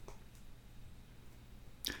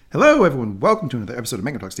Hello, everyone. Welcome to another episode of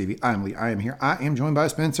Mega Talks TV. I'm Lee. I am here. I am joined by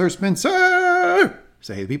Spencer. Spencer!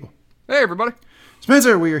 Say hey to people. Hey, everybody.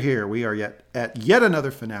 Spencer, we are here. We are at yet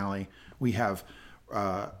another finale. We have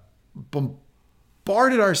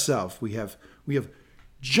bombarded ourselves. We have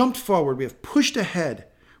jumped forward. We have pushed ahead.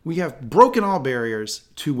 We have broken all barriers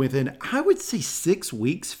to within, I would say, 6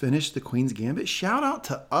 weeks, finish the Queen's Gambit. Shout out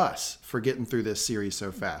to us for getting through this series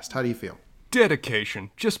so fast. How do you feel?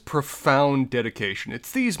 Dedication. Just profound dedication.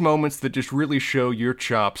 It's these moments that just really show your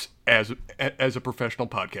chops as a professional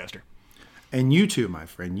podcaster. And you too, my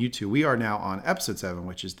friend, you too. We are now on episode 7,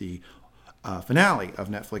 which is the finale of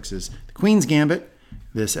Netflix's The Queen's Gambit.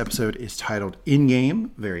 This episode is titled In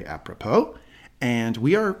Game, very apropos. And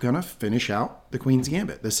we are going to finish out The Queen's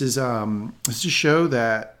Gambit. This is a show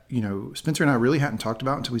that, Spencer and I really hadn't talked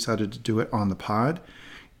about until we decided to do it on the pod.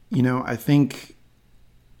 I think,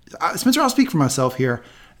 Spencer, I'll speak for myself here.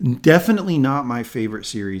 Definitely not my favorite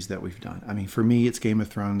series that we've done. I mean, for me, it's Game of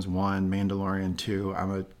Thrones 1, Mandalorian 2.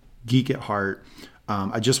 I'm a geek at heart.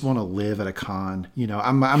 I just want to live at a con.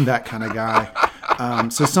 I'm that kind of guy.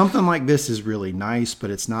 So something like this is really nice, but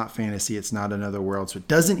it's not fantasy. It's not another world. So it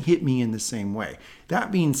doesn't hit me in the same way.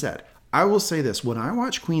 That being said, I will say this. When I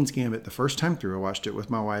watched Queen's Gambit the first time through, I watched it with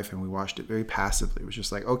my wife and we watched it very passively. It was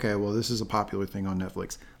just like, okay, well, this is a popular thing on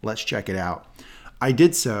Netflix. Let's check it out. I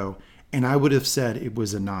did so, and I would have said it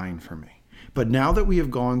was a 9 for me. But now that we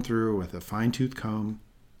have gone through with a fine-tooth comb,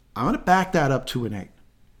 I'm going to back that up to an 8.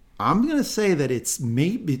 I'm going to say that it's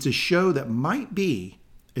a show that might be,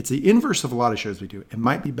 it's the inverse of a lot of shows we do. It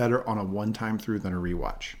might be better on a one-time through than a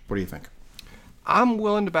rewatch. What do you think? I'm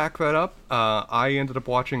willing to back that up. I ended up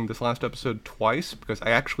watching this last episode twice because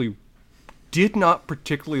I actually did not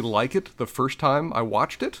particularly like it the first time I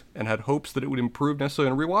watched it and had hopes that it would improve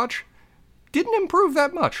necessarily in a rewatch. Didn't improve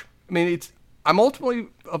that much. I mean, I'm ultimately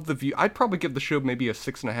of the view, I'd probably give the show maybe a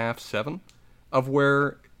 6.5, 7, of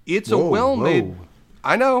where it's a well-made... Whoa.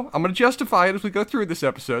 I know, I'm going to justify it as we go through this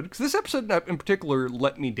episode, because this episode in particular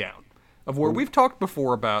let me down. Of where we've talked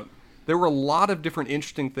before about, there were a lot of different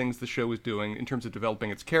interesting things the show was doing in terms of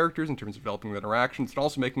developing its characters, in terms of developing the interactions, and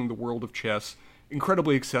also making the world of chess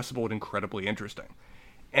incredibly accessible and incredibly interesting.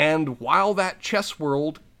 And while that chess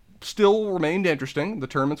world still remained interesting, the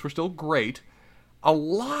tournaments were still great, a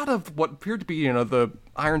lot of what appeared to be, the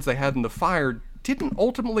irons they had in the fire didn't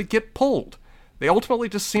ultimately get pulled. They ultimately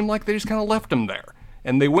just seemed like they just kind of left them there.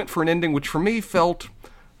 And they went for an ending which for me felt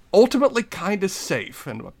ultimately kind of safe.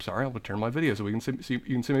 And I'm sorry, I'll return my video so we can see you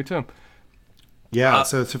can see me too. Yeah,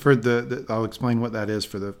 so for I'll explain what that is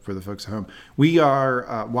for the folks at home. We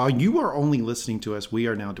are while you are only listening to us, we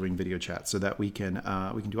are now doing video chat so that we can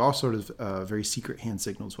do all sort of very secret hand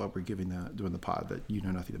signals while we're doing the pod that you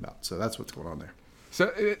know nothing about. So that's what's going on there.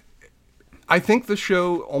 So I think the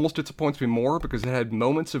show almost disappoints me more because it had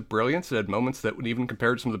moments of brilliance. It had moments that would even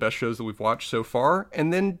compare to some of the best shows that we've watched so far,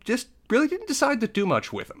 and then just really didn't decide to do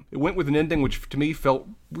much with them. It went with an ending which to me felt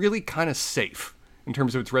really kind of safe in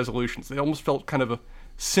terms of its resolutions. They almost felt kind of a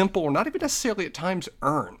simple, or not even necessarily at times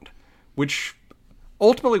earned, which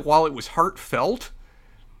ultimately, while it was heartfelt,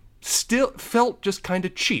 still felt just kind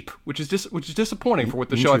of cheap, which is disappointing for what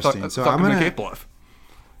the show I thought was capable of.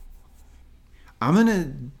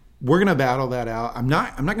 We're gonna battle that out. I'm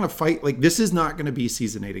not gonna fight. Like, this is not gonna be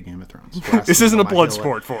season 8 of Game of Thrones. This isn't a blood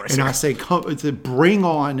sport for us. And I say, come to bring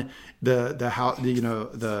on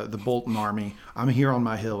the Bolton army. I'm here on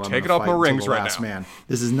my hill. I'm taking off my rings right now. Man,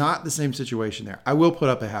 this is not the same situation there. I will put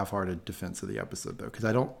up a half-hearted defense of the episode though, because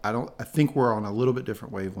I think we're on a little bit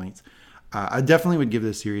different wavelengths. I definitely would give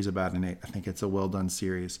this series about an 8. I think it's a well done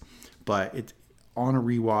series, but it's on a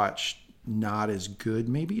rewatch. Not as good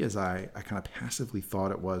maybe as I kind of passively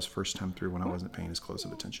thought it was first time through when I wasn't paying as close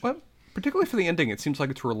of attention. Well, particularly for the ending, it seems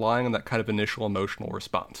like it's relying on that kind of initial emotional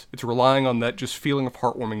response. It's relying on that just feeling of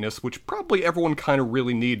heartwarmingness, which probably everyone kind of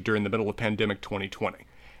really need during the middle of pandemic 2020.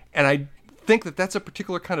 And I think that that's a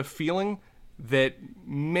particular kind of feeling that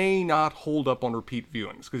may not hold up on repeat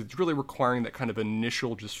viewings, because it's really requiring that kind of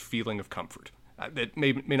initial just feeling of comfort that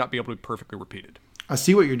may not be able to be perfectly repeated. I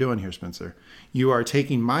see what you're doing here, Spencer. You are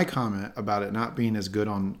taking my comment about it not being as good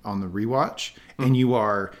on the rewatch, and you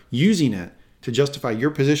are using it to justify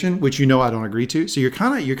your position, which I don't agree to. So you're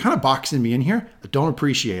kind of boxing me in here. I don't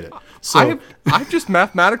appreciate it. So I've just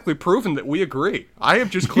mathematically proven that we agree. I have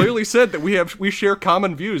just clearly said that we share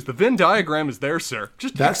common views. The Venn diagram is there, sir.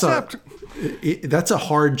 Just accept. That's a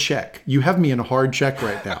hard check. You have me in a hard check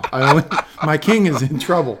right now. My king is in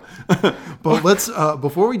trouble. But let's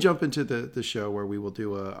before we jump into the show where we will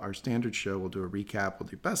do our standard show, we'll do a recap. We'll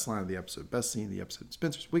do best line of the episode, best scene of the episode,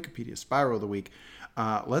 Spencer's Wikipedia Spiral of the week.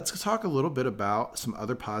 Let's talk a little bit about some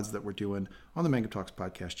other pods that we're doing on the Mangum Talks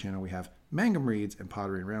podcast channel. We have Mangum Reads and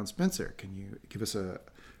Pottery Around. Spencer, can you give us a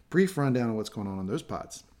brief rundown of what's going on those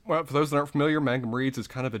pods? Well, for those that aren't familiar, Mangum Reads is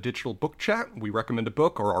kind of a digital book chat. We recommend a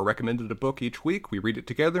book or are recommended a book each week. We read it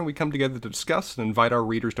together and we come together to discuss and invite our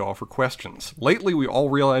readers to offer questions. Lately, we all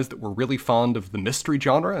realized that we're really fond of the mystery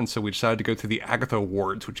genre, and so we decided to go through the Agatha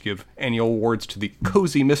Awards, which give annual awards to the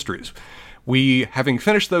cozy mysteries. We, having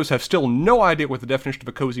finished those, have still no idea what the definition of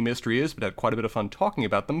a cozy mystery is, but had quite a bit of fun talking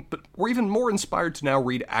about them. But we're even more inspired to now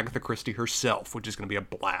read Agatha Christie herself, which is going to be a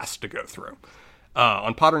blast to go through.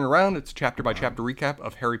 On Pottering Around, it's a chapter-by-chapter recap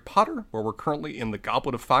of Harry Potter, where we're currently in the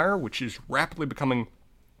Goblet of Fire, which is rapidly becoming,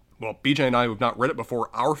 well, BJ and I have not read it before,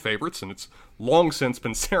 our favorites, and it's long since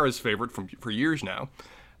been Sarah's favorite for years now.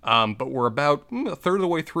 But we're about a third of the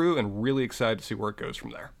way through and really excited to see where it goes from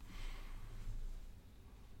there.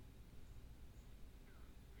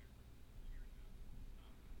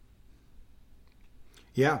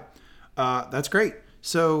 Yeah, that's great.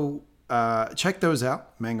 So check those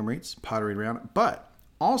out, Mangum Reads, Pottery Around. But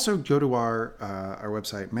also go to our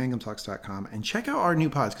website, mangumtalks.com, and check out our new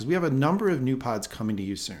pods, because we have a number of new pods coming to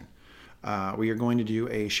you soon. We are going to do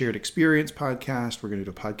a shared experience podcast. We're going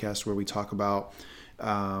to do a podcast where we talk about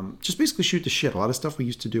just basically shoot the shit. A lot of stuff we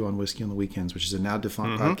used to do on Whiskey on the Weekends, which is a now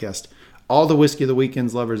defunct podcast. All the Whiskey of the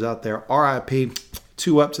Weekends lovers out there, RIP,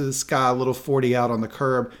 2 up to the sky, a little 40 out on the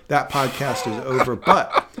curb. That podcast is over.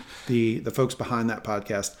 But the folks behind that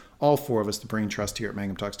podcast, all 4 of us, the brain trust here at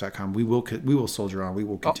mangumtalks.com, we will soldier on. We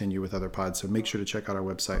will continue with other pods. So make sure to check out our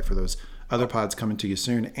website for those other pods coming to you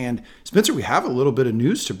soon. And Spencer, we have a little bit of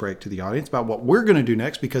news to break to the audience about what we're going to do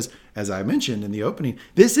next, because as I mentioned in the opening,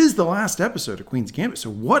 this is the last episode of Queen's Gambit. So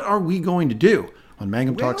what are we going to do on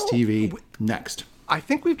Mangum Talks TV next? I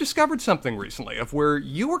think we've discovered something recently of where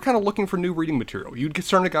you were kind of looking for new reading material. You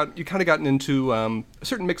kind of gotten into a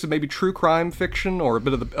certain mix of maybe true crime fiction or a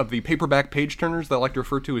bit of the paperback page turners that I like to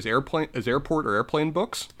refer to as airport or airplane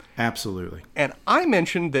books. Absolutely. And I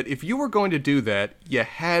mentioned that if you were going to do that, you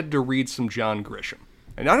had to read some John Grisham.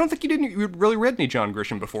 And I don't think you'd really read any John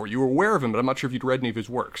Grisham before. You were aware of him, but I'm not sure if you'd read any of his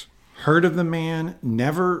works. Heard of the man,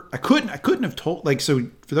 never. I couldn't have told. Like, so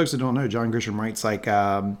for those that don't know, John Grisham writes like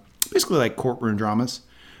basically like courtroom dramas.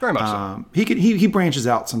 Very much so. He branches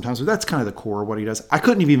out sometimes, but that's kind of the core of what he does. I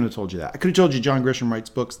couldn't have even have told you that. I could have told you John Grisham writes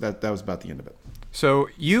books. That was about the end of it. So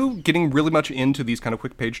you getting really much into these kind of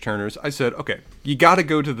quick page turners, I said, okay, you got to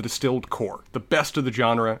go to the distilled core, the best of the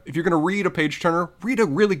genre. If you're going to read a page turner, read a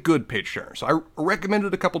really good page turner. So I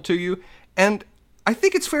recommended a couple to you, and I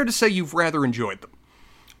think it's fair to say you've rather enjoyed them.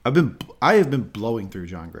 I have been blowing through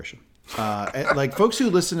John Grisham. Like folks who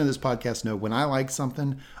listen to this podcast know, when I like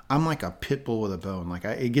something, I'm like a pit bull with a bone. Like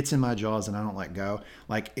it gets in my jaws and I don't let go.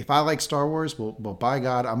 Like if I like Star Wars, well, by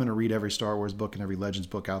God, I'm going to read every Star Wars book and every Legends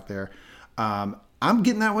book out there. I'm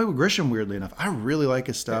getting that way with Grisham, weirdly enough. I really like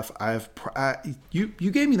his stuff. You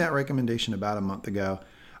gave me that recommendation about a month ago.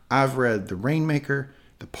 I've read The Rainmaker,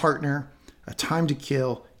 The Partner, A Time to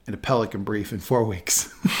Kill, and A Pelican Brief in 4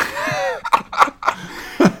 weeks.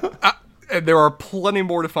 And there are plenty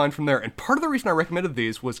more to find from there. And part of the reason I recommended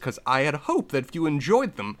these was because I had hoped that if you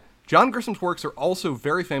enjoyed them, John Grisham's works are also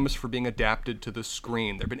very famous for being adapted to the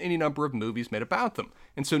screen. There have been any number of movies made about them.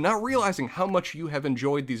 And so now realizing how much you have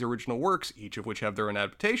enjoyed these original works, each of which have their own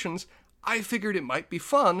adaptations, I figured it might be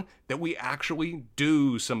fun that we actually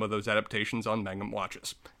do some of those adaptations on Mangum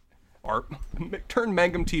Watches. Or turn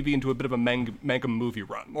Mangum TV into a bit of a Mangum movie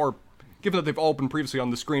run. Or, given that they've all been previously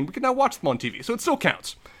on the screen, we can now watch them on TV, so it still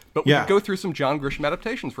counts. But we could go through some John Grisham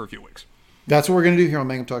adaptations for a few weeks. That's what we're going to do here on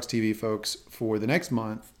Mangum Talks TV, folks. For the next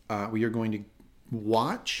month, we are going to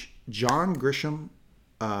watch John Grisham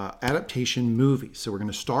adaptation movies. So we're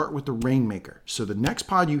going to start with The Rainmaker. So the next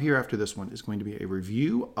pod you hear after this one is going to be a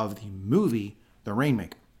review of the movie The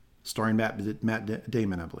Rainmaker, starring Matt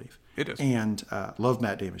Damon, I believe. It is. And love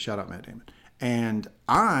Matt Damon. Shout out Matt Damon. And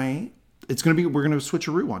we're going to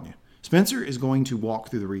switcheroo on you. Spencer is going to walk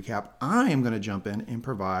through the recap. I am going to jump in and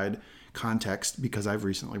provide context because I've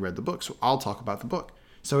recently read the book. So I'll talk about the book.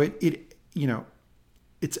 So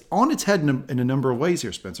it's on its head in a number of ways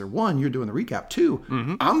here, Spencer. One, you're doing the recap. Two,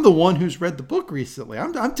 I'm the one who's read the book recently.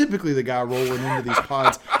 I'm typically the guy rolling into these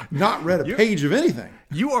pods, not read a page of anything.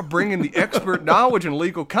 You are bringing the expert knowledge and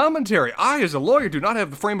legal commentary. I, as a lawyer, do not have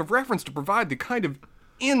the frame of reference to provide the kind of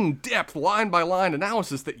in-depth, line-by-line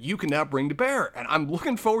analysis that you can now bring to bear. And I'm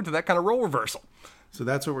looking forward to that kind of role reversal. So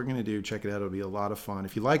that's what we're going to do. Check it out. It'll be a lot of fun.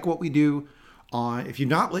 If you like what we do, if you've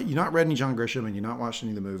not read any John Grisham and you've not watched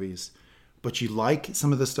any of the movies, but you like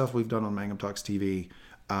some of the stuff we've done on Mangum Talks TV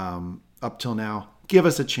up till now, give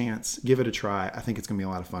us a chance. Give it a try. I think it's going to be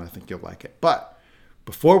a lot of fun. I think you'll like it. But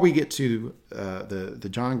before we get to the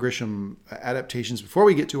John Grisham adaptations, before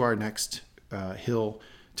we get to our next hill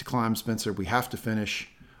to climb, Spencer, we have to finish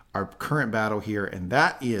our current battle here, and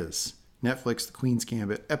that is Netflix, The Queen's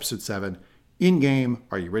Gambit, Episode 7, In Game.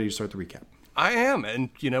 Are you ready to start the recap? I am, and,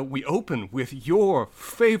 we open with your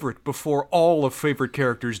favorite before all of favorite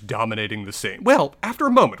characters dominating the scene. Well, after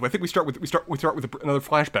a moment, I think we start with another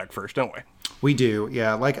flashback first, don't we? We do,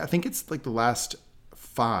 yeah. I think it's like the last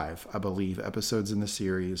 5, I believe, episodes in the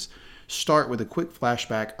series start with a quick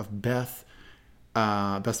flashback of Beth's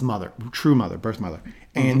mother, true mother, birth mother.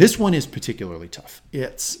 And this one is particularly tough.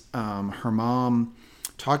 It's her mom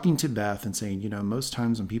talking to Beth and saying, most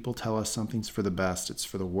times when people tell us something's for the best, it's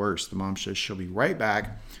for the worst. The mom says she'll be right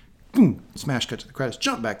back. Boom, smash cut to the credits.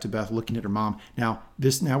 Jump back to Beth looking at her mom. Now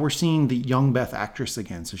we're seeing the young Beth actress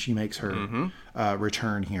again. So she makes her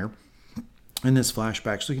return here. In this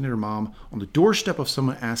flashback, she's looking at her mom on the doorstep of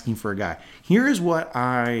someone asking for a guy. Here is what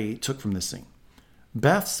I took from this scene.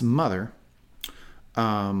 Beth's mother,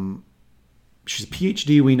 she's a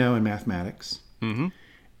PhD, we know, in mathematics. Mm-hmm.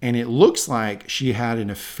 And it looks like she had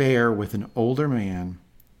an affair with an older man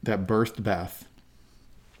that birthed Beth.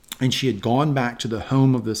 And she had gone back to the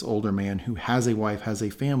home of this older man who has a wife, has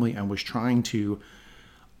a family, and was trying to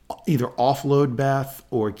either offload Beth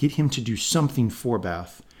or get him to do something for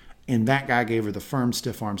Beth. And that guy gave her the firm,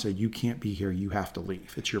 stiff arm, said, you can't be here. You have to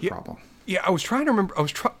leave. It's your problem. Yeah, I was trying to remember.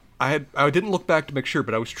 I didn't look back to make sure,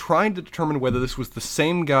 but I was trying to determine whether this was the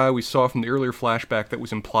same guy we saw from the earlier flashback that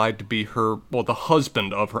was implied to be the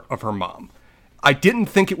husband of her mom. I didn't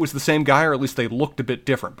think it was the same guy, or at least they looked a bit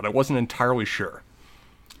different, but I wasn't entirely sure.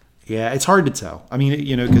 Yeah, it's hard to tell. I mean,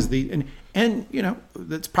 because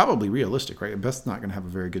that's probably realistic, right? Beth's not going to have a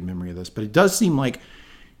very good memory of this, but it does seem like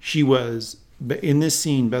she was, in this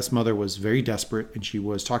scene, Beth's mother was very desperate, and she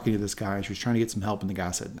was talking to this guy. She was trying to get some help, and the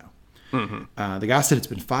guy said no. Mm-hmm. The guy said it's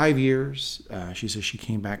been 5 years. She says she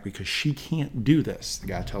came back because she can't do this. The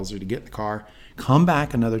guy tells her to get in the car, come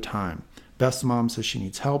back another time. Beth's mom says she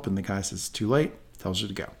needs help, and the guy says it's too late, tells her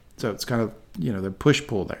to go. So it's kind of, the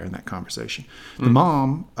push-pull there in that conversation. The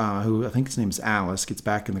mom, who I think his name is Alice, gets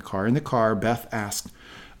back in the car. In the car, Beth asked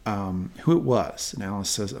who it was, and Alice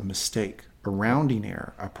says, a mistake, a rounding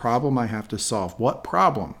error, a problem I have to solve. What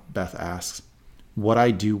problem? Beth asks. What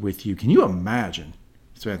I do with you. Can you imagine,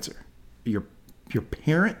 Spencer, your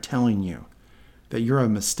parent telling you that you're a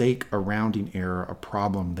mistake, a rounding error, a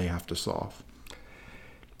problem they have to solve?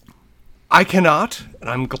 I cannot, and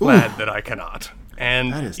I'm glad that I cannot.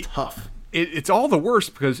 And that is tough. It's all the worse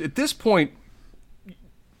because at this point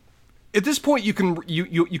you can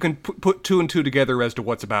put 2 and 2 together as to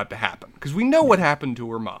what's about to happen, because we know what happened to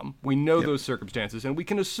her mom. We know those circumstances, and we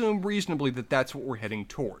can assume reasonably that that's what we're heading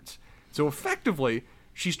towards. So effectively,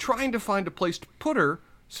 she's trying to find a place to put her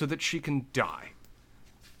so that she can die,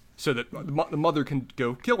 so that the mother can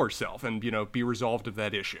go kill herself and be resolved of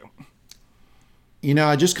that issue.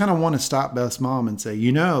 I just kind of want to stop Beth's mom and say,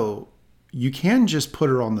 you can just put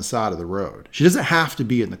her on the side of the road. She doesn't have to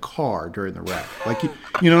be in the car during the wreck. Like, you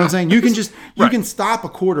know what I'm saying? You can just, you can stop a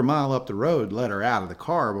quarter mile up the road, let her out of the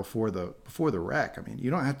car before the wreck. I mean, you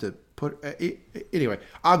don't have to put, anyway,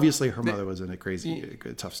 obviously her mother was in a crazy,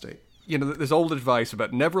 tough state. There's old advice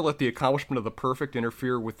about never let the accomplishment of the perfect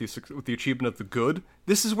interfere with the achievement of the good.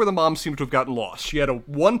 This is where the mom seems to have gotten lost. She had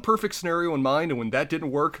one perfect scenario in mind, and when that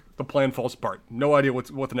didn't work, the plan falls apart. No idea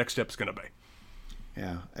what the next step is going to be.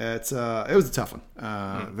 Yeah, it was a tough one.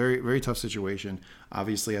 Very, very tough situation.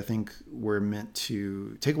 Obviously, I think we're meant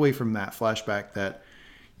to take away from that flashback that,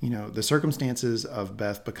 the circumstances of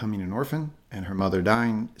Beth becoming an orphan and her mother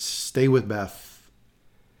dying stay with Beth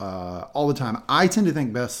all the time. I tend to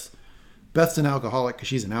think Beth's an alcoholic because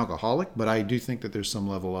she's an alcoholic, but I do think that there's some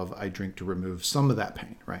level of I drink to remove some of that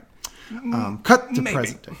pain, right? Cut to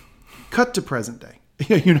present day. Cut to present day.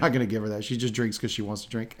 You're not going to give her that. She just drinks because she wants to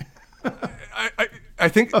drink. I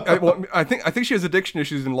think she has addiction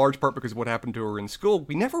issues in large part because of what happened to her in school.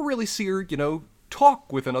 We never really see her,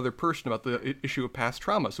 talk with another person about the issue of past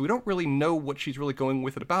trauma, so we don't really know what she's really going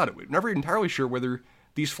with it about it. We're never entirely sure whether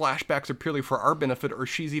these flashbacks are purely for our benefit or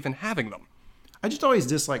she's even having them. I just always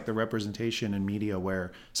dislike the representation in media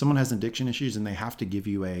where someone has addiction issues and they have to give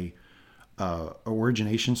you a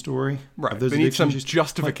origination story. Right. They need some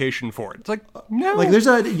justification for it. It's like, no. Like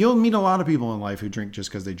you'll meet a lot of people in life who drink just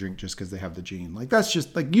because they drink, just because they have the gene. Like that's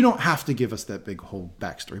just like, you don't have to give us that big whole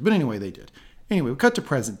backstory. But anyway, they did. Anyway, we cut to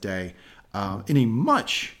present day in a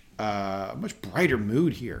much brighter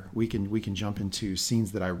mood here. We can jump into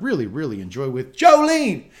scenes that I really, really enjoy with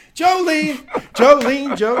Jolene,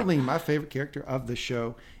 my favorite character of the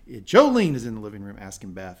show. Jolene is in the living room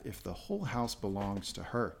asking Beth if the whole house belongs to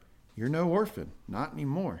her. you're no orphan. Not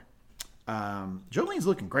anymore. Jolene's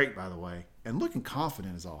looking great, by the way, and looking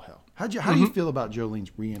confident as all hell. How do you feel about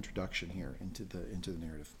Jolene's reintroduction here into the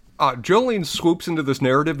narrative? Jolene swoops into this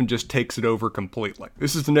narrative and just takes it over completely.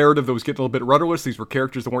 This is the narrative that was getting a little bit rudderless. These were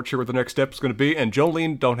characters that weren't sure what the next step was going to be, and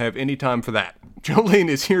Jolene don't have any time for that. Jolene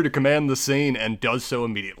is here to command the scene and does so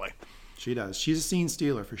immediately. She does. She's a scene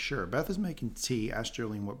stealer for sure. Beth is making tea. Asked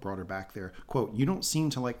Jolene what brought her back there. Quote, "You don't seem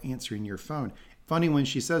to like answering your phone." Funny, when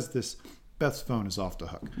she says this, Beth's phone is off the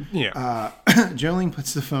hook. Yeah. Jolene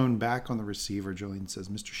puts the phone back on the receiver. Jolene says,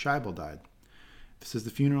 "Mr. Scheibel died." Says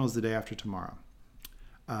the funeral is the day after tomorrow.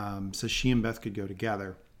 So she and Beth could go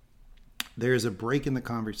together. There's a break in the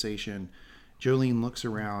conversation. Jolene looks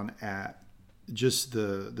around at just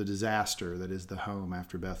the disaster that is the home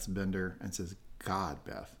after Beth's bender and says, "God,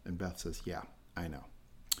 Beth." And Beth says, "Yeah, I know."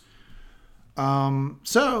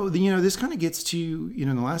 So this kind of gets to,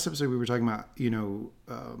 in the last episode we were talking about,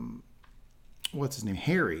 what's his name?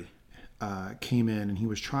 Harry came in and he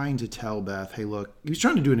was trying to tell Beth, hey, look, he was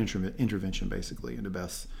trying to do an intervention basically into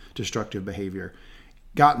Beth's destructive behavior.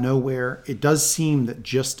 Got nowhere. It does seem that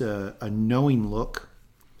just a knowing look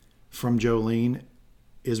from Jolene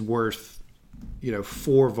is worth,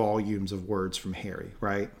 4 volumes of words from Harry,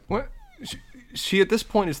 right? What? She at this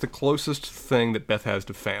point is the closest thing that Beth has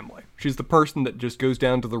to family. She's the person that just goes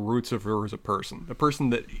down to the roots of her as a person. A person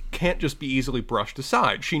that can't just be easily brushed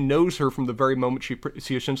aside. She knows her from the very moment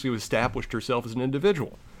she essentially established herself as an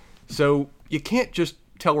individual. So you can't just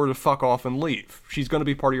tell her to fuck off and leave. She's going to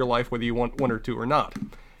be part of your life whether you want her to or not.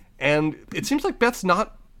 And it seems like Beth's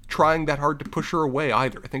not trying that hard to push her away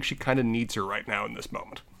either. I think she kind of needs her right now in this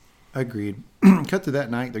moment. Agreed. Cut to that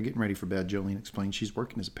night. They're getting ready for bed. Jolene explains she's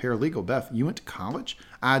working as a paralegal. Beth, you went to college?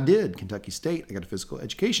 I did. Kentucky State. I got a physical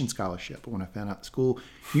education scholarship. But when I found out the school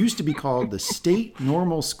used to be called the State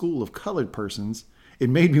Normal School of Colored Persons, it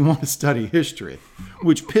made me want to study history,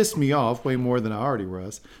 which pissed me off way more than I already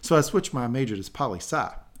was. So I switched my major to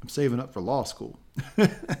poli-sci. I'm saving up for law school.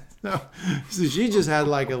 So she just had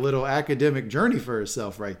like a little academic journey for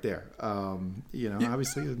herself right there.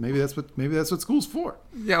 Obviously, maybe that's what school's for.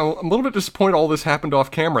 Yeah, well, I'm a little bit disappointed all this happened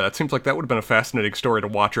off camera. That seems like that would have been a fascinating story to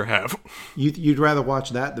watch or have. You'd rather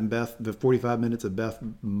watch that than Beth, the 45 minutes of Beth,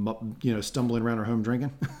 stumbling around her home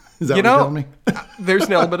drinking? Is that what you're telling me? There's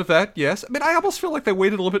an element of that, yes. I mean, I almost feel like they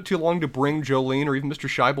waited a little bit too long to bring Jolene or even Mr.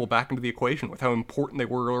 Scheibel back into the equation with how important they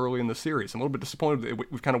were early in the series. I'm a little bit disappointed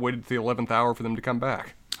that we've kind of waited to the 11th hour for them to come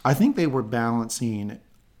back. I think they were balancing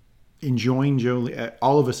enjoying Jolene,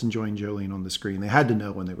 all of us enjoying Jolene on the screen. They had to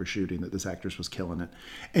know when they were shooting that this actress was killing it.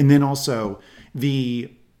 And then also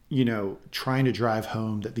the, trying to drive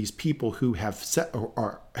home that these people who have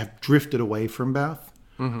have drifted away from Beth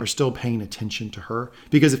are still paying attention to her.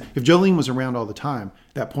 Because if Jolene was around all the time,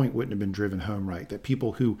 that point wouldn't have been driven home, right? That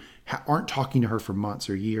people who aren't talking to her for months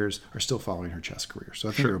or years are still following her chess career. So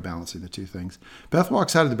I think they were balancing the two things. Beth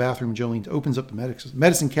walks out of the bathroom. Jolene opens up the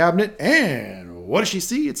medicine cabinet. And what does she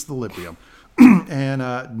see? It's the Librium.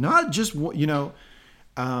 And not just, I'm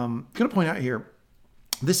going to point out here,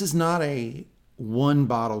 this is not a one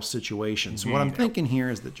bottle situation. So what I'm thinking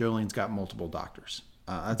here is that Jolene's got multiple doctors.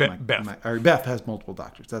 Beth has multiple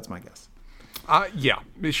doctors. That's my guess. Yeah,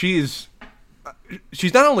 she's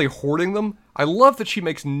not only hoarding them. I love that she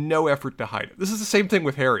makes no effort to hide it. This is the same thing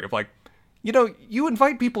with Harry. Of like, you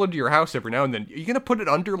invite people into your house every now and then. Are you gonna put it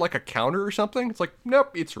under like a counter or something? It's like,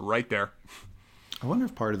 nope, it's right there. I wonder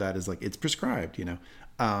if part of that is like it's prescribed.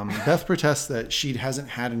 Beth protests that she hasn't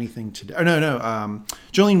had anything today. Oh, no.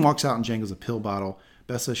 Jolene walks out and jangles a pill bottle.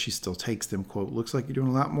 Beth says she still takes them. Quote, looks like you're doing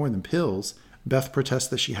a lot more than pills. Beth protests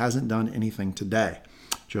that she hasn't done anything today.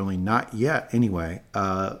 Jolene, not yet anyway.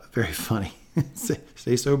 Very funny.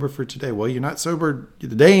 Stay sober for today. Well, you're not sober.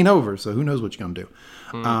 The day ain't over, so who knows what you're going to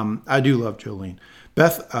do. I do love Jolene.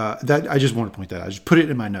 Beth, that I just want to point that out. I just put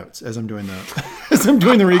it in my notes as I'm doing the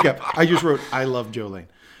recap. I just wrote, I love Jolene.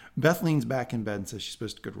 Beth leans back in bed and says she's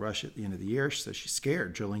supposed to go to Russia at the end of the year. She says she's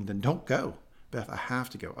scared. Jolene, then don't go. Beth, I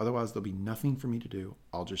have to go. Otherwise, there'll be nothing for me to do.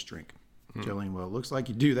 I'll just drink. Jolene, well, it looks like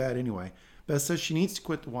you do that anyway. Beth says she needs to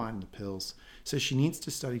quit the wine and the pills. Says she needs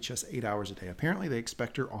to study chess 8 hours a day. Apparently, they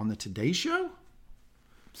expect her on the Today Show?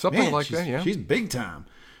 Something like that, yeah. She's big time.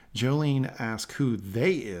 Jolene asks who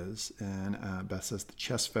they is, and Beth says the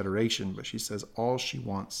Chess Federation, but she says all she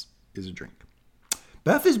wants is a drink.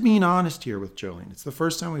 Beth is being honest here with Jolene. It's the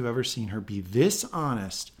first time we've ever seen her be this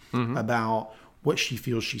honest about what she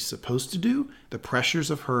feels she's supposed to do, the pressures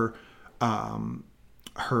of her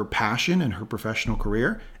passion and her professional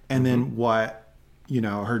career, and then what,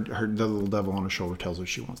 her the little devil on her shoulder tells her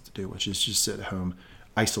she wants to do, which is just sit at home,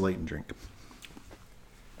 isolate, and drink.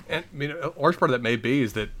 And I mean, a large part of that may be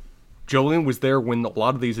is that Jolene was there when a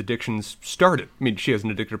lot of these addictions started. I mean, she has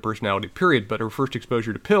an addictive personality, period, but her first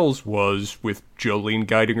exposure to pills was with Jolene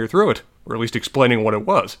guiding her through it, or at least explaining what it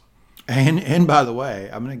was. And by the way,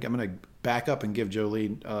 I'm gonna back up and give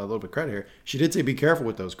Jolene a little bit of credit here. She did say, "Be careful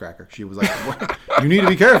with those crackers." She was like, "You need to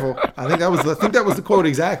be careful." I think that was the quote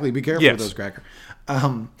exactly. Be careful with those crackers.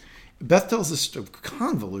 Beth tells this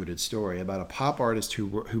convoluted story about a pop artist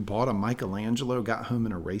who bought a Michelangelo, got home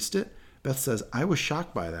and erased it. Beth says, "I was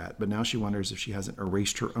shocked by that, but now she wonders if she hasn't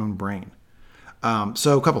erased her own brain."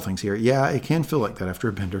 So a couple things here. Yeah, it can feel like that after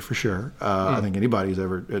a bender for sure. I think anybody who's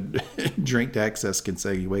ever drank to excess can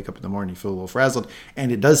say you wake up in the morning, you feel a little frazzled.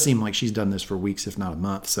 And it does seem like she's done this for weeks, if not a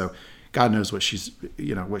month. So God knows what she's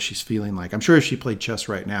feeling like. I'm sure if she played chess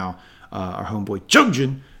right now, our homeboy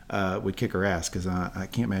Jojen would kick her ass, because I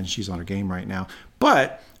can't imagine she's on her game right now.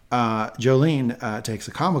 But Jolene takes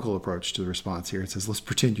a comical approach to the response here. It says, let's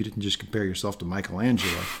pretend you didn't just compare yourself to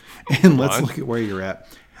Michelangelo, and let's look at where you're at.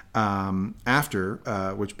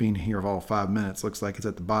 Which being here of all 5 minutes looks like it's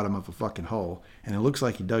at the bottom of a fucking hole, and it looks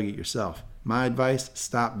like you dug it yourself. My advice,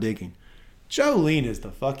 stop digging. Jolene is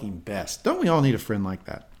the fucking best. Don't we all need a friend like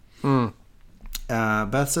that?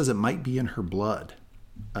 Beth says it might be in her blood.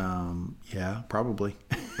 Yeah, probably.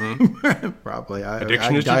 Probably.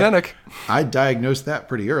 Addiction is genetic. I diagnosed that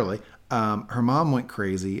pretty early. Her mom went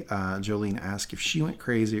crazy. Jolene asked if she went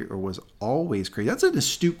crazy or was always crazy. That's an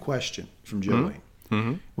astute question from Jolene.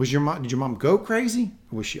 Mm-hmm. Did your mom go crazy,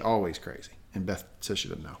 or was she always crazy? And Beth says she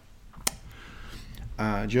didn't know.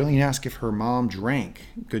 Jolene asked if her mom drank.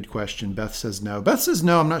 Good question. Beth says no. Beth says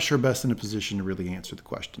no. I'm not sure Beth's in a position to really answer the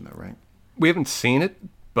question, though, right? We haven't seen it,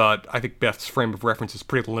 but I think Beth's frame of reference is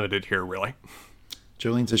pretty limited here, really.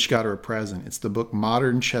 Jolene says she got her a present. It's the book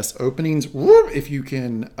Modern Chess Openings. If you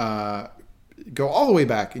can go all the way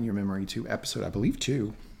back in your memory to episode, I believe,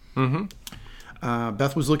 2. Mm-hmm.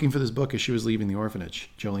 Beth was looking for this book as she was leaving the orphanage.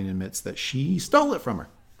 Jolene admits that she stole it from her.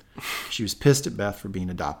 She was pissed at Beth for being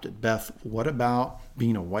adopted. Beth, what about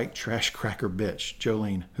being a white trash cracker bitch?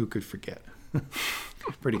 Jolene, who could forget?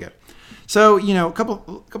 Pretty good. So, a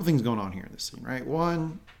couple things going on here in this scene, right?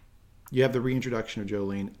 One, you have the reintroduction of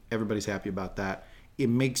Jolene. Everybody's happy about that. It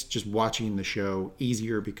makes just watching the show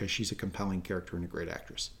easier because she's a compelling character and a great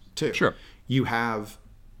actress. 2, sure, you have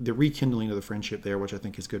the rekindling of the friendship there, which I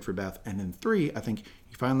think is good for Beth. And then 3, I think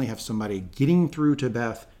you finally have somebody getting through to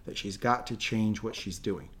Beth that she's got to change what she's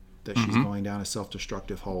doing, that she's going down a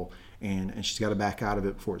self-destructive hole, and she's got to back out of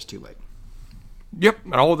it before it's too late. Yep,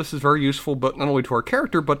 and all of this is very useful, but not only to our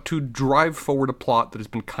character, but to drive forward a plot that has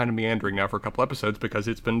been kind of meandering now for a couple episodes, because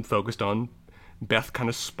it's been focused on Beth kind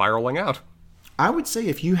of spiraling out. I would say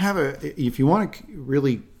if you want to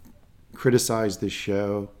really criticize this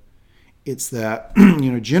show, it's that,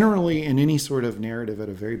 generally in any sort of narrative at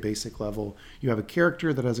a very basic level, you have a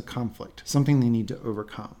character that has a conflict, something they need to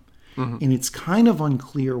overcome. Mm-hmm. And it's kind of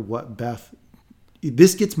unclear what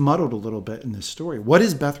this gets muddled a little bit in this story. What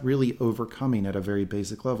is Beth really overcoming at a very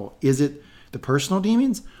basic level? Is it the personal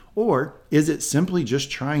demons, or is it simply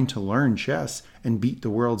just trying to learn chess and beat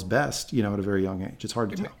the world's best, at a very young age? It's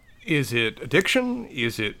hard to tell. Is it addiction?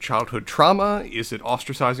 Is it childhood trauma? Is it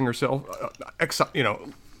ostracizing herself?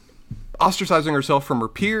 Ostracizing herself from her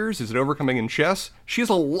peers? Is it overcoming in chess? She has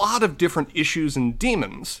a lot of different issues and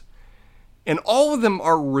demons, and all of them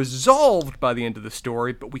are resolved by the end of the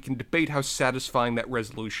story, but we can debate how satisfying that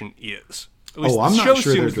resolution is. At least I'm not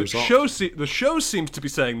sure they're resolved. The show seems to be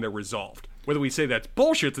saying they're resolved. Whether we say that's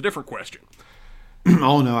bullshit, it's a different question.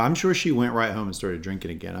 Oh no, I'm sure she went right home and started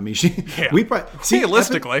drinking again. I mean,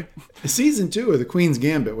 realistically, season 2 of the Queen's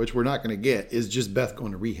Gambit, which we're not going to get, is just Beth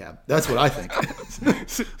going to rehab. That's what I think.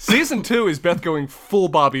 Season 2 is Beth going full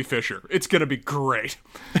Bobby Fischer. It's going to be great.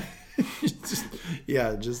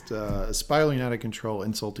 just spiraling out of control,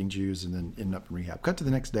 insulting Jews, and then ending up in rehab. Cut to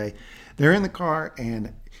the next day. They're in the car,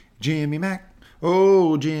 and Jimmy Mac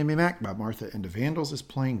by Martha and the Vandals is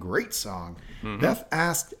playing. Great song. Mm-hmm. Beth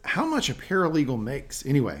asked how much a paralegal makes.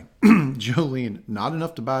 Anyway, Jolene, not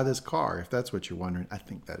enough to buy this car, if that's what you're wondering. I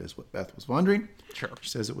think that is what Beth was wondering. Sure. She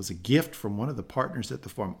says it was a gift from one of the partners at the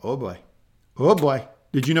farm. Oh boy.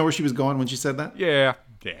 Did you know where she was going when she said that? Yeah.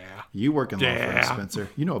 You work in law firm, Spencer.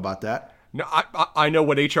 You know about that. No, I know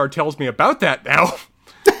what HR tells me about that now.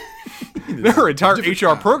 There are entire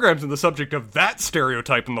HR programs on the subject of that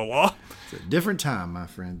stereotype in the law. It's a different time, my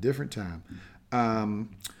friend. Different time.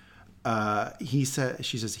 She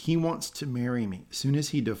says he wants to marry me. As soon as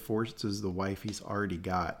he divorces the wife he's already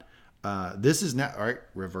got. This is now, all right,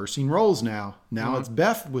 reversing roles now. Now it's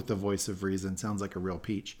Beth with the voice of reason. Sounds like a real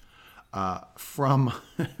peach. From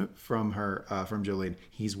Jolene.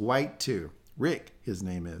 He's white too. Rick, his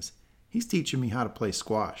name is. He's teaching me how to play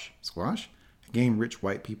squash. Squash? A game rich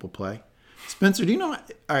white people play. Spencer, do you know?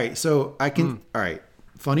 All right, so I can. All right,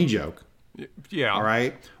 funny joke. Yeah. All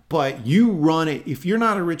right, but you run it. If you're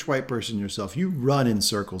not a rich white person yourself, you run in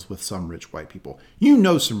circles with some rich white people. You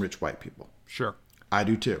know some rich white people. Sure. I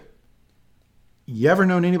do too. You ever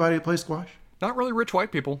known anybody that plays squash? Not really rich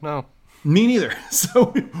white people, no. Me neither. So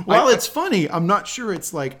while it's funny, I'm not sure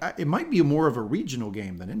it's like, it might be more of a regional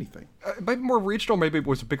game than anything. It might be more regional, maybe it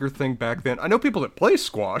was a bigger thing back then. I know people that play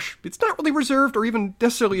squash. It's not really reserved or even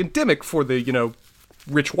necessarily endemic for the,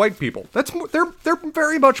 rich white people. That's more, they're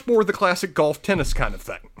very much more the classic golf tennis kind of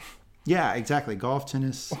thing. Yeah, exactly. Golf,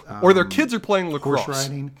 tennis. Or their kids are playing lacrosse. Horse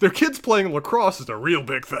riding. Their kids playing lacrosse is a real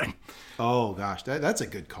big thing. Oh, gosh. That's a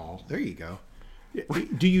good call. There you go.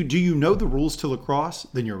 Do you know the rules to lacrosse?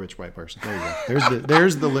 Then you're a rich white person. There you go.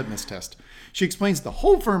 There's the litmus test. She explains the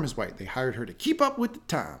whole firm is white. They hired her to keep up with the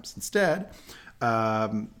times. Instead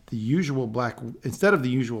of the usual black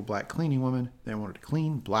cleaning woman, they wanted a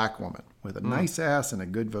clean black woman with a nice ass and a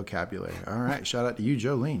good vocabulary. All right, shout out to you,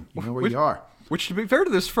 Jolene. You know where you are. Which, to be fair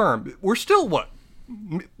to this firm, we're still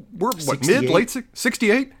We're 68? late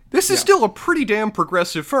 68? This is still a pretty damn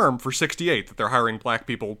progressive firm for 68 that they're hiring black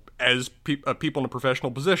people as people in a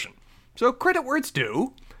professional position. So credit where it's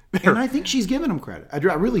due. And I think she's giving them credit. I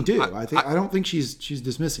really do. I don't think she's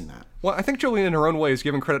dismissing that. Well, I think Jolene, in her own way, is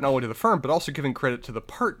giving credit not only to the firm, but also giving credit to the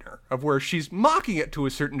partner, of where she's mocking it to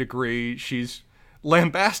a certain degree, she's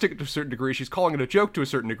lambasting it to a certain degree, she's calling it a joke to a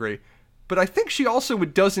certain degree, but I think she also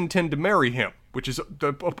does intend to marry him, which is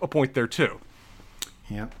a point there, too.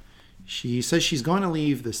 Yeah. She says she's going to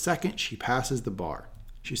leave the second she passes the bar.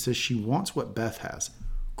 She says she wants what Beth has.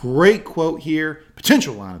 Great quote here.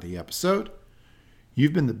 Potential line of the episode.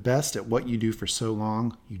 You've been the best at what you do for so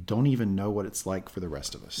long, you don't even know what it's like for the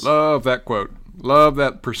rest of us. Love that quote. Love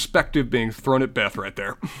that perspective being thrown at Beth right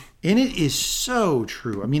there. And it is so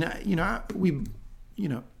true. I mean,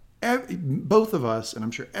 both of us, and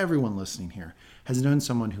I'm sure everyone listening here, has known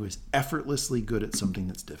someone who is effortlessly good at something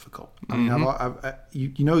that's difficult. I mean,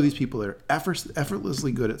 you know these people that are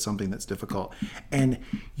effortlessly good at something that's difficult. And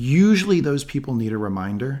usually those people need a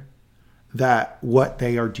reminder that what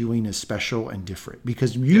they are doing is special and different.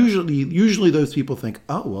 Because usually those people think,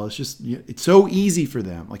 oh, well, it's so easy for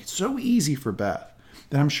them. Like, it's so easy for Beth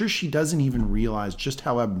that I'm sure she doesn't even realize just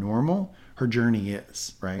how abnormal her journey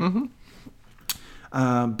is, right? Mm-hmm.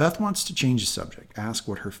 Beth wants to change the subject, ask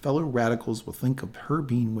what her fellow radicals will think of her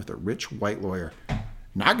being with a rich white lawyer.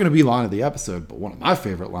 Not going to be line of the episode, but one of my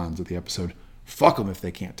favorite lines of the episode. Fuck them if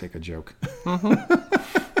they can't take a joke.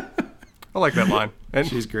 Mm-hmm. I like that line. And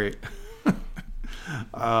she's great.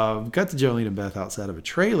 Cut to Jolene and Beth outside of a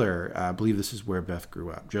trailer. I believe this is where Beth grew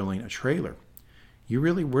up. Jolene, a trailer. You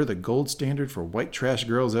really were the gold standard for white trash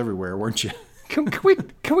girls everywhere, weren't you? Can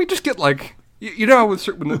we just get like... You know how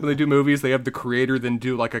when they do movies, they have the creator then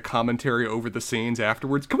do like a commentary over the scenes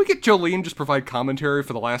afterwards? Can we get Jolene just provide commentary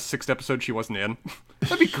for the last 6 episodes she wasn't in?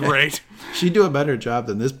 That'd be great. She'd do a better job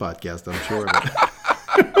than this podcast, I'm sure of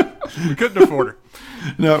it. We couldn't afford her.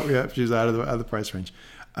 No, yeah, she's out of the price range.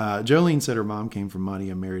 Jolene said her mom came from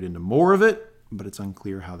money and married into more of it, but it's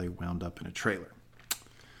unclear how they wound up in a trailer.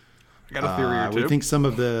 I got a theory or two. I would think some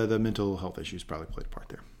of the mental health issues probably played a part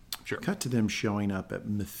there. Sure. Cut to them showing up at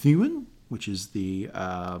Methuen, which is the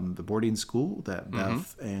boarding school that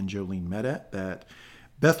Beth and Jolene met at, that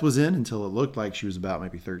Beth was in until it looked like she was about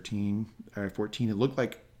maybe 13 or 14. It looked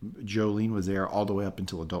like Jolene was there all the way up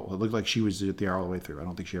until adulthood. It looked like she was there all the way through. I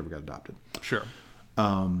don't think she ever got adopted. Sure.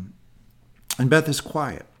 And Beth is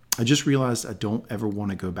quiet. I just realized I don't ever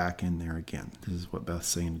want to go back in there again. This is what Beth's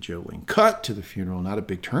saying to Jolene. Cut to the funeral. Not a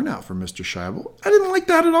big turnout for Mr. Scheibel. I didn't like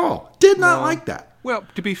that at all. Did not like that. Well,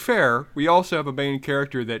 to be fair, we also have a main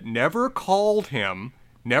character that never called him,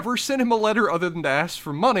 never sent him a letter other than to ask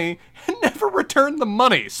for money, and never returned the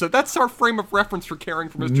money. So that's our frame of reference for caring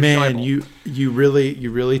for Mr. Scheibel. Man, you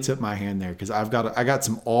really tipped my hand there, because I got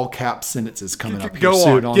some all cap sentences coming up here. Go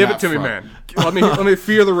soon on, give it to front. me, man. Let me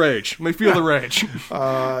feel the rage. Let me feel the rage.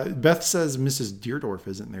 Beth says Mrs. Deerdorf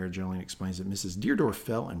isn't there. Jolene explains that Mrs. Deerdorf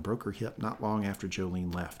fell and broke her hip not long after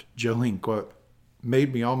Jolene left. Jolene, quote,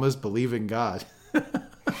 made me almost believe in God.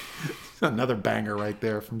 Another banger right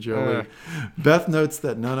there from Jolene. Beth notes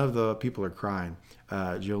that none of the people are crying.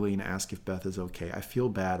 Jolene asks if Beth is okay. I feel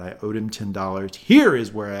bad. I owed him $10. Here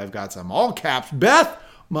is where I've got some all caps. Beth,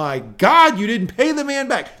 my God, you didn't pay the man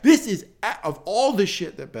back. This is of all the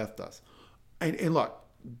shit that Beth does. And look,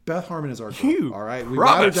 Beth Harmon is our girl. All right, we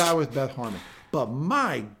ride or die with Beth Harmon. But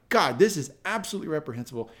my God, this is absolutely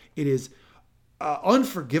reprehensible. It is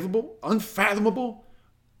unforgivable, unfathomable.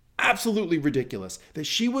 Absolutely ridiculous that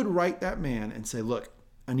she would write that man and say, look,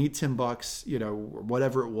 I need $10,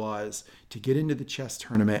 whatever it was, to get into the chess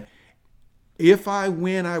tournament. If I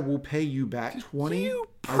win, I will pay you back 20. You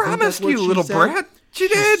promised, you little brat. She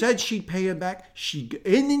did. She said she'd pay him back.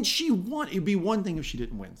 And then she won. It'd be one thing if she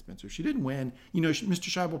didn't win, Spencer. If she didn't win, Mr.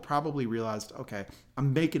 Scheibel probably realized, okay,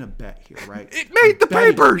 I'm making a bet here, right? It made the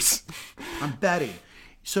papers. I'm betting.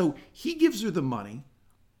 So he gives her the money,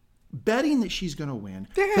 betting that she's going to win.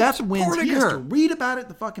 Beth wins. He has to read about it in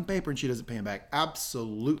the fucking paper, and she doesn't pay him back.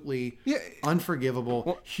 Absolutely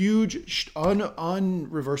unforgivable. Huge,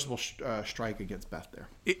 unreversible strike against Beth there.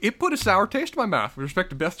 It put a sour taste in my mouth with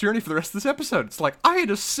respect to Beth's journey for the rest of this episode. It's like, I had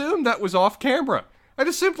assumed that was off camera. I'd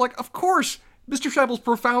assumed, of course, Mr. Scheibel's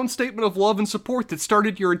profound statement of love and support that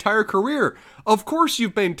started your entire career. Of course you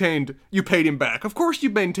paid him back. Of course you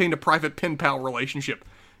maintained a private pen pal relationship.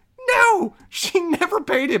 No! She never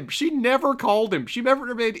paid him. She never called him. She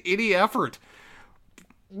never made any effort.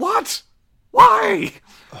 What? Why?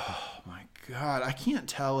 Oh my God. I can't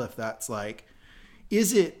tell if that's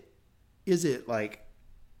is it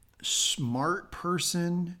smart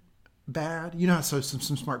person bad? So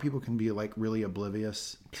some smart people can be really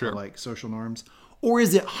oblivious to social norms. Or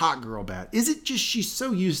is it hot girl bad? Is it just she's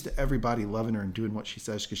so used to everybody loving her and doing what she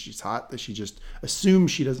says because she's hot that she just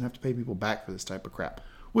assumes she doesn't have to pay people back for this type of crap?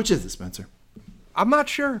 Which is it, Spencer? I'm not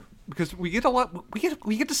sure, because we get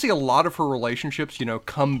to see a lot of her relationships,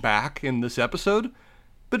 come back in this episode,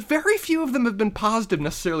 but very few of them have been positive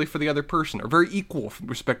necessarily for the other person, or very equal with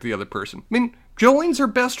respect to the other person. I mean, Jolene's her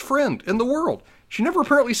best friend in the world. She never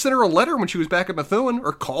apparently sent her a letter when she was back at Methuen,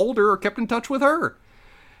 or called her, or kept in touch with her.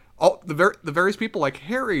 All the various people like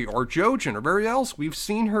Harry or Jojen or very else, we've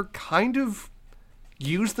seen her kind of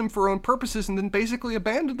use them for her own purposes and then basically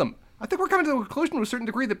abandon them. I think we're coming to the conclusion to a certain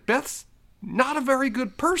degree that Beth's not a very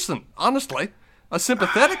good person, honestly. A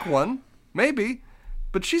sympathetic one, maybe,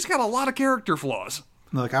 but she's got a lot of character flaws.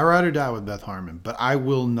 Look, I ride or die with Beth Harmon, but I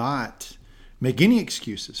will not make any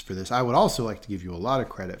excuses for this. I would also like to give you a lot of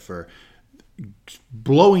credit for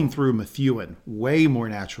blowing through Methuen way more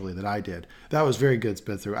naturally than I did. That was very good,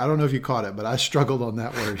 Spencer. I don't know if you caught it, but I struggled on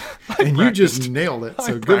that word. And you just nailed it.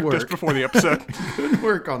 So good work. Before the episode. Good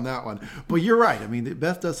work on that one. But you're right. I mean,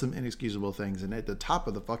 Beth does some inexcusable things. And at the top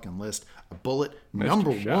of the fucking list, a bullet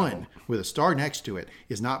number one with a star next to it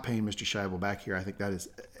is not paying Mr. Scheibel back here. I think that is...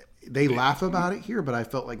 They laugh about it here, but I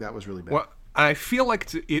felt like that was really bad. Well, I feel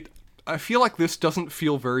like this doesn't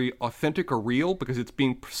feel very authentic or real because it's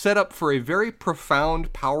being set up for a very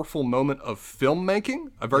profound, powerful moment of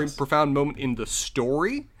filmmaking, a very profound moment in the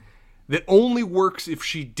story that only works if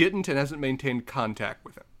she didn't and hasn't maintained contact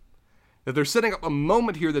with him. That they're setting up a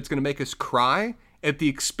moment here that's going to make us cry at the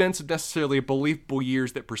expense of necessarily believable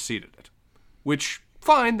years that preceded it. Which,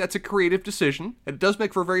 fine, that's a creative decision, and it does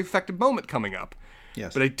make for a very effective moment coming up.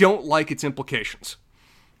 Yes. But I don't like its implications.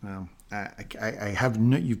 Well, I have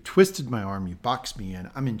no, you've twisted my arm, you boxed me in,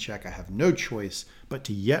 I'm in check, I have no choice but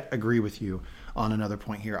to yet agree with you on another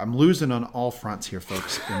point here. I'm losing on all fronts here,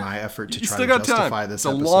 folks, in my effort to try to justify this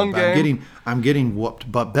episode. It's a long game. I'm getting whooped.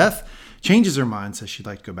 But Beth changes her mind, says she'd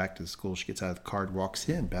like to go back to the school. She gets out of the car, walks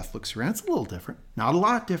in. Beth looks around. It's a little different. Not a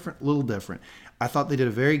lot different, a little different. I thought they did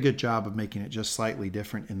a very good job of making it just slightly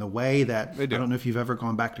different in the way that, I don't know if you've ever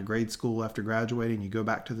gone back to grade school after graduating, you go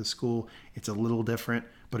back to the school, it's a little different,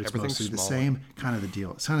 but it's mostly the same kind of the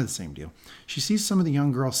deal. It's kind of the same deal. She sees some of the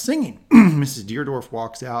young girls singing. Mrs. Deerdorf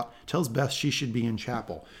walks out, tells Beth she should be in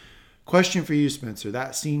chapel. Question for you, Spencer.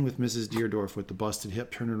 That scene with Mrs. Deerdorf with the busted hip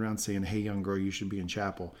turning around saying, hey, young girl, you should be in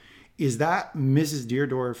chapel. Is that Mrs.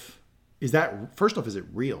 Deerdorf, first off, is it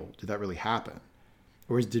real? Did that really happen?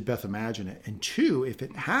 Or did Beth imagine it? And two, if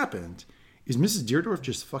it happened, is Mrs. Deerdorf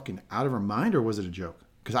just fucking out of her mind, or was it a joke?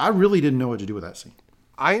 Because I really didn't know what to do with that scene.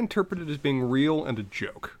 I interpret it as being real and a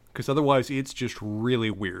joke, because otherwise it's just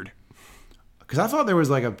really weird. Because I thought there was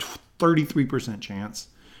like a 33% chance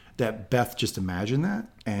that Beth just imagined that,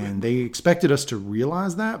 and they expected us to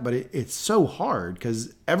realize that, but it's so hard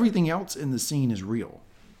because everything else in the scene is real.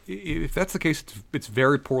 If that's the case, it's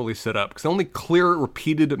very poorly set up. Because the only clear,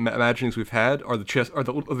 repeated imaginings we've had are the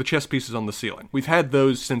chess pieces on the ceiling. We've had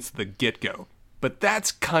those since the get-go, but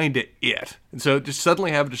that's kind of it. And so, just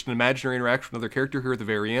suddenly have just an imaginary interaction with another character here at the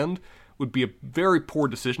very end would be a very poor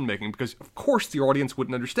decision making. Because of course the audience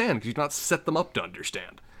wouldn't understand because you've not set them up to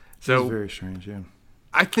understand. So it's very strange. Yeah,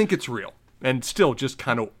 I think it's real and still just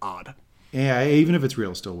kind of odd. Yeah, even if it's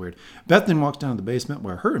real, it's still weird. Beth then walks down to the basement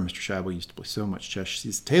where her and Mr. Scheibel used to play so much chess. She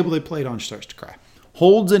sees the table they played on, she starts to cry.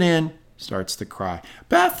 Holds it in, starts to cry.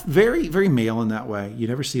 Beth, very, very male in that way. You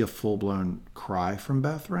never see a full-blown cry from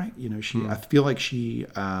Beth, right? I feel like she,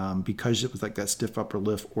 because it was like that stiff upper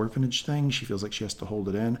lip orphanage thing, she feels like she has to hold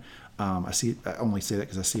it in. I only say that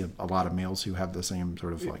because I see a lot of males who have the same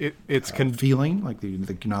sort of like feeling, like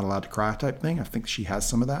you're not allowed to cry type thing. I think she has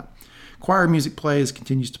some of that. Choir music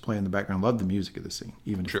continues to play in the background. Love the music of the scene,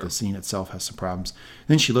 even if the scene itself has some problems.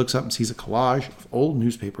 Then she looks up and sees a collage of old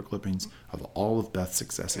newspaper clippings of all of Beth's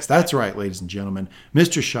successes. That's right, ladies and gentlemen.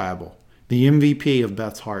 Mr. Scheibel, the MVP of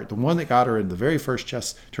Beth's heart, the one that got her in the very first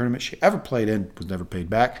chess tournament she ever played in, was never paid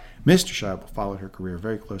back. Mr. Scheibel followed her career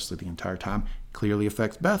very closely the entire time. Clearly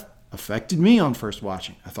affects Beth. Affected me on first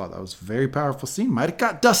watching. I thought that was a very powerful scene. Might have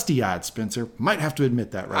got dusty-eyed, Spencer. Might have to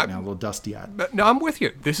admit that now, a little dusty-eyed. No, I'm with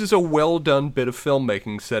you. This is a well-done bit of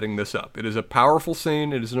filmmaking setting this up. It is a powerful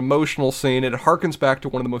scene. It is an emotional scene. It harkens back to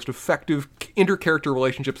one of the most effective inter-character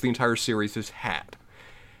relationships the entire series has had.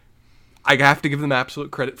 I have to give them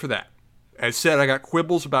absolute credit for that. As said, I got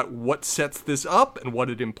quibbles about what sets this up and what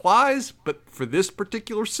it implies, but for this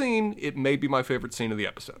particular scene, it may be my favorite scene of the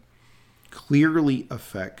episode. Clearly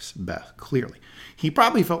affects Beth. Clearly. He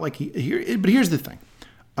probably felt like but here's the thing.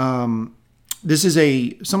 This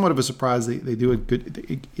is somewhat of a surprise. They do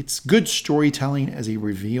it's good storytelling as a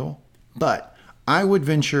reveal, but I would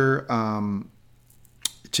venture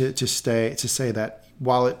to say that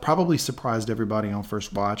while it probably surprised everybody on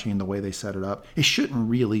first watching the way they set it up, it shouldn't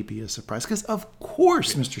really be a surprise because of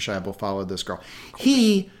course Mr. Scheibel followed this girl.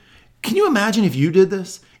 Can you imagine if you did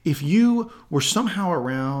this? If you were somehow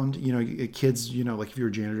around, kids, like if you were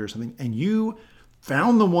a janitor or something, and you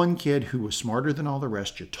found the one kid who was smarter than all the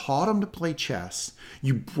rest, you taught him to play chess,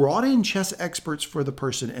 you brought in chess experts for the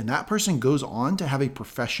person, and that person goes on to have a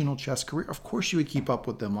professional chess career, of course you would keep up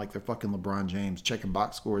with them like they're fucking LeBron James, checking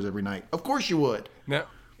box scores every night. Of course you would. Now,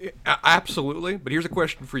 absolutely, but here's a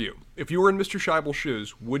question for you. If you were in Mr. Scheibel's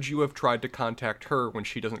shoes, would you have tried to contact her when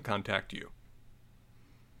she doesn't contact you?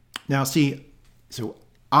 Now, see, so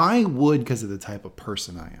I would because of the type of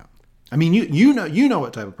person I am. I mean, you know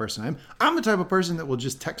what type of person I am. I'm the type of person that will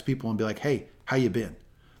just text people and be like, "Hey, how you been?"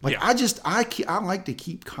 Like I like to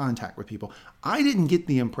keep contact with people. I didn't get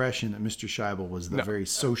the impression that Mr. Scheibel was the very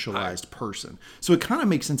socialized person, so it kind of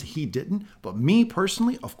makes sense he didn't. But me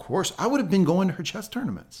personally, of course, I would have been going to her chess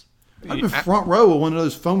tournaments. I've been front row with one of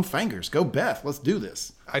those foam fingers. Go Beth, let's do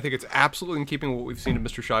this. I think it's absolutely in keeping with what we've seen of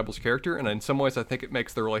Mr. Scheibel's character, and in some ways I think it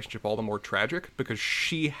makes the relationship all the more tragic because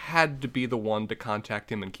she had to be the one to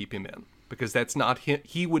contact him and keep him in. Because that's not him.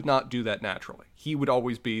 He would not do that naturally. He would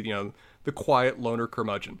always be, the quiet loner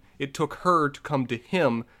curmudgeon. It took her to come to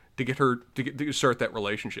him to get her to start that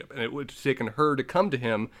relationship, and it would have taken her to come to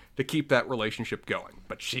him to keep that relationship going.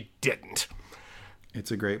 But she didn't. It's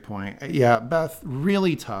a great point. Yeah, Beth,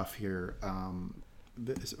 really tough here.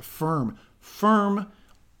 This firm,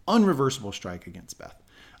 unreversible strike against Beth.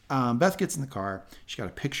 Beth gets in the car. She's got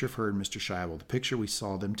a picture of her and Mr. Scheibel, the picture we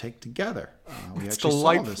saw them take together. It's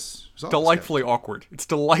delightfully awkward. It's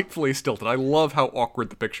delightfully stilted. I love how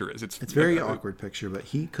awkward the picture is. It's very awkward picture, but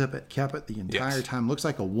he kept it the entire time. Looks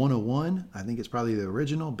like a 101. I think it's probably the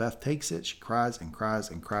original. Beth takes it. She cries and cries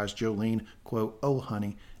and cries. Jolene, quote, "Oh,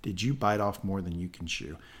 honey, did you bite off more than you can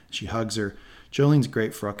chew?" She hugs her. Jolene's a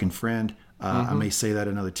great fucking friend. I may say that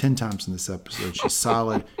another 10 times in this episode. She's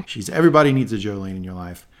solid. Everybody needs a Jolene in your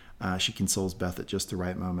life. She consoles Beth at just the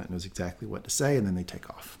right moment, knows exactly what to say, and then they take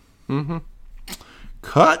off. Mm-hmm.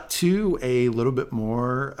 Cut to a little bit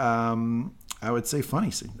more, I would say,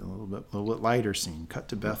 funny scene, a little bit lighter scene. Cut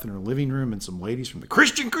to Beth in her living room, and some ladies from the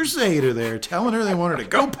Christian Crusade are there telling her they want her to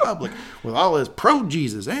go public with all this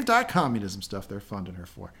pro-Jesus, anti-communism stuff they're funding her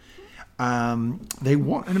for. They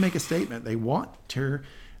want her to make a statement. They want her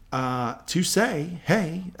to say,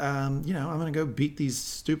 hey, I'm going to go beat these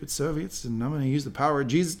stupid Soviets and I'm going to use the power of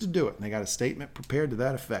Jesus to do it. And they got a statement prepared to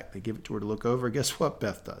that effect. They give it to her to look over. Guess what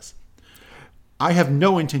Beth does? I have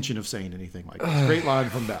no intention of saying anything like this. Great line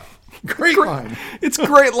from Beth. Great line. It's a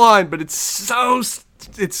great line, but it's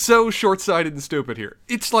so short-sighted and stupid here.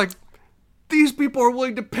 It's like, these people are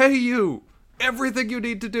willing to pay you everything you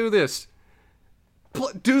need to do this.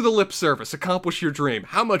 Do the lip service. Accomplish your dream.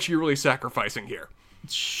 How much are you really sacrificing here?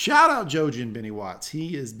 Shout out Joji and Benny Watts.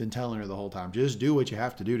 He has been telling her the whole time, just do what you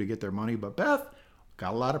have to do to get their money. But Beth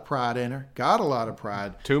got a lot of pride in her. Got a lot of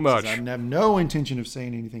pride. Too much. Says, I have no intention of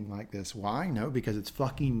saying anything like this. Why? No, because it's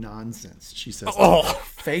fucking nonsense. She says,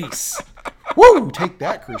 face. Woo! Take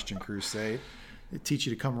that, Christian Crusade. They teach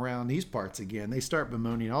you to come around these parts again. They start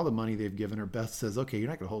bemoaning all the money they've given her. Beth says, okay, you're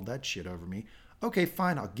not going to hold that shit over me. Okay,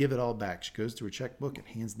 fine, I'll give it all back. She goes to her checkbook and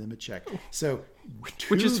hands them a check. So,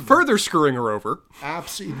 which is further screwing her over.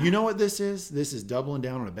 Absolutely. You know what this is? This is doubling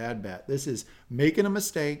down on a bad bet. This is making a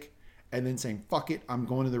mistake and then saying, fuck it, I'm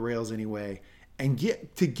going to the rails anyway. And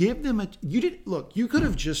give them you could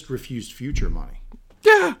have just refused future money.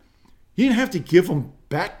 Yeah. You didn't have to give them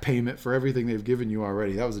back payment for everything they've given you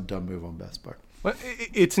already. That was a dumb move on Beth's part. Well,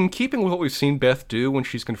 it's in keeping with what we've seen Beth do when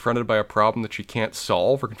she's confronted by a problem that she can't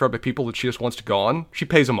solve or confronted by people that she just wants to gone. She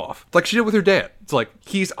pays them off. It's like she did with her dad. It's like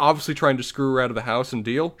he's obviously trying to screw her out of the house and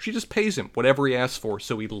deal. She just pays him whatever he asks for,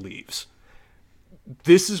 so he leaves.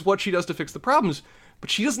 This is what she does to fix the problems, but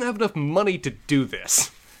she doesn't have enough money to do this.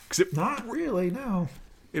 Not really, no.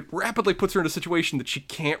 It rapidly puts her in a situation that she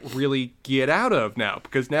can't really get out of now,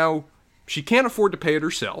 because now she can't afford to pay it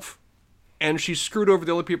herself. And she's screwed over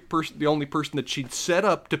the only person that she'd set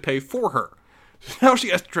up to pay for her. So now she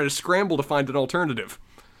has to try to scramble to find an alternative.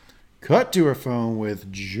 Cut to her phone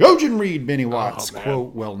with Jojen Reed, Benny Watts. Oh,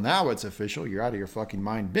 quote, well, now it's official. You're out of your fucking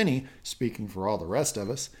mind, Benny, speaking for all the rest of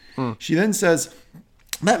us. She then says,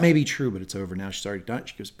 that may be true, but it's over now. She's already done it.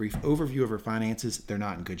 She gives a brief overview of her finances. They're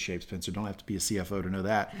not in good shape, Spencer. Don't have to be a CFO to know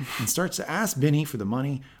that. And starts to ask Benny for the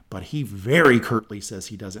money, but he very curtly says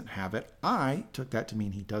he doesn't have it. I took that to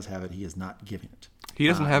mean he does have it. He is not giving it. He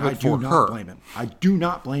doesn't have it for her. I do not blame him. I do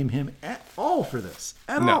not blame him at all for this.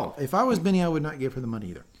 At all. If I was Benny, I would not give her the money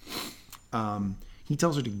either. He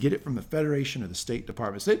tells her to get it from the Federation or the State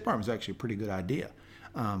Department. The State Department is actually a pretty good idea.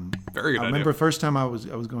 Very good idea. I remember the first time I was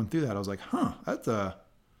going through that, I was like,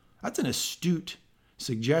 that's an astute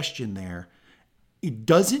suggestion there. It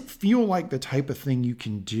doesn't feel like the type of thing you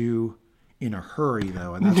can do in a hurry,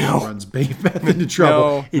 though, and that's what runs Beth into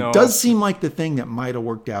trouble. It does seem like the thing that might have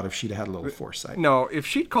worked out if she'd had a little foresight. No, if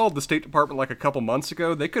she'd called the State Department like a couple months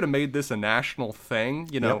ago, they could have made this a national thing.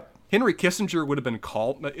 You know, Henry Kissinger would have been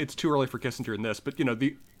called. It's too early for Kissinger in this, but you know,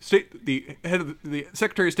 the head of the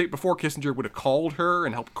Secretary of State before Kissinger would have called her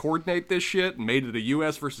and helped coordinate this shit and made it a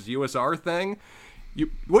U.S. versus USR thing. You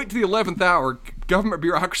wait to the 11th hour. Government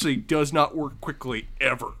bureaucracy does not work quickly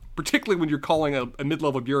ever, particularly when you're calling a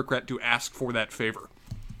mid-level bureaucrat to ask for that favor.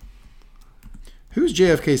 Who's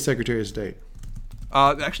JFK's Secretary of State?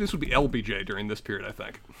 Actually, this would be LBJ during this period, I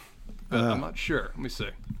think. But I'm not sure. Let me see.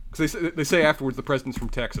 Because they say afterwards the president's from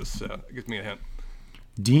Texas, so it gives me a hint.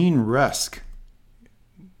 Dean Rusk.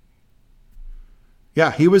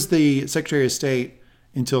 Yeah, he was the Secretary of State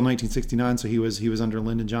until 1969, so he was under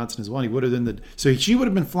Lyndon Johnson as well. He would have been she would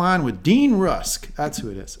have been flying with Dean Rusk. That's who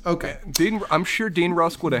it is. Okay. I'm sure Dean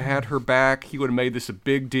Rusk would have had her back. He would have made this a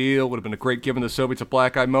big deal. Would have been a great giving the Soviets a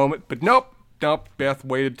black eye moment. But nope. Beth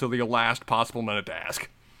waited till the last possible minute to ask.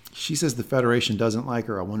 She says the Federation doesn't like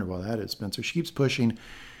her. I wonder why that is, Spencer. She keeps pushing.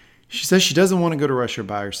 She says she doesn't want to go to Russia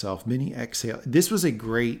by herself. Minnie exhale. This was a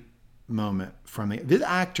great moment from the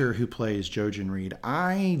actor who plays Jojen Reed.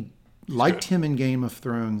 I liked him in Game of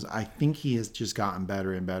Thrones. I think he has just gotten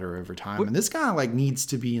better and better over time. And this guy needs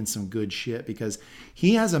to be in some good shit because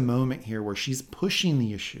he has a moment here where she's pushing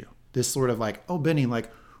the issue. This sort of oh, Benny,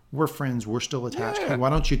 we're friends. We're still attached. Yeah. Hey, why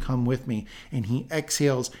don't you come with me? And he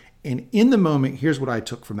exhales. And in the moment, here's what I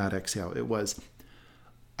took from that exhale. It was,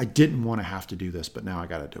 I didn't want to have to do this, but now I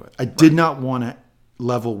got to do it. I did not want to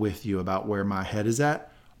level with you about where my head is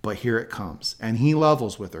at, but here it comes. And he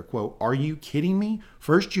levels with her, quote, are you kidding me?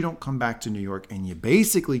 First, you don't come back to New York and you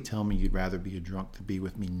basically tell me you'd rather be a drunk than be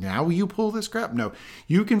with me. Now you pull this crap? No,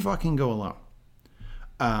 you can fucking go alone.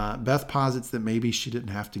 Beth posits that maybe she didn't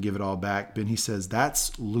have to give it all back. Benny says,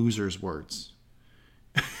 that's loser's words.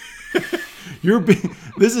 I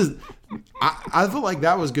feel like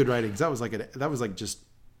that was good writing. That was just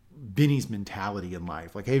Benny's mentality in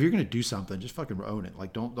life. Hey, if you're going to do something, just fucking own it.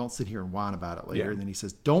 Don't sit here and whine about it later. Yeah. And then he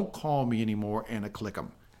says, don't call me anymore. And a click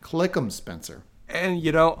 'em, Spencer.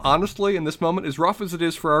 And honestly, in this moment, as rough as it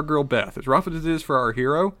is for our girl Beth, as rough as it is for our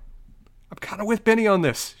hero, I'm kind of with Benny on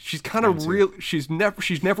this. She's kind of real. She's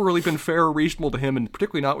never really been fair or reasonable to him, and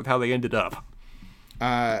particularly not with how they ended up.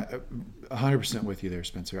 100% with you there,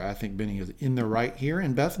 Spencer. I think Benny is in the right here,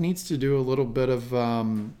 and Beth needs to do a little bit of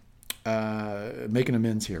making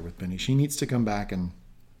amends here with Benny. She needs to come back and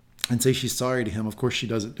say she's sorry to him. Of course, she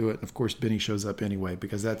doesn't do it. And of course, Benny shows up anyway,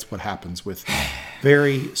 because that's what happens with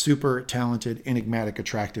very super talented, enigmatic,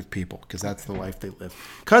 attractive people, because that's the life they live.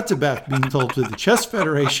 Cut to Beth being told to the Chess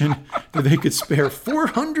Federation that they could spare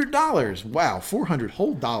 $400. Wow, 400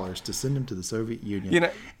 whole dollars to send him to the Soviet Union.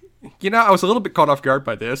 I was a little bit caught off guard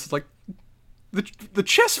by this. It's like the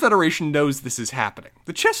Chess Federation knows this is happening.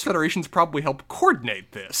 The Chess Federation's probably helped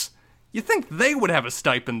coordinate this. You think they would have a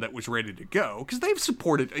stipend that was ready to go, because they've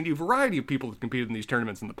supported a variety of people that competed in these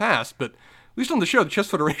tournaments in the past, but at least on the show, the Chess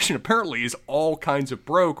Federation apparently is all kinds of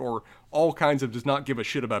broke or all kinds of does not give a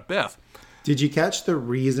shit about Beth. Did you catch the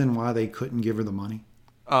reason why they couldn't give her the money?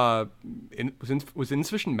 was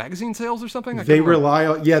insufficient magazine sales or something. They rely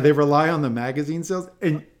on the magazine sales,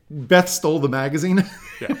 and Beth stole the magazine.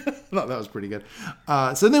 Yeah. I thought that was pretty good.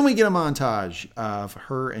 So then we get a montage of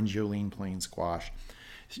her and Jolene playing squash.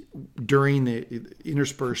 During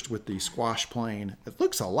interspersed with the squash playing, it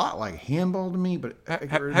looks a lot like handball to me, but have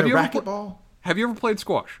you racquetball. Have you ever played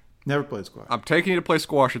squash? Never played squash. I'm taking you to play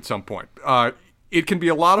squash at some point. It can be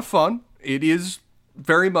a lot of fun. It is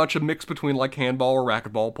very much a mix between like handball or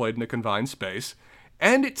racquetball played in a confined space.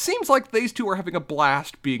 And it seems like these two are having a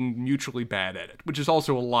blast being mutually bad at it, which is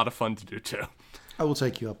also a lot of fun to do too. I will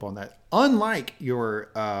take you up on that. Unlike your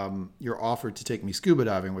offer to take me scuba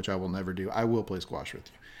diving, which I will never do, I will play squash with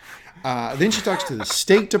you. Then she talks to the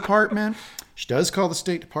State Department. She does call the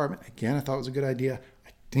State Department. Again, I thought it was a good idea.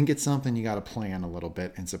 I think it's something you got to plan a little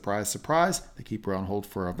bit. And surprise, surprise, they keep her on hold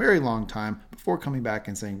for a very long time before coming back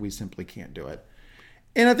and saying, we simply can't do it.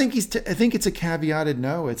 And I think I think it's a caveated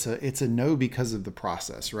no. It's a no because of the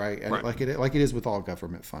process, right? And right. Like it is with all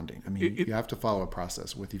government funding. I mean, you have to follow a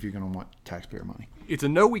process if you're going to want taxpayer money. It's a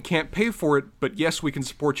no, we can't pay for it, but yes, we can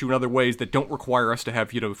support you in other ways that don't require us to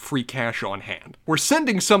have, free cash on hand. We're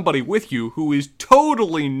sending somebody with you who is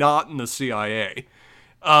totally not in the CIA.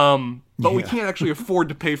 But we can't actually afford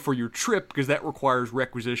to pay for your trip because that requires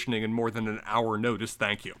requisitioning and more than an hour notice.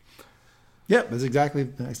 Thank you. Yeah, that's exactly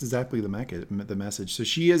the message. So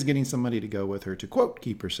she is getting somebody to go with her to, quote,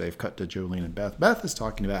 keep her safe. Cut to Jolene and Beth. Beth is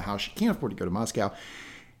talking about how she can't afford to go to Moscow.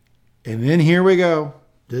 And then here we go.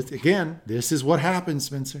 This is what happens,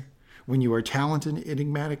 Spencer. When you are talented,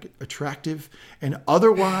 enigmatic, attractive, and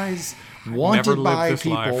otherwise wanted by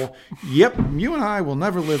people. Life. Yep, you and I will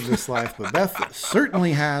never live this life, but Beth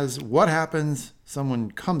certainly has. What happens?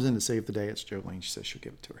 Someone comes in to save the day. It's Jolene. She says she'll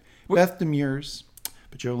give it to her. Beth demurs.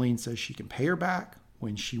 But Jolene says she can pay her back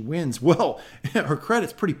when she wins. Well, her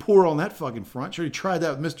credit's pretty poor on that fucking front. She already tried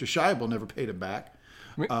that with Mr. Scheibel, never paid him back.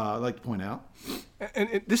 I'd like to point out.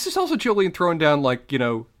 And this is also Jolene throwing down,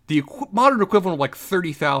 the modern equivalent of like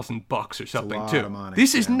 $30,000 or something, too. Of money,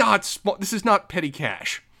 this is not petty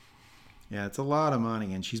cash. Yeah, it's a lot of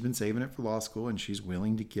money. And she's been saving it for law school, and she's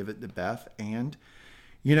willing to give it to Beth. And,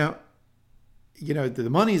 the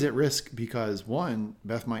money's at risk because, one,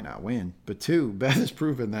 Beth might not win. But two, Beth has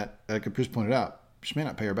proven that, like Chris pointed out, she may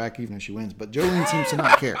not pay her back even if she wins. But Jolene seems to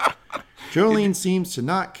not care. Jolene seems to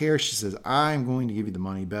not care. She says, I'm going to give you the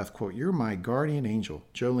money. Beth, quote, you're my guardian angel.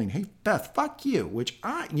 Jolene, hey, Beth, fuck you. Which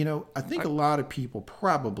I think a lot of people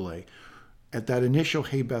probably at that initial,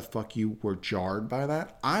 hey, Beth, fuck you, were jarred by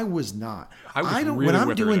that. I was not. When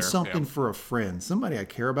I'm doing something for a friend, somebody I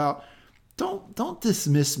care about, don't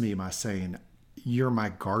dismiss me by saying, you're my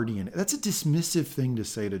guardian. That's a dismissive thing to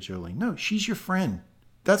say to Jolene. No, she's your friend.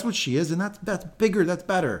 That's what she is, and that's bigger. That's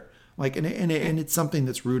better. And it's something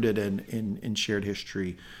that's rooted in shared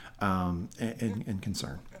history and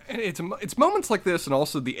concern. It's moments like this, and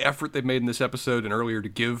also the effort they've made in this episode and earlier to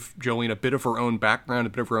give Jolene a bit of her own background, a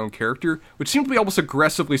bit of her own character, which seems to be almost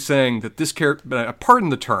aggressively saying that this character, pardon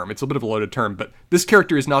the term, it's a bit of a loaded term, but this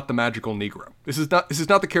character is not the magical Negro. This is not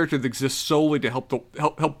the character that exists solely to help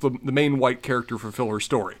the main white character fulfill her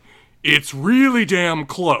story. It's really damn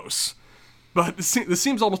close. But this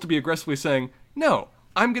seems almost to be aggressively saying, no,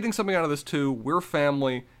 I'm getting something out of this too. We're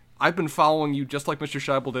family. I've been following you just like Mr.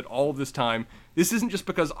 Scheibel did all of this time. This isn't just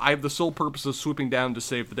because I have the sole purpose of swooping down to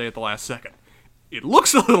save the day at the last second. It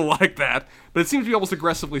looks a little like that, but it seems to be almost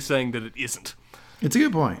aggressively saying that it isn't. It's a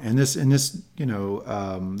good point. And this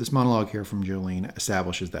monologue here from Jolene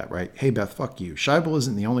establishes that, right? Hey, Beth, fuck you. Scheibel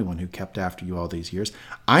isn't the only one who kept after you all these years.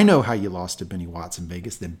 I know how you lost to Benny Watts in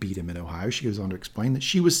Vegas, then beat him in Ohio. She goes on to explain that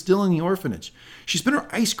she was still in the orphanage. She spent her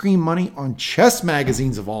ice cream money on chess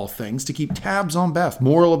magazines, of all things, to keep tabs on Beth.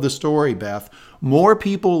 Moral of the story, Beth, more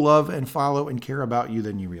people love and follow and care about you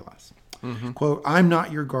than you realize. Mm-hmm. Quote, I'm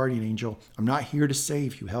not your guardian angel. I'm not here to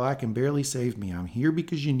save you. Hell, I can barely save me. I'm here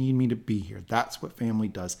because you need me to be here. That's what family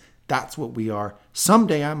does. That's what we are.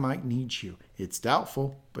 Someday I might need you. It's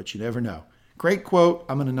doubtful, but you never know. Great quote.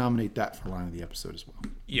 I'm going to nominate that for line of the episode as well.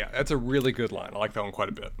 Yeah, that's a really good line. I like that one quite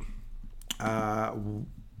a bit.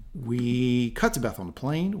 We cut to Beth on the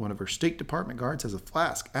plane. One of her State Department guards has a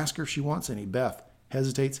flask. Ask her if she wants any. Beth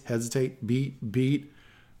hesitates, beat.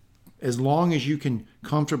 As long as you can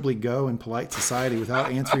comfortably go in polite society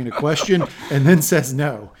without answering a question, and then says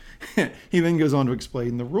no. He then goes on to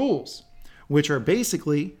explain the rules, which are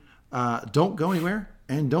basically don't go anywhere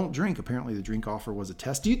and don't drink. Apparently the drink offer was a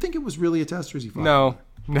test. Do you think it was really a test, or is he fine? No,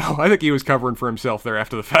 I think he was covering for himself there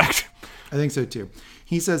after the fact. I think so too.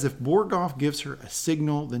 He says if Borgoff gives her a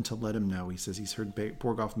signal, then to let him know. He says he's heard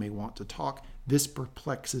Borgoff may want to talk. This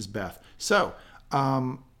perplexes Beth. So,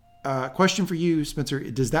 Question for you, Spencer.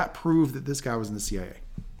 Does that prove that this guy was in the CIA?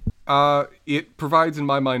 It provides, in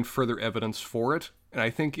my mind, further evidence for it. And I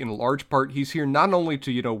think in large part he's here not only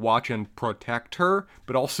to, watch and protect her,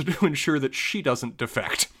 but also to ensure that she doesn't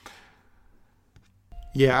defect.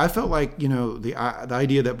 Yeah, I felt like, the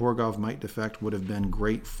idea that Borgov might defect would have been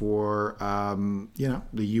great for, the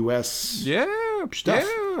U.S. stuff.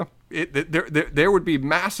 Yeah. There would be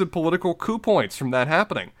massive political coup points from that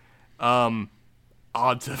happening.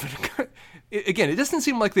 Odds of it. Again, it doesn't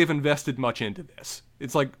seem like they've invested much into this.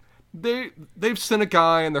 It's like they've sent a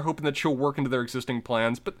guy and they're hoping that she'll work into their existing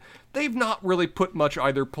plans, but they've not really put much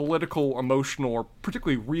either political, emotional, or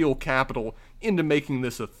particularly real capital into making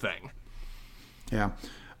this a thing. Yeah.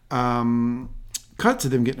 Cut to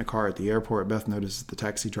them getting a car at the airport. Beth notices the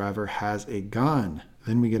taxi driver has a gun.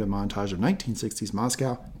 Then we get a montage of 1960s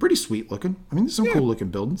Moscow. Pretty sweet looking. I mean, there's some cool looking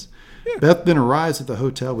buildings. Yeah. Beth then arrives at the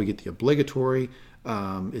hotel. We get the obligatory.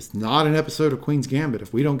 It's not an episode of Queen's Gambit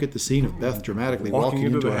if we don't get the scene of Beth dramatically walking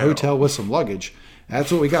into a hotel with some luggage.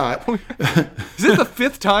 That's what we got. Is it the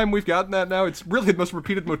fifth time we've gotten that now? It's really the most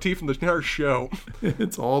repeated motif in the entire show.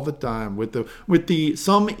 It's all the time with the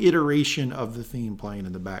some iteration of the theme playing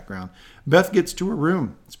in the background. Beth gets to her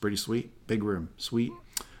room. It's pretty sweet. Big room. Sweet.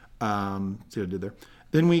 See what I did there.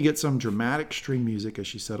 Then we get some dramatic string music as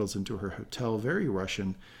she settles into her hotel. Very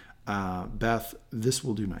Russian. Beth, this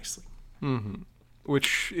will do nicely. Mm-hmm.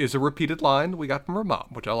 Which is a repeated line we got from her mom,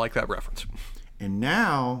 which I like that reference. And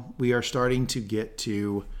now we are starting to get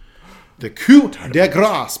to the coup de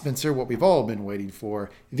grace, Spencer, what we've all been waiting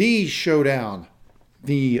for. The showdown.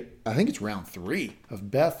 I think it's round 3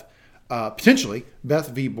 of Beth, potentially Beth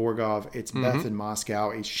v. Borgov. It's Beth in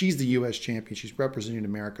Moscow. She's the U.S. champion. She's representing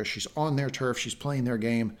America. She's on their turf. She's playing their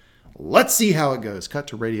game. Let's see how it goes. Cut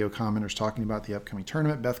to radio commenters talking about the upcoming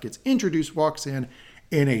tournament. Beth gets introduced, walks in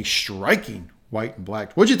a striking white and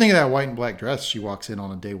black. What'd you think of that white and black dress she walks in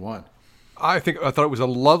on day 1? I thought it was a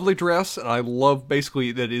lovely dress, and I love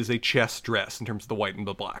basically that it is a chess dress in terms of the white and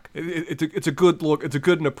the black. It's a good look. It's a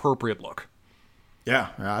good and appropriate look. Yeah,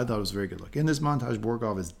 I thought it was a very good look. In this montage,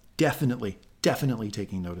 Borgov is definitely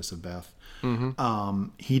taking notice of Beth. Mm-hmm.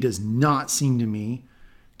 He does not seem to me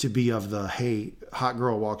to be of the, hey, hot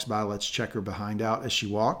girl walks by, let's check her behind out as she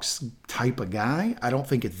walks type of guy. I don't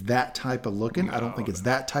think it's that type of looking. No, I don't think it's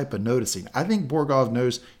that type of noticing. I think Borgov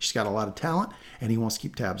knows she's got a lot of talent, and he wants to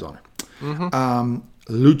keep tabs on her. Mm-hmm.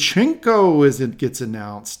 Luchenko, as it gets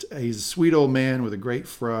announced, he's a sweet old man with a great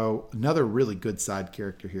fro. Another really good side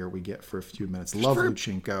character here we get for a few minutes. Love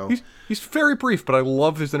Luchenko. He's very brief, but I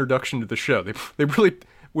love his introduction to the show. They really,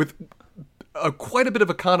 with quite a bit of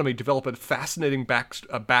economy, develop a fascinating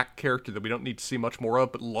back character that we don't need to see much more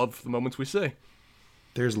of, but love the moments we see.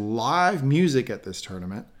 There's live music at this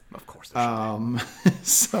tournament. Of course.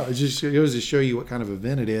 So it just goes to show you what kind of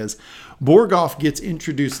event it is. Borgov gets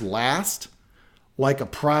introduced last, like a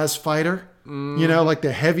prize fighter. Like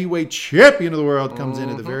the heavyweight champion of the world comes in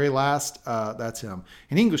at the very last. That's him.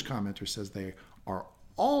 An English commenter says they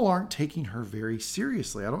aren't taking her very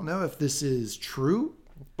seriously. I don't know if this is true.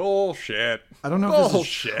 Bullshit. I don't know if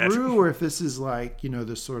this is true or if this is like,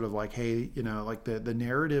 this sort of like, hey, like the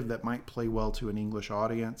narrative that might play well to an English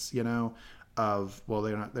audience, of, well,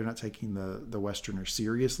 they're not taking the Westerners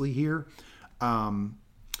seriously here. Laev,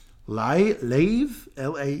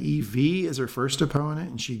 Laev, is her first opponent,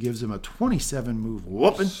 and she gives him a 27-move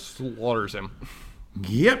whooping. Slaughters him.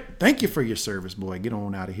 Yep. Thank you for your service, boy. Get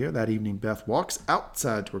on out of here. That evening, Beth walks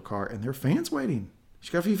outside to her car, and there are fans waiting. She's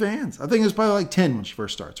got a few fans. I think there's probably like 10 when she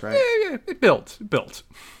first starts, right? Yeah. It built.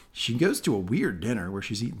 She goes to a weird dinner where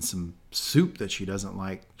she's eating some soup that she doesn't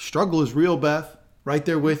like. Struggle is real, Beth. Right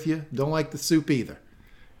there with you. Don't like the soup either.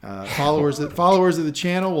 Followers of the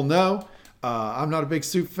channel will know. I'm not a big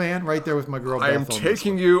soup fan. Right there with my girl Beth. I am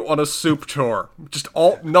taking you on a soup tour. Just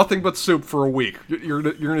nothing but soup for a week. You're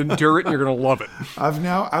gonna endure it and you're gonna love it. I've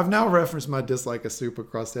now referenced my dislike of soup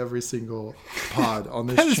across every single pod on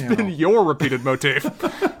this channel. That has been your repeated motif.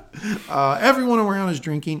 Everyone around is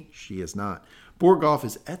drinking. She is not. Borgov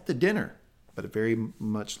is at the dinner, but it very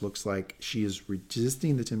much looks like she is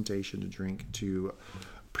resisting the temptation to drink, to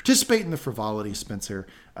participate in the frivolity, Spencer.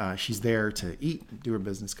 She's there to eat, do her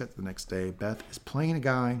business. Cut to the next day. Beth is playing a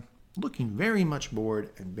guy, looking very much bored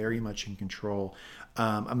and very much in control.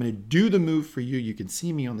 I'm going to do the move for you. You can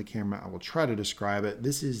see me on the camera. I will try to describe it.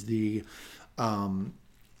 This is the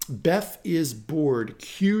Beth is bored.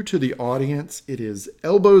 Cue to the audience. It is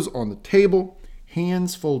elbows on the table,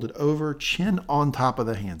 hands folded over, chin on top of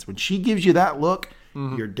the hands. When she gives you that look,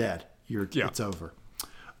 you're dead. It's over.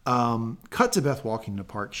 Cut to Beth walking in the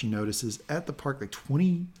park. She notices at the park like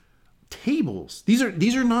 20 tables. These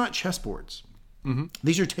are not chessboards.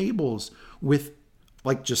 These are tables with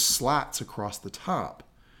like just slats across the top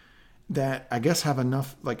that I guess have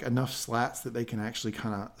enough slats that they can actually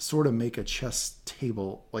kind of sort of make a chess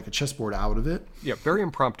table, like a chessboard out of it. Yeah, very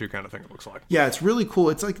impromptu kind of thing it looks like. Yeah, it's really cool.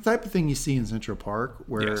 It's like the type of thing you see in Central Park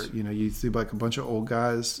where, Yes. you see like a bunch of old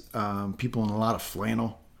guys, people in a lot of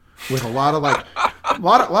flannel with a lot of like, a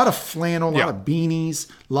lot of flannel, a lot of beanies,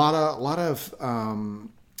 a lot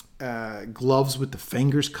of gloves with the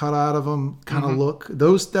fingers cut out of them kind of look.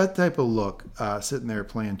 That type of look, sitting there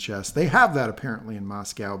playing chess. They have that apparently in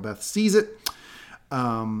Moscow. Beth sees it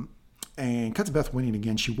and cuts Beth winning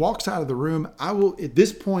again. She walks out of the room. At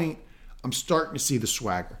this point, I'm starting to see the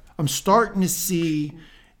swagger. I'm starting to see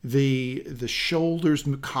the shoulders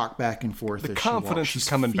cock back and forth. The confidence is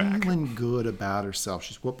coming back. She's feeling good about herself.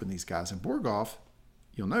 She's whooping these guys. And Borgov,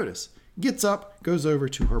 you'll notice, gets up, goes over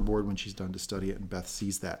to her board when she's done to study it, and Beth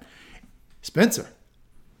sees that. Spencer,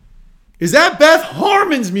 is that Beth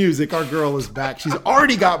Harmon's music? Our girl is back. She's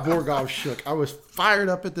already got Borgov shook. I was fired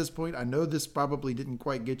up at this point. I know this probably didn't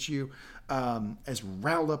quite get you as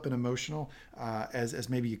riled up and emotional as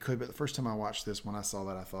maybe you could, but the first time I watched this, when I saw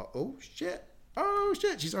that, I thought, oh shit,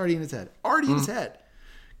 she's already in his head. In his head.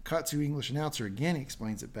 Cut to English announcer again. He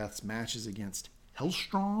explains that Beth's matches against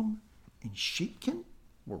Hellstrom and Sheetkin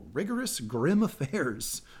were rigorous, grim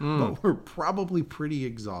affairs, but were probably pretty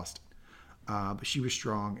exhausting. But she was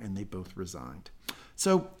strong, and they both resigned.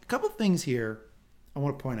 So a couple of things here I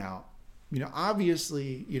want to point out.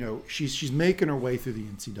 Obviously, she's making her way through the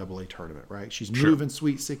NCAA tournament, right? She's moving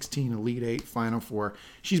Sweet 16, Elite 8, Final 4.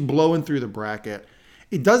 She's blowing through the bracket.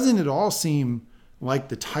 It doesn't at all seem like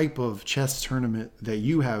the type of chess tournament that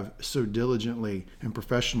you have so diligently and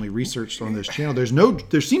professionally researched on this channel.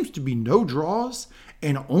 There seems to be no draws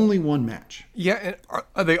and only one match. Yeah, and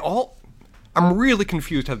are they all... I'm really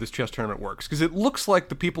confused how this chess tournament works, because it looks like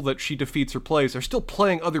the people that she defeats or plays are still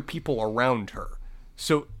playing other people around her.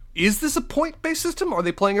 So is this a point-based system? Are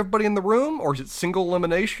they playing everybody in the room? Or is it single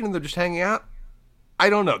elimination and they're just hanging out? I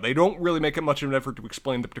don't know. They don't really make it much of an effort to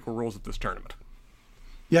explain the particular rules of this tournament.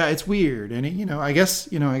 Yeah, it's weird. And, I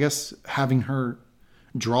guess having her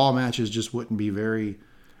draw matches just wouldn't be very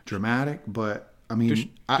dramatic, but... I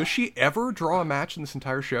mean, does she ever draw a match in this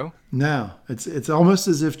entire show? No, it's almost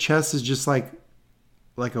as if chess is just like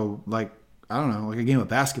I don't know, like a game of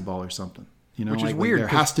basketball or something. Which is weird. There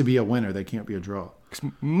has to be a winner. There can't be a draw.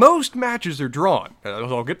 Most matches are drawn,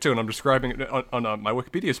 as I'll get to, and I'm describing it on my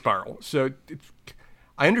Wikipedia spiral. So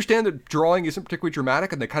I understand that drawing isn't particularly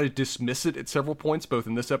dramatic, and they kind of dismiss it at several points, both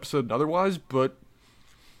in this episode and otherwise. But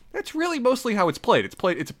that's really mostly how it's played.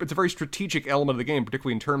 It's a very strategic element of the game,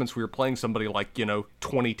 particularly in tournaments where you're playing somebody like,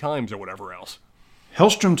 20 times or whatever else.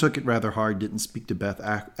 Hellstrom took it rather hard, didn't speak to Beth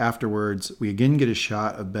afterwards. We again get a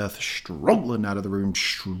shot of Beth strolling out of the room,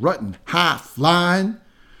 strutting, high flying,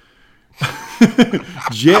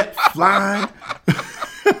 jet flying,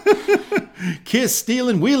 kiss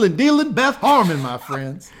stealing, wheeling, dealing, Beth Harmon, my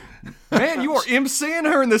friends. Man, you are emceeing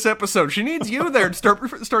her in this episode. She needs you there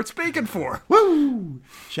to start speaking for. Woo!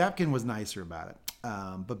 Shapkin was nicer about it.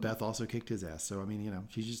 But Beth also kicked his ass. So,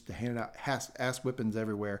 she's just handing out ass whippings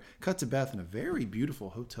everywhere. Cut to Beth in a very beautiful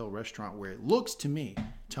hotel restaurant where it looks to me,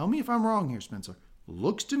 tell me if I'm wrong here, Spencer,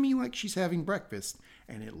 looks to me like she's having breakfast.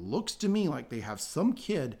 And it looks to me like they have some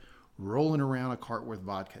kid rolling around a cart with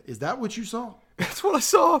vodka. Is that what you saw? That's what I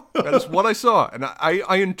saw. That is what I saw. And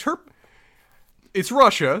I interpret... It's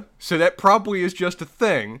Russia, so that probably is just a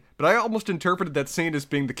thing, but I almost interpreted that scene as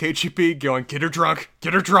being the KGB going, get her drunk,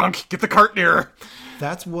 get the cart near her.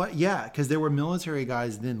 That's what, yeah, because there were military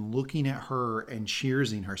guys then looking at her and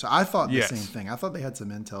cheersing her. So I thought the same thing. I thought they had some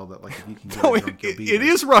intel that, like, if you can get her drunk, you'll be there. It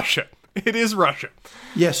is Russia. It is Russia.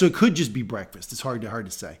 Yeah, so it could just be breakfast. It's hard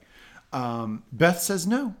to say. Beth says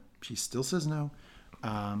no. She still says no.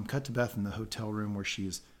 Cut to Beth in the hotel room where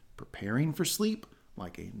she's preparing for sleep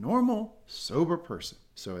like a normal, sober person.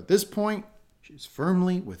 So at this point, she's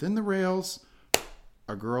firmly within the rails.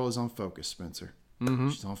 Our girl is on focus, Spencer.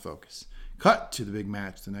 She's on focus. Cut to the big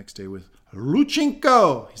match the next day with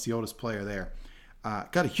Luchenko. He's the oldest player there.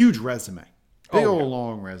 Got a huge resume. Big old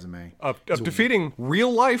long resume. Of defeating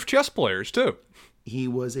real-life chess players, too. He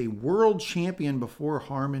was a world champion before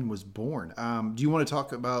Harmon was born. Do you want to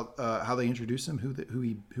talk about how they introduced him, who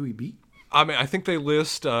he beat? I think they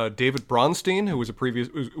list David Bronstein, who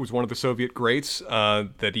was one of the Soviet greats. I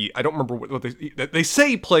don't remember what they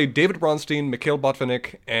say he played David Bronstein, Mikhail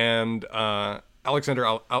Botvinnik, and Alexander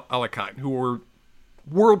Alekhine, who were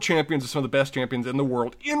world champions, some of the best champions in the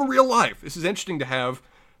world in real life. This is interesting to have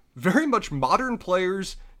very much modern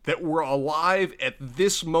players that were alive at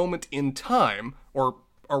this moment in time, or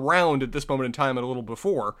around at this moment in time and a little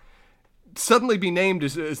before, suddenly be named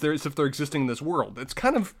as if they're existing in this world. It's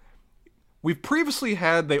kind of... We've previously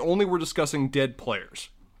had, they only were discussing dead players.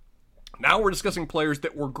 Now we're discussing players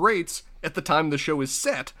that were greats at the time the show is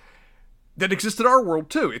set that exist in our world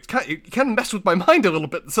too. It kind of messed with my mind a little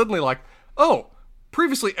bit. Suddenly like, oh,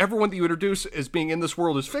 previously everyone that you introduce as being in this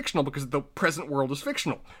world is fictional because the present world is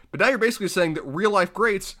fictional. But now you're basically saying that real life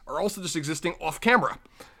greats are also just existing off camera.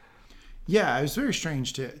 Yeah, it was very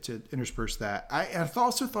strange to intersperse that. I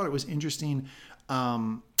also thought it was interesting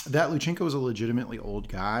that Luchenko was a legitimately old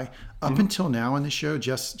guy. Up until now in the show,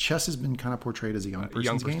 Chess has been kind of portrayed as a young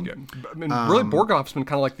person's game. Yeah. I mean, really, Borgoff's been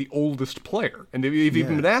kind of like the oldest player. And they've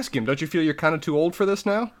even been asking him, don't you feel you're kind of too old for this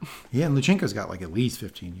now? Yeah, and Luchenko's got like at least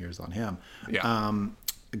 15 years on him. Yeah.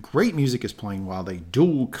 Great music is playing while they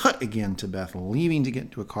dual cut again to Beth, leaving to get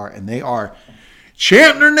into a car, and they are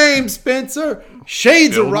chanting her name, Spencer.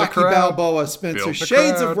 Shades of Rocky Balboa, Spencer.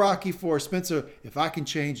 Shades of Rocky IV, Spencer. If I can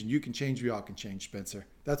change and you can change, we all can change, Spencer.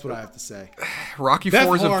 That's what I have to say. Rocky Beth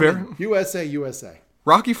IV is Harmon, a very... USA.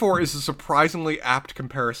 Rocky IV is a surprisingly apt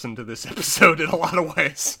comparison to this episode in a lot of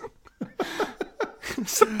ways.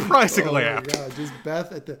 Surprisingly apt. God, just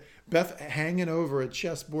Beth hanging over a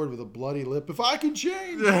chessboard with a bloody lip. If I can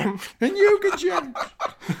change, and you can change.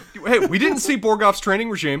 Hey, we didn't see Borgoff's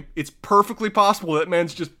training regime. It's perfectly possible that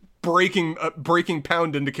man's just breaking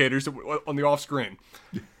pound indicators on the off screen.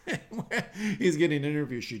 He's getting an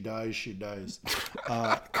interview. She dies.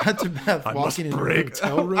 Cut to Beth walking into the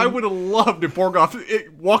hotel room. I would have loved if Borgoff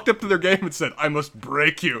walked up to their game and said, "I must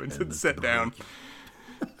break you," and said, "Sit down."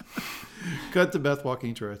 Cut to Beth walking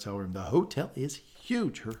into her hotel room. The hotel is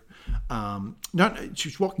huge.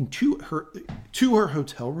 She's walking to her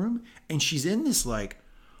hotel room, and she's in this like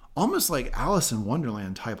almost like Alice in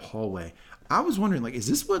Wonderland type hallway. I was wondering, like, is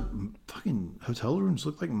this what fucking hotel rooms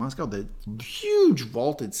look like in Moscow? The huge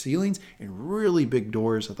vaulted ceilings and really big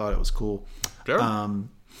doors. I thought it was cool. Sure.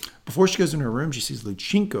 Before she goes into her room, she sees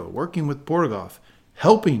Luchenko working with Borgoff,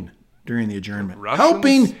 helping during the adjournment.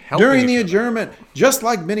 Helping during the adjournment. Just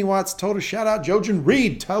like Benny Watts told her, shout out Jojen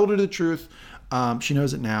Reed, told her the truth. She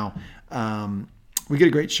knows it now. We get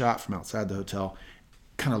a great shot from outside the hotel,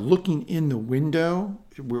 kind of looking in the window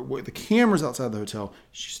where the camera's outside the hotel.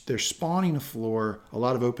 They're spawning a floor, a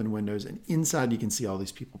lot of open windows, and inside you can see all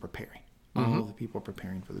these people preparing. All the people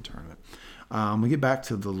preparing for the tournament. We get back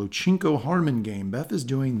to the Luchenko-Harmon game. Beth is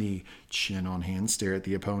doing the chin on hand, stare at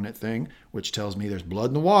the opponent thing, which tells me there's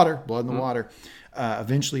blood in the water.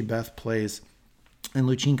 Eventually, Beth plays, and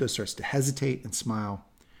Luchenko starts to hesitate and smile.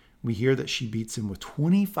 We hear that she beats him with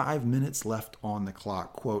 25 minutes left on the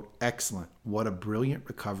clock. Quote, excellent. What a brilliant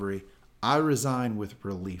recovery. I resign with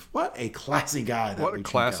relief. What a classy guy. What a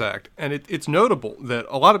class act. And it's notable that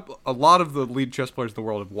a lot of the lead chess players in the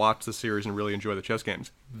world have watched the series and really enjoy the chess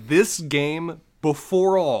games. This game,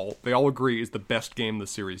 before all, they all agree is the best game the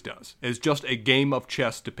series does. It's just a game of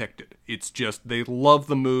chess depicted. It's just, they love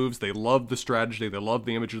the moves, they love the strategy, they love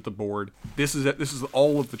the image of the board. This is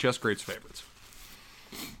all of the chess greats' favorites.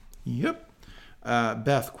 Yep.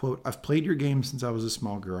 Beth, quote, I've played your game since I was a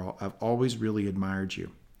small girl. I've always really admired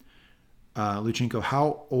you. Luchenko,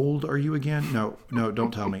 how old are you again? No,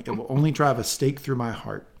 don't tell me. It will only drive a stake through my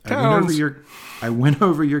heart. I went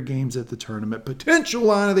over your games at the tournament. Potential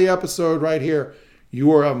line of the episode right here.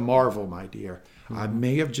 You are a marvel, my dear. I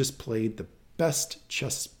may have just played the best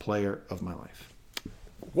chess player of my life.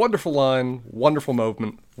 Wonderful line, wonderful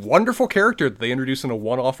movement, wonderful character that they introduce in a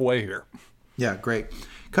one-off way here. Yeah, great.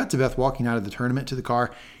 Cut to Beth walking out of the tournament to the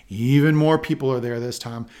car. Even more people are there this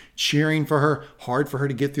time, cheering for her, hard for her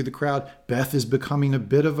to get through the crowd. Beth is becoming a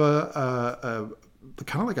bit of a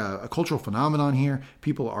kind of like a cultural phenomenon here.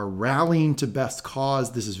 People are rallying to Beth's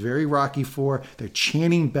cause. This is very Rocky IV. They're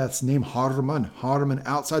chanting Beth's name, Harman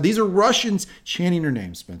outside. These are Russians chanting her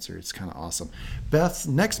name, Spencer. It's kind of awesome. Beth's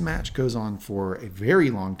next match goes on for a very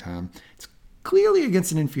long time. It's clearly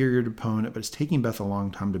against an inferior opponent, but it's taking Beth a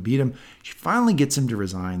long time to beat him. She finally gets him to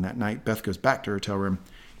resign. That night, Beth goes back to her hotel room.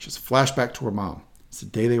 She has a flashback to her mom. It's the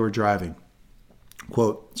day they were driving.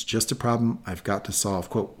 Quote, it's just a problem I've got to solve.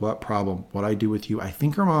 Quote, what problem? What I do with you? I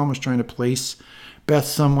think her mom was trying to place Beth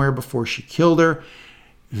somewhere before she killed her.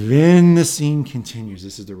 Then the scene continues.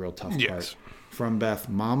 This is the real tough part. From Beth,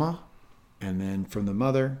 mama, and then from the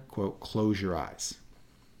mother, quote, close your eyes.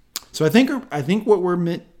 So I think what we're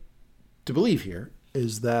meant to believe here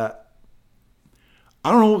is that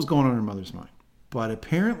I don't know what was going on in her mother's mind, but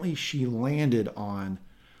apparently she landed on,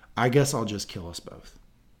 I guess I'll just kill us both.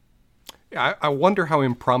 Yeah, I wonder how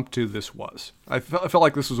impromptu this was. I felt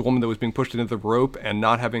like this was a woman that was being pushed into the rope and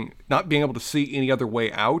not being able to see any other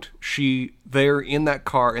way out. She, there in that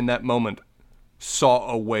car in that moment, saw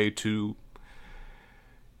a way to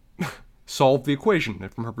solve the equation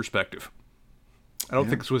from her perspective. I don't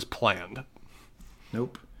think this was planned.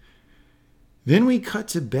 Nope. Then we cut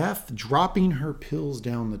to Beth dropping her pills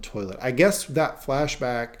down the toilet. I guess that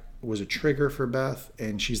flashback was a trigger for Beth,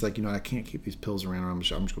 and she's like, I can't keep these pills around. I'm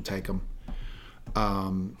just going to take them.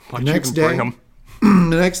 The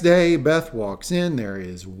next day, Beth walks in. There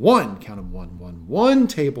is one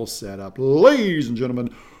table set up. Ladies and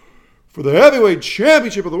gentlemen, for the heavyweight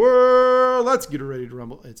championship of the world, let's get ready to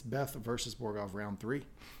rumble. It's Beth versus Borgov, round 3.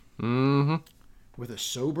 Mm-hmm. With a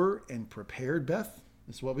sober and prepared Beth.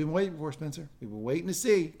 This is what we've been waiting for, Spencer. We've been waiting to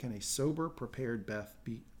see, can a sober, prepared Beth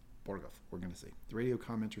beat Borgov? We're going to see. The radio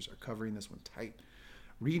commenters are covering this one tight.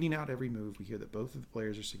 Reading out every move, we hear that both of the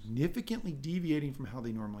players are significantly deviating from how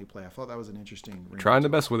they normally play. I thought that was an interesting... Trying to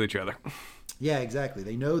mess with each other. Yeah, exactly.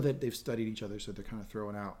 They know that they've studied each other, so they're kind of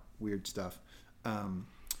throwing out weird stuff.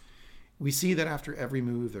 We see that after every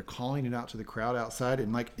move, they're calling it out to the crowd outside.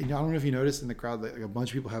 And I don't know if you noticed in the crowd, a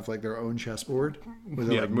bunch of people have their own chessboard. Where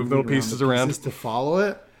they're move little pieces around to follow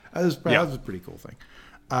it. That was a pretty cool thing.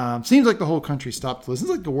 Seems like the whole country stopped to listen.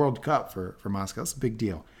 It's like the World Cup for Moscow. It's a big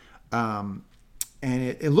deal. And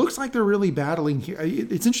it looks like they're really battling here.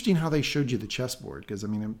 It's interesting how they showed you the chessboard because, I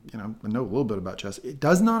know a little bit about chess. It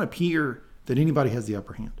does not appear that anybody has the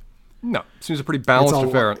upper hand. No, seems a pretty balanced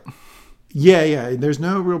affair. Yeah. There's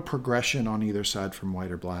no real progression on either side from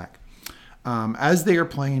white or black. As they are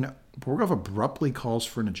playing, Borgov abruptly calls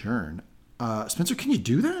for an adjourn. Spencer, can you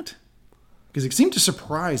do that? Because it seemed to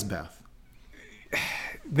surprise Beth.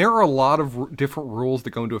 There are a lot of different rules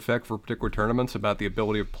that go into effect for particular tournaments about the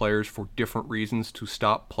ability of players for different reasons to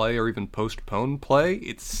stop play or even postpone play.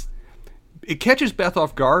 It catches Beth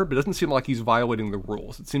off guard, but it doesn't seem like he's violating the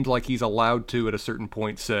rules. It seems like he's allowed to, at a certain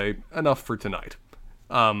point, say, enough for tonight.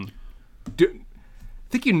 I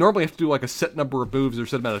think you normally have to do a set number of moves or a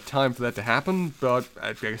set amount of time for that to happen, but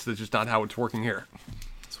I guess that's just not how it's working here.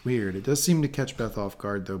 It's weird. It does seem to catch Beth off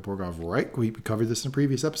guard, though. Borgov, right? We covered this in a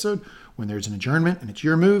previous episode. When there's an adjournment and it's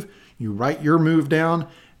your move, you write your move down.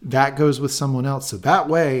 That goes with someone else. So that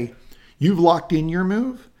way, you've locked in your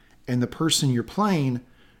move, and the person you're playing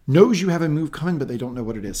knows you have a move coming, but they don't know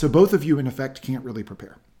what it is. So both of you, in effect, can't really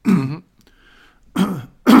prepare.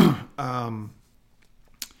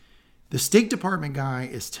 The State Department guy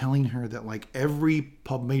is telling her that every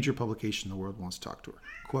major publication in the world wants to talk to her.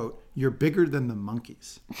 Quote, "You're bigger than the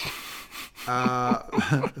monkeys."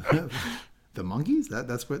 The monkeys?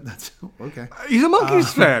 That's okay. He's a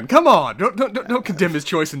Monkees fan. Come on, don't condemn his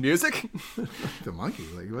choice in music. The monkeys,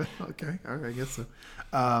 what? Okay, all right, I guess so.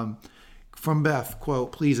 From Beth,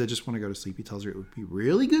 quote, "Please, I just want to go to sleep." He tells her it would be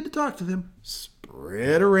really good to talk to them.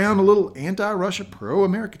 Spread around a little anti-Russia,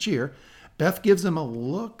 pro-America cheer. Beth gives him a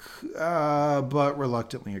look, but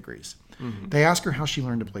reluctantly agrees. Mm-hmm. They ask her how she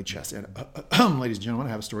learned to play chess. And, ladies and gentlemen, I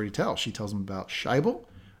have a story to tell. She tells them about Scheibel.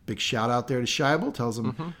 Big shout out there to Scheibel. Tells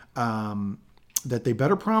them that they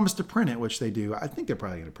better promise to print it, which they do. I think they're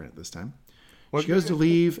probably going to print it this time. She goes to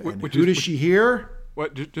leave, and who does she hear?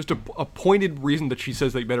 What? Just a pointed reason that she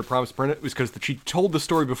says they better promise to print it was because she told the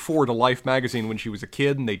story before to Life magazine when she was a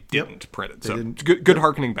kid, and they didn't print it. So it's good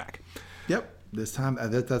hearkening back. Yep. This time, I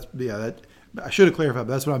should have clarified,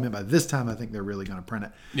 but that's what I meant by this time. I think they're really going to print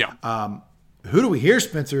it. Yeah. Who do we hear,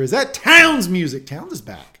 Spencer? Is that Towns music? Towns is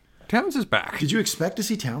back. Towns is back. Did you expect to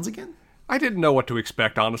see Towns again? I didn't know what to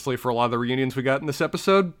expect, honestly, for a lot of the reunions we got in this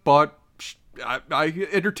episode, but I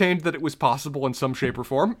entertained that it was possible in some shape or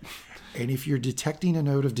form. And if you're detecting a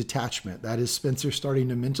note of detachment, that is Spencer starting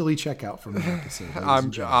to mentally check out from the episode.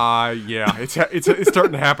 Yeah, it's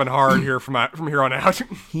starting to happen hard here from here on out.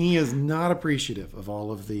 He is not appreciative of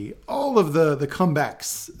all of the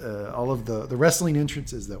comebacks, all of the wrestling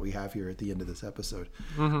entrances that we have here at the end of this episode.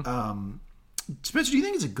 Mm-hmm. Spencer, do you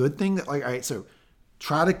think it's a good thing that all right? So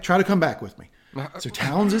try to come back with me. So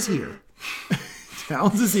Towns is here.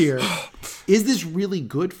 Towns is here. Is this really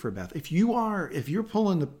good for Beth? If you're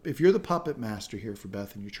the puppet master here for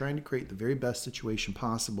Beth and you're trying to create the very best situation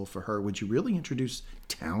possible for her, would you really introduce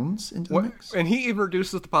Towns into the mix? And he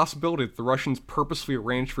introduces the possibility that the Russians purposely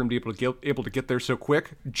arranged for him to be able to get there so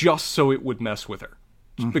quick just so it would mess with her.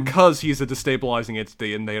 Mm-hmm. Because he's a destabilizing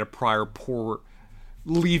entity and they had a prior poor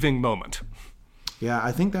leaving moment. Yeah,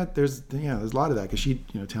 I think that there's a lot of that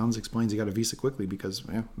because Towns explains he got a visa quickly because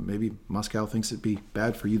maybe Moscow thinks it'd be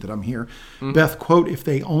bad for you that I'm here. Mm-hmm. Beth, quote, "If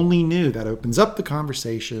they only knew," that opens up the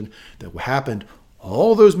conversation that happened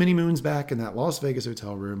all those many moons back in that Las Vegas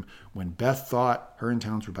hotel room when Beth thought her and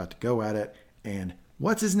Towns were about to go at it. And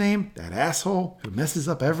what's his name? That asshole who messes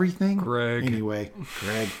up everything? Greg. Anyway,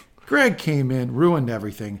 Greg came in, ruined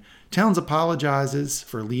everything. Towns apologizes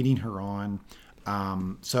for leading her on.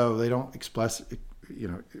 So they don't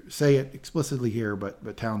say it explicitly here,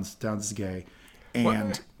 but Towns is gay,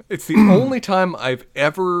 and it's the only time I've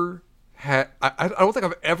ever had. I don't think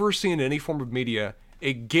I've ever seen in any form of media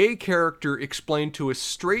a gay character explain to a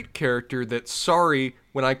straight character that, sorry,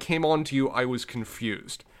 when I came on to you, I was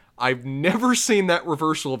confused. I've never seen that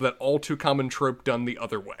reversal of that all too common trope done the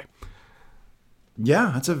other way.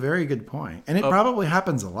 Yeah, that's a very good point, and it probably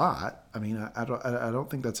happens a lot. I mean, I don't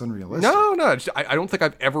think that's unrealistic. No, I don't think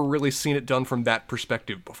I've ever really seen it done from that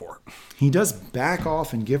perspective before. He does back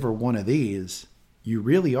off and give her one of these. You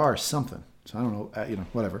really are something. So I don't know,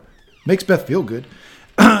 whatever. Makes Beth feel good.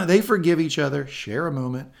 They forgive each other, share a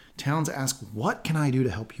moment. Towns asks, "What can I do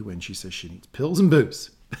to help you win?" She says she needs pills and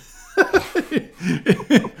booze.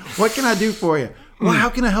 What can I do for you? Well, how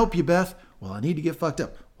can I help you, Beth? Well, I need to get fucked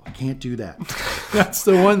up. Well, I can't do that. That's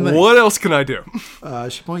the one thing. What else can I do?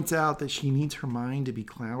 She points out that she needs her mind to be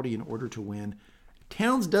cloudy in order to win.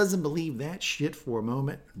 Towns doesn't believe that shit for a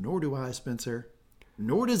moment, nor do I, Spencer.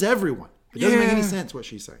 Nor does everyone. It doesn't make any sense what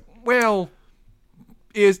she's saying. Well,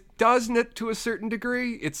 doesn't it to a certain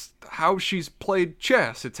degree? It's how she's played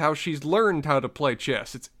chess. It's how she's learned how to play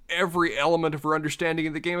chess. It's every element of her understanding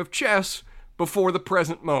of the game of chess before the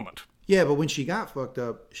present moment. Yeah, but when she got fucked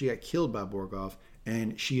up, she got killed by Borgov,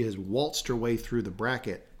 and she has waltzed her way through the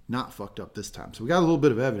bracket, not fucked up this time. So we got a little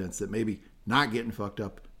bit of evidence that maybe not getting fucked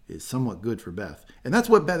up is somewhat good for Beth. And that's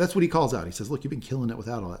what he calls out. He says, look, you've been killing it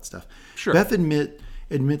without all that stuff. Sure. Beth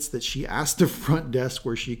admits that she asked the front desk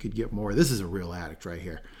where she could get more. This is a real addict right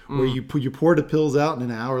here, where you pour the pills out,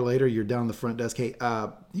 and an hour later you're down the front desk. Hey,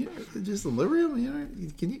 just deliver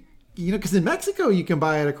them. Can you? Because in Mexico you can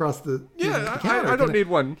buy it across the counter. I don't need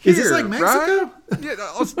one here. Is this like Mexico? Right?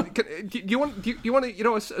 Yeah. Do you want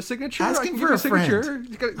a signature? Asking for a signature. Friend.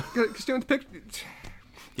 You got doing the picture.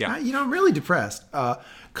 Yeah. I'm really depressed.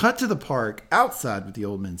 Cut to the park outside with the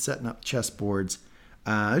old men setting up chessboards.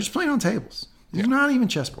 They're just playing on tables. They're not even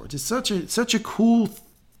chessboards. It's such a cool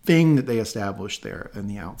thing that they established there in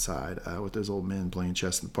the outside with those old men playing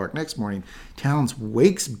chess in the park. Next morning, Towns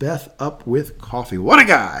wakes Beth up with coffee. What a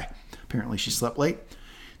guy! Apparently she slept late.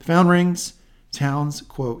 The phone rings. Towns,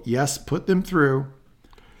 quote, "Yes, put them through."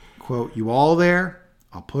 Quote, "You all there?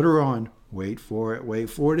 I'll put her on. Wait for it, wait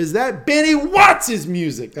for it." Is that Benny Watts'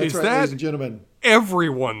 music? That's right, ladies and gentlemen.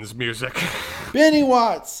 Everyone's music. Benny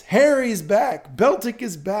Watts, Harry's back, Beltic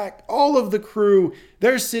is back, all of the crew,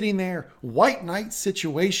 they're sitting there. White Knight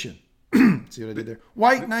situation. See what I did there?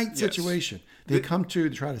 White Knight situation. They come to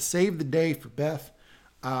try to save the day for Beth.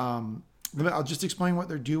 I'll just explain what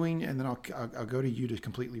they're doing, and then I'll go to you to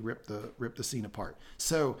completely rip the scene apart.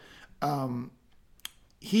 So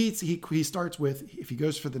he starts with, if he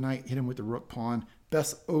goes for the knight, hit him with the rook pawn.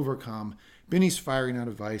 Beth's overcome. Benny's firing out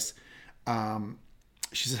advice.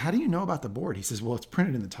 She says, "How do you know about the board?" He says, "Well, it's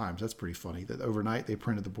printed in the Times." That's pretty funny that overnight they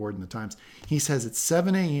printed the board in the Times. He says it's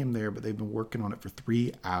 7 a.m. there, but they've been working on it for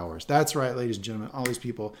 3 hours. That's right, ladies and gentlemen. All these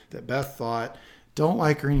people that Beth thought don't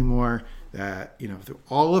like her anymore, that, through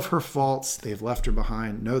all of her faults, they've left her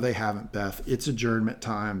behind. No, they haven't, Beth. It's adjournment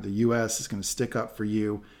time. The U.S. is going to stick up for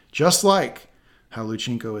you, just like how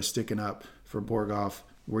Luchenko is sticking up for Borgov.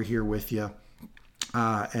 We're here with you.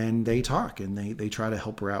 And they talk, and they try to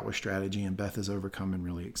help her out with strategy, and Beth is overcome and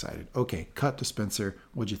really excited. Okay, cut to Spencer.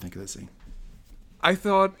 What'd you think of this scene? I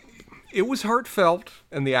thought it was heartfelt,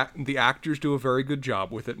 and the actors do a very good job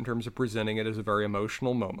with it in terms of presenting it as a very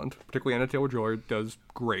emotional moment. Particularly Anna Taylor-Joy does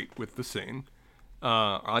great with the scene.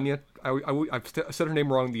 Anya, I've said her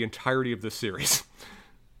name wrong the entirety of this series.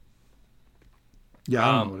 Yeah,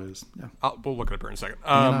 I don't know what it is. Yeah. We'll look it up here in a second.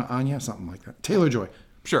 Anya, something like that. Taylor-Joy.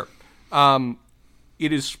 Sure.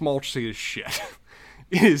 It is schmaltzy as shit.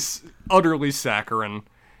 It is utterly saccharine.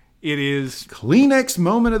 It is Kleenex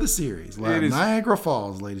moment of the series. Niagara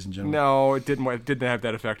Falls, ladies and gentlemen. No, it didn't have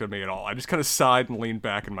that effect on me at all. I just kind of sighed and leaned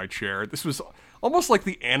back in my chair. This was almost like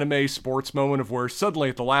the anime sports moment of where suddenly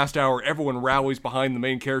at the last hour everyone rallies behind the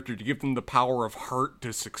main character to give them the power of heart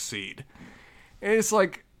to succeed. And it's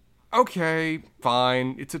like, okay,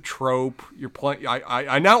 fine. It's a trope. You're playing.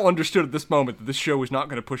 I now understood at this moment that this show was not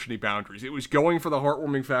going to push any boundaries. It was going for the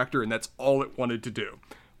heartwarming factor, and that's all it wanted to do.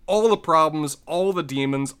 All the problems, all the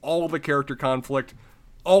demons, all the character conflict,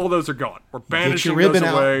 all of those are gone. We're banishing those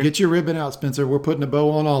away. Get your ribbon out, Spencer. We're putting a bow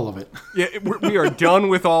on all of it. Yeah, we are done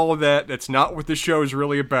with all of that. That's not what this show is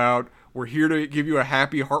really about. We're here to give you a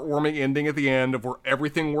happy, heartwarming ending at the end of where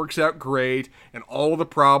everything works out great, and all of the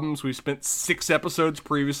problems we spent 6 episodes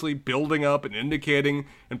previously building up and indicating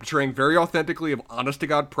and portraying very authentically of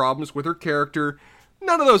honest-to-God problems with her character,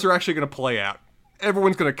 none of those are actually going to play out.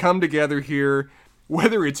 Everyone's going to come together here,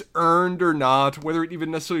 whether it's earned or not, whether it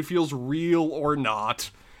even necessarily feels real or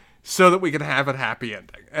not. so that we can have a happy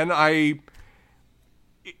ending. And I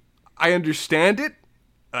understand it.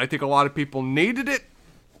 And I think a lot of people needed it.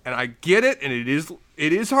 And I get it. And it is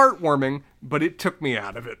heartwarming, but it took me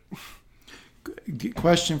out of it.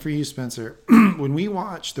 Question for you, Spencer. When we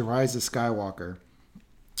watch The Rise of Skywalker,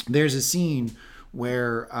 there's a scene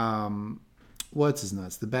where, what's his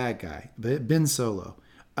nuts? The bad guy, Ben Solo.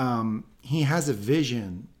 He has a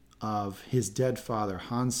vision of his dead father,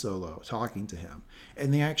 Han Solo, talking to him.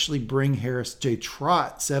 And they actually bring J.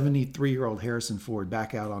 Trott, 73-year-old Harrison Ford,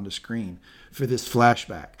 back out on the screen for this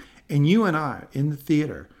flashback. And you and I, in the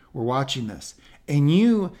theater, were watching this. And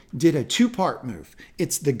you did a 2-part move.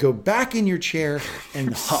 It's the go back in your chair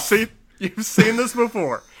and huff. See, you've seen this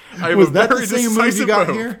before. Was that the same move you got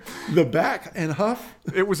here? The back and huff?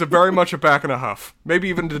 It was very much a back and a huff. Maybe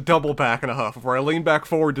even a double back and a huff, where I lean back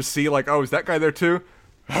forward to see, like, oh, is that guy there too?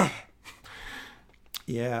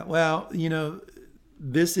 Yeah, well,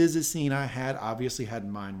 this is a scene I obviously had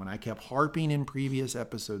in mind when I kept harping in previous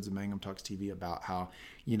episodes of Mangum Talks TV about how,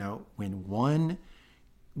 when one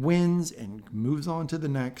wins and moves on to the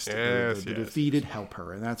next, the defeated help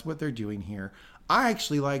her. And that's what they're doing here. I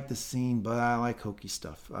actually like the scene, but I like hokey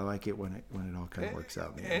stuff. I like it when it all kind of works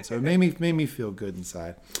out in the end. So it made me feel good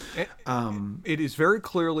inside. It is very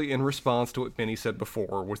clearly in response to what Benny said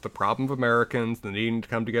before, was the problem of Americans, the needing to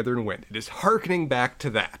come together and win. It is hearkening back to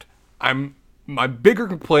that. My bigger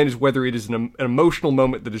complaint is whether it is an emotional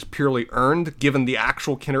moment that is purely earned, given the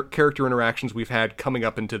actual character interactions we've had coming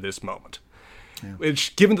up into this moment. Yeah.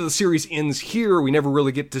 Which, given that the series ends here, we never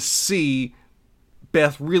really get to see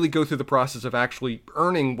Beth really go through the process of actually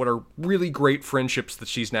earning what are really great friendships that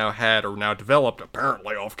she's now had or now developed,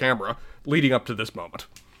 apparently off camera, leading up to this moment.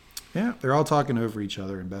 Yeah, they're all talking over each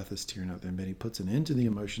other, and Beth is tearing up. Then Benny puts an end to the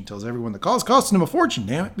emotion, tells everyone the call's costing him a fortune.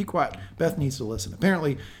 Damn it, be quiet. Beth needs to listen.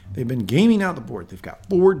 Apparently, they've been gaming out the board. They've got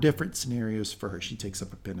 4 different scenarios for her. She takes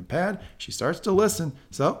up a pen and pad. She starts to listen.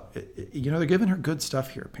 So, they're giving her good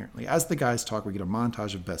stuff here, apparently. As the guys talk, we get a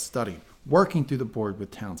montage of Beth studying, working through the board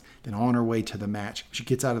with Towns. Then on her way to the match, she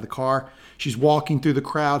gets out of the car. She's walking through the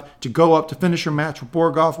crowd to go up to finish her match with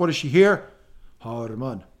Borgoff. What does she hear?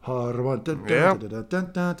 Harman. Yeah.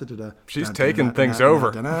 She's taking things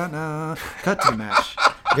over. Cut to the match.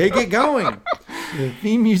 They get going. The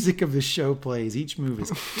theme music of the show plays. Each move is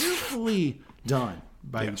carefully done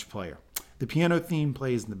by each player. The piano theme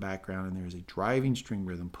plays in the background, and there is a driving string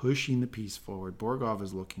rhythm pushing the piece forward. Borgoff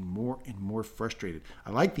is looking more and more frustrated. I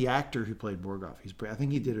like the actor who played Borgoff. I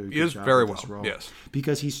think he did a good job very with well. this role. Yes,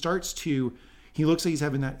 because he looks like he's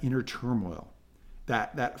having that inner turmoil.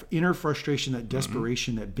 That inner frustration, that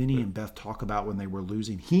desperation that Benny and Beth talk about when they were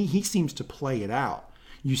losing, he seems to play it out.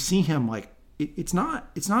 You see him like it's not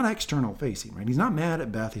external facing, right? He's not mad at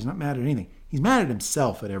Beth. He's not mad at anything. He's mad at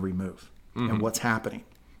himself at every move and what's happening.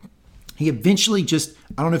 He eventually I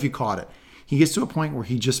don't know if you caught it. He gets to a point where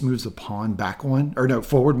he just moves the pawn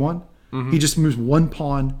forward one. He just moves one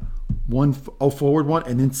pawn, forward one,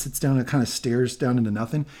 and then sits down and kind of stares down into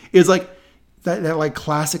nothing. It's like. That like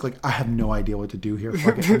classic, like, I have no idea what to do here.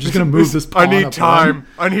 Fuck it. I'm just going to move this pawn I need time.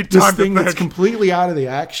 I need time. This thing that's completely out of the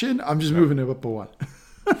action, I'm just moving it up a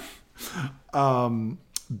one.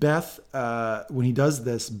 Beth, when he does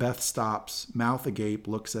this, Beth stops, mouth agape,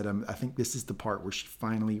 looks at him. I think this is the part where she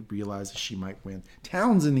finally realizes she might win.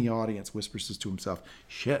 Towns in the audience whispers this to himself.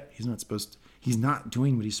 Shit, he's not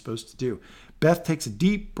doing what he's supposed to do. Beth takes a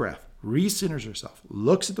deep breath, recenters herself,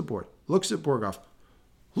 looks at the board, looks at Borgoff,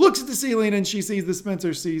 looks at the ceiling, and she sees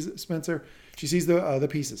Spencer. She sees the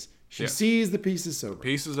pieces. She sees the pieces sober.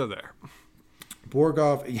 Pieces are there.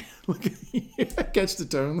 Borgoff, look at catch the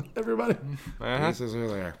tone, everybody. Pieces are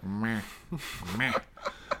there.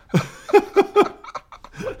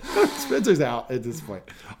 Spencer's out at this point.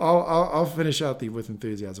 I'll finish out with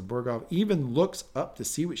enthusiasm. Borgoff even looks up to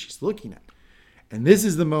see what she's looking at, and this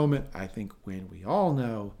is the moment I think when we all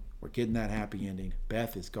know. We're getting that happy ending.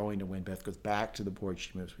 Beth is going to win. Beth goes back to the board.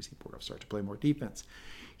 She moves. We see Borgoff start to play more defense.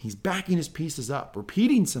 He's backing his pieces up,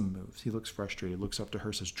 repeating some moves. He looks frustrated, looks up to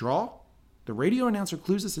her, says, draw. The radio announcer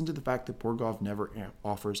clues us into the fact that Borgoff never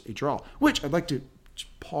offers a draw, which I'd like to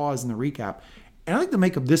pause in the recap. And I'd like to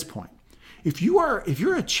make up this point. If you're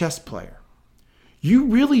a chess player, you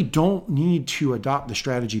really don't need to adopt the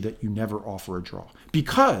strategy that you never offer a draw.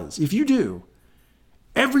 Because if you do,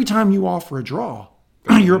 every time you offer a draw,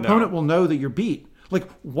 your opponent will know that you're beat. Like,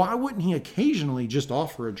 why wouldn't he occasionally just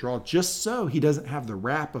offer a draw just so he doesn't have the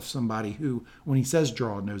rap of somebody who, when he says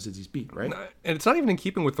draw, knows that he's beat, right? And it's not even in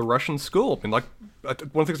keeping with the Russian school. I mean, like, one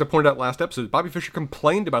of the things I pointed out last episode, Bobby Fischer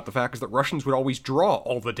complained about the fact is that Russians would always draw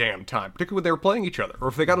all the damn time, particularly when they were playing each other. Or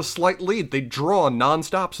if they got a slight lead, they'd draw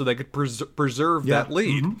nonstop so they could preserve that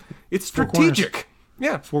lead. Mm-hmm. It's strategic.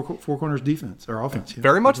 Yeah. Four corners defense, or offense. Yeah.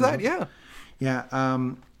 Very much that, yeah. Yeah.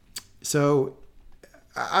 So...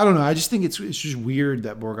 I don't know. I just think it's just weird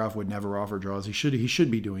that Borgov would never offer draws. He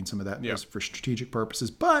should be doing some of that for strategic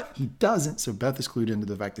purposes, but he doesn't. So Beth is clued into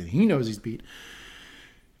the fact that he knows he's beat.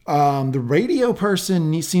 The radio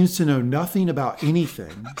person seems to know nothing about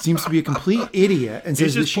anything. Seems to be a complete idiot and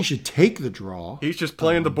says that she should take the draw. He's just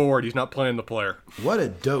playing the board. He's not playing the player. What a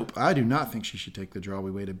dope. I do not think she should take the draw.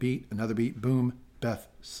 We wait a beat. Another beat. Boom. Beth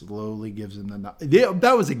slowly gives him the nod.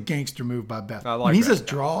 That was a gangster move by Beth. I like when he that. says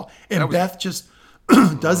draw and Beth just...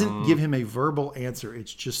 doesn't give him a verbal answer.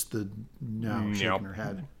 It's just the shaking her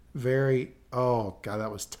head. Very, oh God, that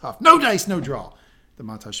was tough. No dice, no draw. The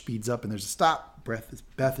montage speeds up and there's a stop.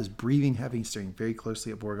 Beth is breathing heavy, staring very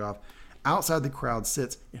closely at Borgov. Outside the crowd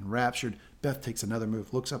sits enraptured. Beth takes another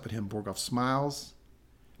move, looks up at him. Borgov smiles.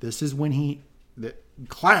 This is when the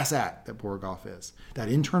class act that Borgov is. That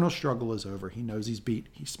internal struggle is over. He knows he's beat.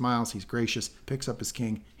 He smiles. He's gracious. Picks up his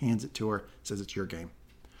king, hands it to her, says it's your game.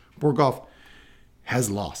 Borgov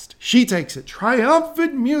has lost. She takes it.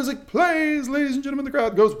 Triumphant music plays. Ladies and gentlemen, the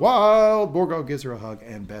crowd goes wild. Borgov gives her a hug,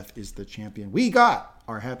 and Beth is the champion. We got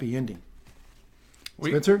our happy ending.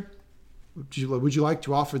 Spencer, would you like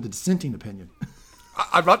to offer the dissenting opinion?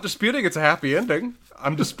 I'm not disputing it's a happy ending.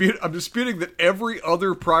 I'm disputing that every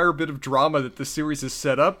other prior bit of drama that this series has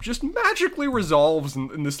set up just magically resolves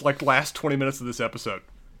in this like last 20 minutes of this episode.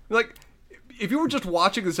 Like, if you were just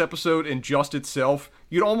watching this episode in just itself,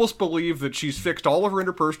 you'd almost believe that she's fixed all of her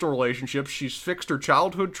interpersonal relationships, she's fixed her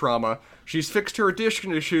childhood trauma, she's fixed her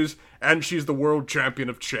addiction issues, and she's the world champion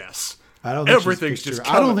of chess. I don't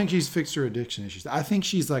think she's fixed her addiction issues. I think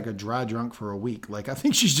she's like a dry drunk for a week. Like, I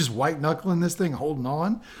think she's just white knuckling this thing, holding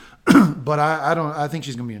on. But I think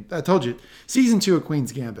she's going to be I told you, season 2 of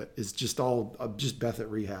Queen's Gambit is just Beth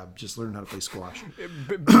at rehab, just learning how to play squash.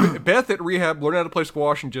 Beth at rehab, learning how to play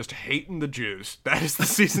squash and just hating the Jews. That is the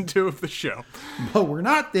season 2 of the show. But we're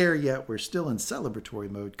not there yet. We're still in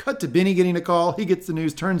celebratory mode. Cut to Benny getting a call. He gets the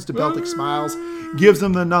news, turns to Beltic, smiles, gives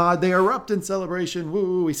them the nod. They erupt in celebration.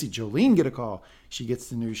 Woo! We see Jolene get a call. She gets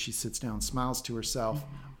the news. She sits down, smiles to herself.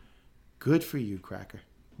 Good for you, Cracker.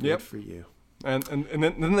 Good for you. And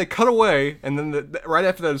then they cut away, and then right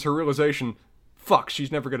after that is her realization, fuck,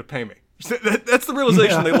 she's never going to pay me. That's the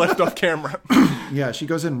realization they left off camera. Yeah, she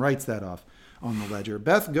goes in and writes that off on the ledger.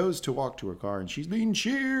 Beth goes to walk to her car, and she's being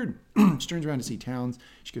cheered. She turns around to see Towns.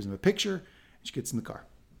 She gives him a picture, and she gets in the car.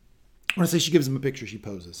 When I say she gives him a picture, she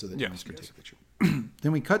poses so that Towns can take a picture.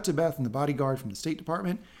 Then we cut to Beth and the bodyguard from the State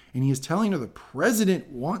Department, and he is telling her the president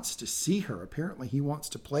wants to see her. Apparently, he wants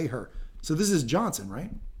to play her. So this is Johnson,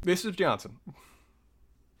 right? This is Johnson.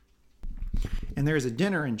 And there is a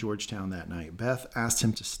dinner in Georgetown that night. Beth asks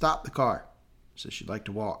him to stop the car. She says she'd like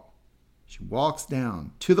to walk. She walks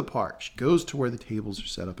down to the park. She goes to where the tables are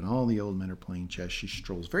set up and all the old men are playing chess. She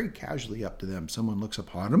strolls very casually up to them. Someone looks up,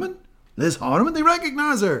 Hardeman? Liz Hardeman? They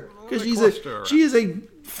recognize her because she is a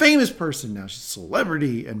famous person now. She's a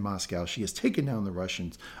celebrity in Moscow. She has taken down the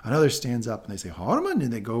Russians. Another stands up and they say, Hardeman?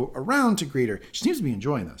 And they go around to greet her. She seems to be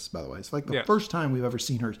enjoying this, by the way. It's like the first time we've ever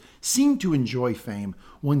seen her seem to enjoy fame.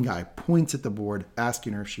 One guy points at the board,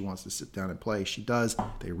 asking her if she wants to sit down and play. She does.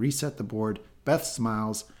 They reset the board. Beth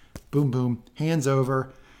smiles. Boom, boom. Hands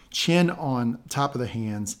over. Chin on top of the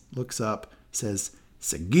hands. Looks up. Says,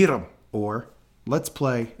 Segiram, or let's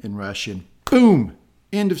play in Russian. Boom.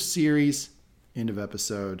 End of series. End of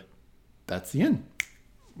episode. That's the end.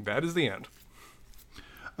 That is the end.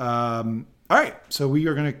 All right. So we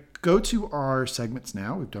are going to go to our segments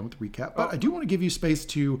now. We've done with the recap. But I do want to give you space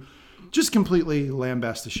to just completely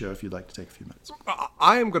lambast the show if you'd like to take a few minutes.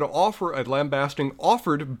 I am going to offer a lambasting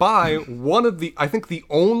offered by one of I think the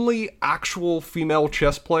only actual female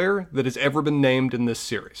chess player that has ever been named in this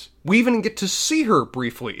series. We even get to see her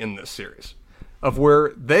briefly in this series, of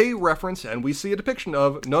where they reference, and we see a depiction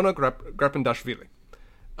of Nona Grapendashvili,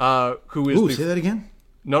 who is... Ooh, say that again?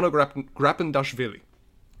 Nona Grapendashvili.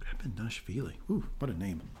 Grapendashvili. Ooh, what a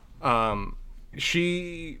name.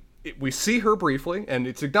 We see her briefly, and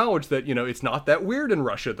it's acknowledged that, it's not that weird in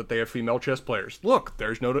Russia that they have female chess players. Look,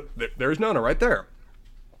 there's Nona right there.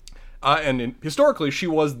 Historically, she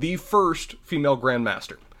was the first female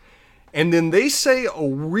grandmaster. And then they say a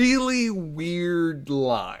really weird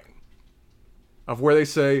line of where they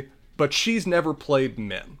say, but she's never played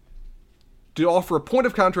men. to offer a point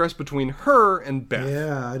of contrast between her and Beth.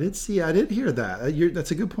 Yeah, I did hear that.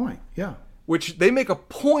 That's a good point. Yeah. Which they make a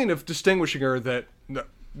point of distinguishing her that,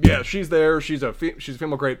 yeah, she's there, she's a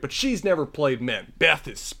female great, but she's never played men. Beth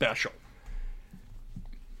is special.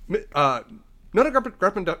 Nona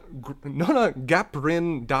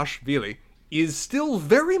Gaprindashvili is still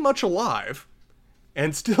very much alive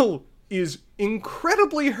and still is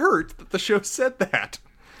incredibly hurt that the show said that.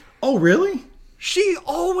 Oh, really? She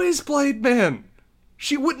always played men.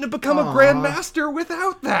 She wouldn't have become a grandmaster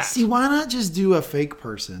without that. See, why not just do a fake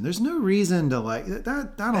person? There's no reason to like that.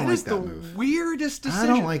 I don't like that move. That is the weirdest decision.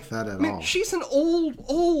 I don't like that at all. She's an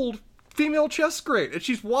old female chess great, and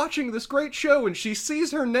she's watching this great show, and she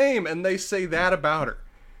sees her name, and they say that about her.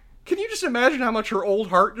 Can you just imagine how much her old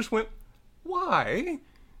heart just went, why?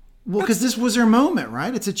 Well, because this was her moment,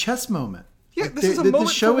 right? It's a chess moment. Yeah, this is a moment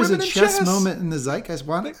the show for is a women in chess moment in the zeitgeist.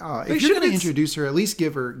 Why? If you're going to introduce her, at least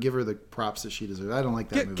give her the props that she deserves. I don't like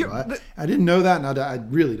that movie. I didn't know that, and I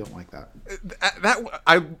really don't like that.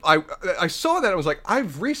 I saw that and I was like,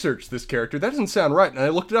 I've researched this character. That doesn't sound right. And I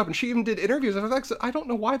looked it up, and she even did interviews. And I was like, I don't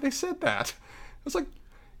know why they said that. I was like,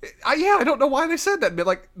 I don't know why they said that. But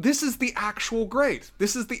like, this is the actual great.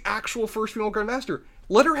 This is the actual first female grandmaster.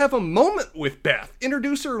 Let her have a moment with Beth.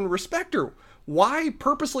 Introduce her and respect her. Why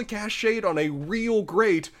purposely cast shade on a real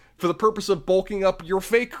great for the purpose of bulking up your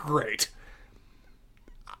fake great?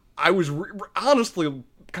 I was honestly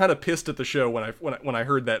kind of pissed at the show when I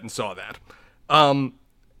heard that and saw that.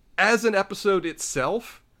 As an episode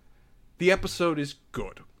itself, the episode is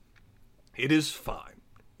good. It is fine.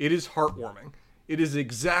 It is heartwarming. It is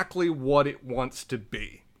exactly what it wants to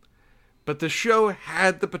be. But the show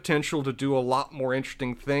had the potential to do a lot more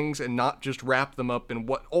interesting things and not just wrap them up in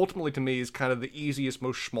what ultimately to me is kind of the easiest,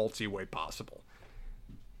 most schmaltzy way possible.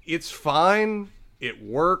 It's fine. It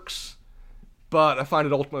works. But I find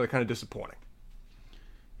it ultimately kind of disappointing.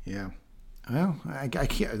 Yeah. Well, I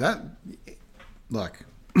can't. Look,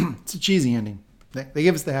 it's a cheesy ending. They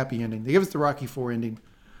give us the happy ending. They give us the Rocky IV ending.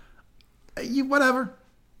 Whatever.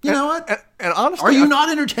 You know what? And honestly, are you not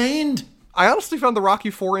entertained? I honestly found the Rocky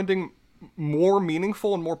IV ending more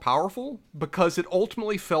meaningful and more powerful because it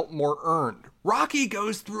ultimately felt more earned. Rocky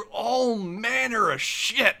goes through all manner of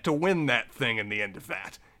shit to win that thing in the end of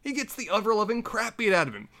that. He gets the ever-loving crap beat out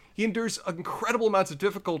of him. He endures incredible amounts of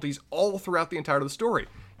difficulties all throughout the entirety of the story.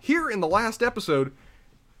 Here in the last episode,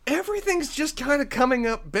 everything's just kind of coming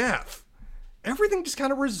up Beth. Everything just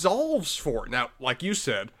kind of resolves for it. Now, like you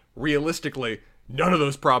said, realistically, none of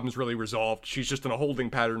those problems really resolved. She's just in a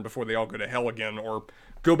holding pattern before they all go to hell again, or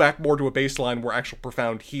go back more to a baseline where actual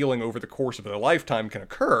profound healing over the course of a lifetime can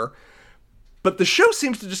occur. But the show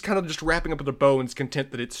seems to just kind of just wrapping up with a bow and is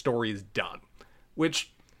content that its story is done.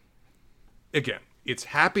 Which, again, it's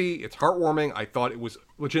happy, it's heartwarming. I thought it was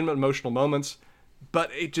legitimate emotional moments,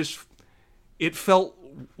 but it felt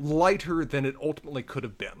lighter than it ultimately could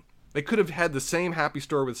have been. They could have had the same happy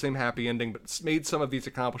story with the same happy ending, but made some of these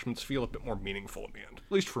accomplishments feel a bit more meaningful in the end,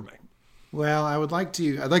 at least for me. Well, I'd like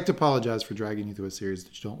to apologize for dragging you through a series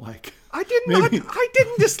that you don't like. I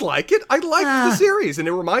didn't dislike it. I liked the series, and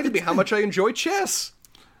it reminded me how much I enjoy chess.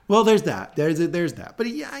 Well, there's that. There's that. But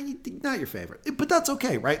yeah, not your favorite. But that's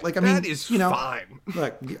okay, right? Like, I mean, that is fine.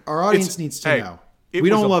 Look, our audience needs to know. We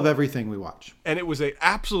don't love everything we watch. And it was an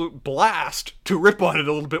absolute blast to rip on it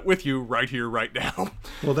a little bit with you right here, right now.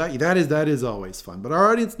 Well, that is always fun. But our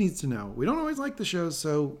audience needs to know. We don't always like the shows,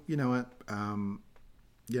 so you know what?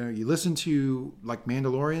 You listen to like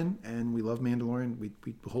Mandalorian, and we love Mandalorian. We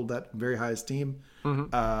hold that in very high esteem.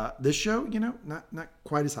 Mm-hmm. This show, not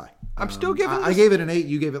quite as high. I'm still giving. I gave it an 8.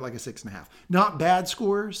 You gave it like a 6.5. Not bad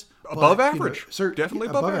scores. Above average. Definitely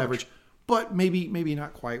above average. But maybe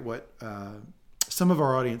not quite what some of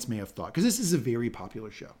our audience may have thought, because this is a very popular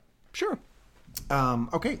show. Sure.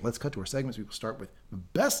 Okay, let's cut to our segments. We will start with the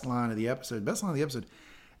best line of the episode.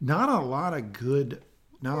 Not a lot of good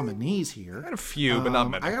nominees here. I got a few, but not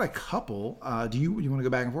many. I got a couple. Do you want to go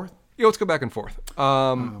back and forth? Yeah, let's go back and forth.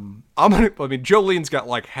 Jolene's got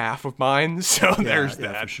like half of mine, so there's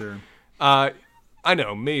that. Yeah, for sure. I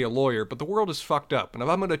know, me, a lawyer, but the world is fucked up, and if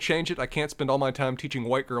I'm going to change it, I can't spend all my time teaching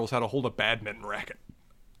white girls how to hold a badminton racket.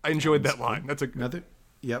 I enjoyed that line. That's another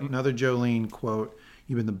Jolene quote.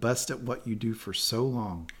 You've been the best at what you do for so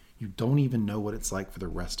long, you don't even know what it's like for the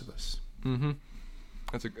rest of us. Mm-hmm.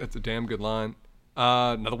 That's a damn good line.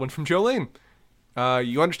 Another one from Jolene.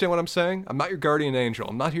 You understand what I'm saying? I'm not your guardian angel.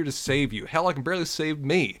 I'm not here to save you. Hell, I can barely save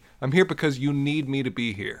me. I'm here because you need me to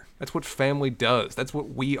be here. That's what family does. That's what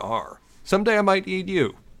we are. Someday I might need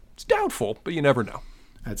you. It's doubtful, but you never know.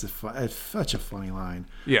 That's such a funny line.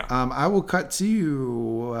 Yeah. I will cut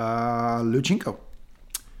to Luchenko.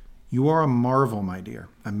 You are a marvel, my dear.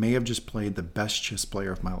 I may have just played the best chess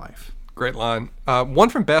player of my life. Great line. One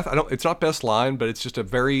from Beth. It's not Beth's line, but it's just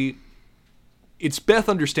it's Beth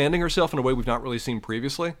understanding herself in a way we've not really seen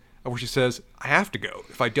previously, where she says, I have to go.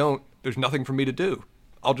 If I don't, there's nothing for me to do.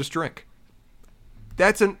 I'll just drink.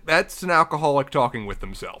 That's an alcoholic talking with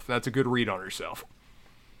himself. That's a good read on herself.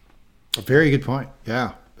 A very good point.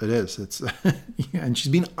 Yeah, it is. It's yeah, and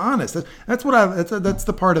she's being honest. That's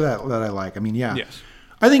the part of that I like. I mean, yeah. Yes.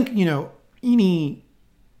 I think, any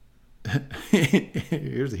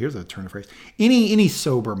here's a turn of phrase. Any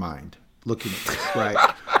sober mind looking at this, right,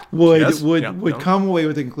 would come away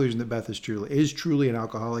with the conclusion that Beth is truly an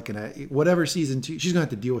alcoholic, and whatever season 2, she's gonna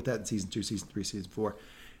have to deal with that in season 2, season 3, season 4.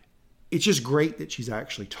 It's just great that she's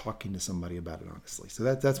actually talking to somebody about it honestly. So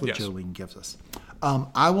that's what Jolene gives us.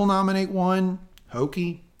 I will nominate one.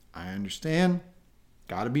 Hokey, I understand.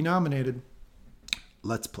 Got to be nominated.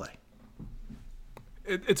 Let's play.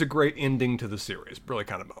 It's a great ending to the series. Really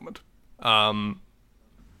kind of moment.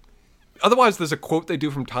 Otherwise, there's a quote they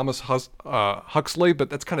do from Thomas Huxley, but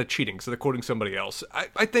that's kind of cheating. So they're quoting somebody else.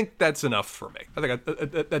 I think that's enough for me. I think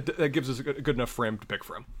that gives us a good enough frame to pick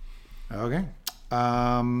from. Okay.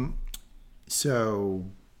 So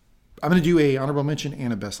I'm going to do a honorable mention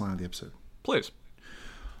and a best line of the episode. Please.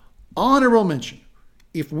 Honorable mention.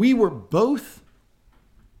 If we were both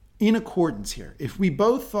in accordance here, if we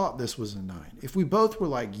both thought this was a 9, if we both were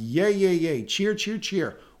like, yay, yay, yay, cheer, cheer,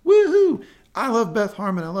 cheer, woohoo, I love Beth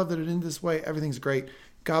Harmon, I love that it ended this way, everything's great,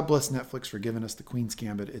 God bless Netflix for giving us the Queen's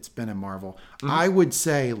Gambit, it's been a marvel. Mm-hmm. I would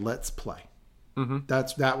say let's play. Mm-hmm.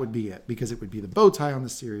 That would be it, because it would be the bow tie on the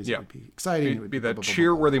series. Yeah. It would be exciting. It would be that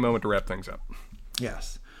cheer-worthy moment to wrap things up.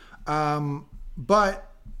 Yes.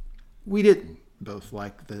 But we didn't both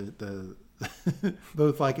like the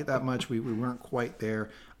both like it that much. We weren't quite there.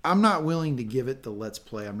 I'm not willing to give it the let's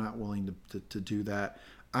play. I'm not willing to do that.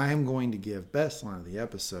 I am going to give best line of the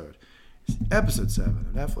episode. Episode 7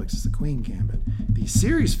 of Netflix is The Queen Gambit. The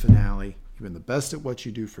series finale. You've been the best at what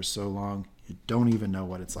you do for so long. You don't even know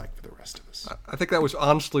what it's like for the rest of us. I think that was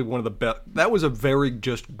honestly one of the best. That was a very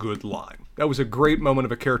just good line. That was a great moment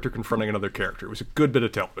of a character confronting another character. It was a good bit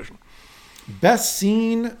of television. Best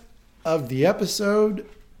scene of the episode.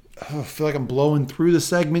 I feel like I'm blowing through the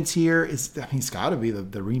segments here. It's got to be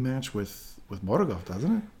the rematch with Morgoth,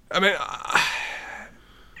 doesn't it? I mean,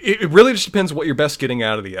 it really just depends what you're best getting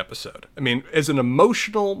out of the episode. I mean, as an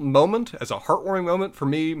emotional moment, as a heartwarming moment, for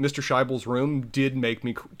me, Mr. Scheibel's room did make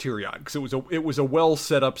me teary-eyed because it was a well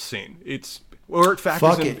set up scene. It's where it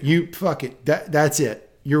factors in. Fuck it. That's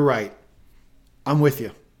it. You're right. I'm with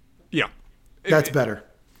you. Yeah, that's better.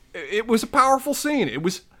 It was a powerful scene. It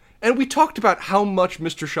was. And we talked about how much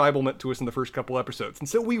Mr. Scheibel meant to us in the first couple episodes. And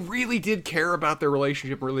so we really did care about their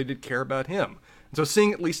relationship, really did care about him. And so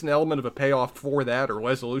seeing at least an element of a payoff for that, or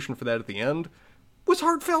resolution for that at the end, was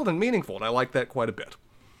heartfelt and meaningful, and I liked that quite a bit.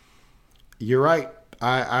 You're right.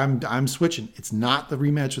 I'm switching. It's not the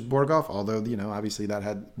rematch with Morgoth, although, obviously that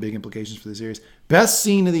had big implications for the series. Best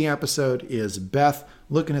scene of the episode is Beth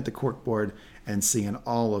looking at the corkboard and seeing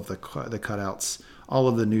all of the cutouts, all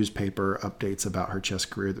of the newspaper updates about her chess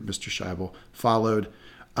career that Mr. Scheibel followed,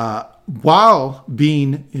 while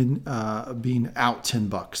being out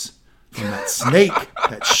 $10 from that snake,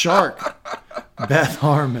 that shark, Beth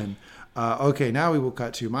Harmon. Okay, now we will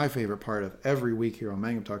cut to my favorite part of every week here on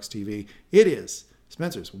Mangum Talks TV. It is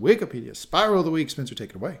Spencer's Wikipedia Spiral of the Week. Spencer,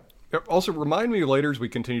 take it away. Also, remind me later as we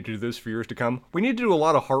continue to do this for years to come, we need to do a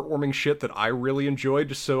lot of heartwarming shit that I really enjoy,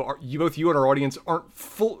 just so both you and our audience aren't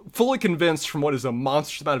fully convinced from what is a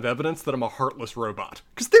monstrous amount of evidence that I'm a heartless robot.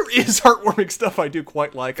 Because there is heartwarming stuff I do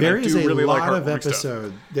quite like, and I do really like heartwarming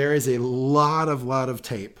stuff. There is a lot of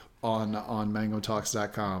tape on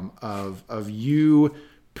mangotalks.com of you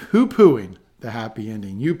poo-pooing the happy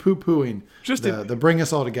ending, you poo-pooing just the bring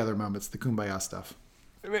us all together moments, the kumbaya stuff.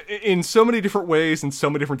 In so many different ways, in so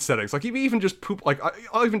many different settings. Like, even just poop, like,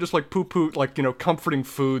 I'll even just, like, poo-poo, like, comforting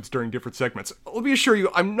foods during different segments. Let me assure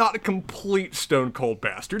you, I'm not a complete stone-cold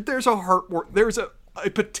bastard. There's there's a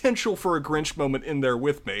potential for a Grinch moment in there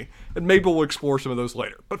with me, and maybe we'll explore some of those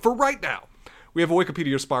later. But for right now, we have a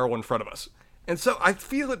Wikipedia spiral in front of us. And so I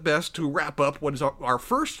feel it best to wrap up what is our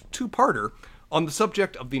first two-parter on the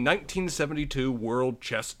subject of the 1972 World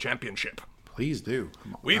Chess Championship. Please do.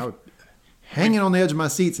 Hanging on the edge of my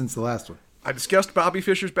seat since the last one. I discussed Bobby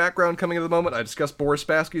Fischer's background coming into the moment. I discussed Boris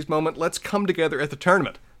Spassky's moment. Let's come together at the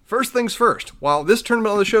tournament. First things first, while this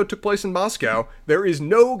tournament on the show took place in Moscow, there is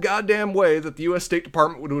no goddamn way that the U.S. State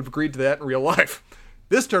Department would have agreed to that in real life.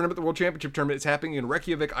 This tournament, the World Championship Tournament, is happening in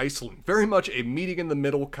Reykjavik, Iceland. Very much a meeting in the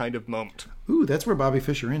middle kind of moment. Ooh, that's where Bobby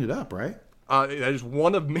Fischer ended up, right? That is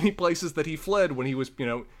one of many places that he fled when he was,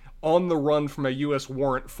 on the run from a U.S.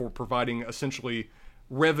 warrant for providing essentially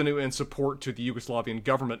revenue and support to the Yugoslavian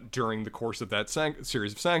government during the course of that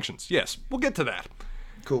series of sanctions. Yes, we'll get to that.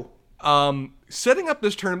 Cool. Setting up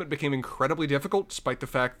this tournament became incredibly difficult, despite the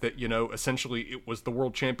fact that, essentially it was the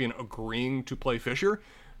world champion agreeing to play Fischer.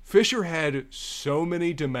 Fischer had so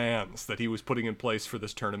many demands that he was putting in place for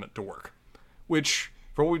this tournament to work, which,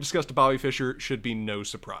 from what we discussed to Bobby Fischer, should be no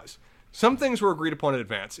surprise. Some things were agreed upon in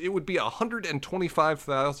advance. It would be a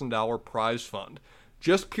 $125,000 prize fund.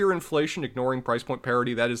 Just pure inflation, ignoring price point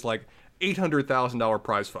parity, that is like $800,000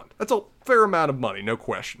 prize fund. That's a fair amount of money, no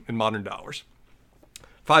question, in modern dollars.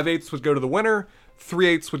 5/8 would go to the winner,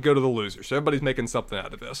 3/8 would go to the loser. So everybody's making something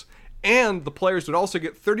out of this. And the players would also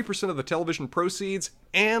get 30% of the television proceeds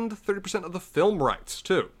and 30% of the film rights,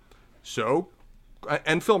 too.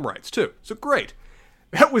 And film rights, too. So great.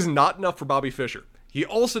 That was not enough for Bobby Fischer. He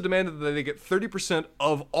also demanded that they get 30%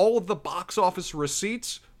 of all of the box office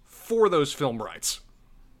receipts for those film rights.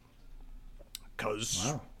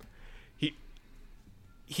 Because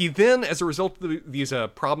he then, as a result of these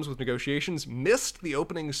problems with negotiations, missed the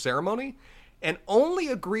opening ceremony and only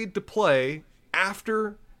agreed to play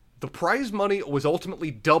after the prize money was ultimately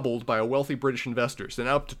doubled by a wealthy British investor, so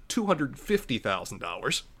now up to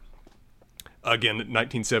 $250,000. Again, in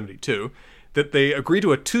 1972. That they agreed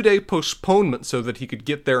to a 2-day postponement so that he could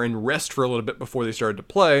get there and rest for a little bit before they started to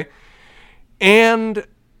play. And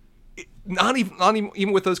not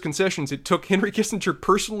even with those concessions, it took Henry Kissinger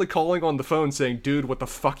personally calling on the phone saying, dude, what the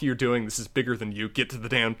fuck are you doing? This is bigger than you. Get to the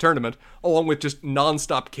damn tournament, along with just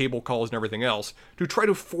nonstop cable calls and everything else, to try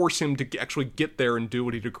to force him to actually get there and do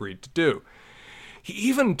what he'd agreed to do. He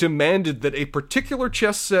even demanded that a particular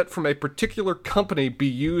chess set from a particular company be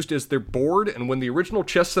used as their board, and when the original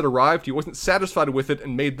chess set arrived, he wasn't satisfied with it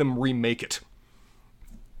and made them remake it.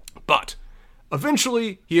 But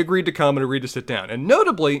eventually, he agreed to come and agreed to sit down. And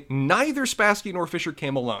notably, neither Spassky nor Fischer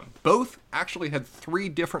came alone. Both actually had 3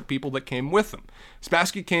 different people that came with them.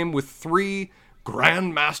 Spassky came with 3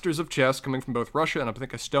 grandmasters of chess coming from both Russia and I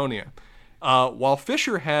think Estonia. While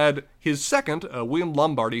Fischer had his second, William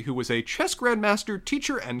Lombardy, who was a chess grandmaster,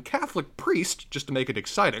 teacher, and Catholic priest, just to make it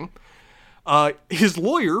exciting. His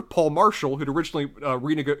lawyer, Paul Marshall, who'd originally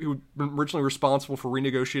been originally responsible for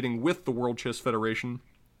renegotiating with the World Chess Federation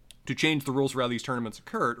to change the rules for how these tournaments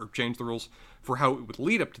occurred, or change the rules for how it would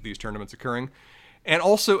lead up to these tournaments occurring, and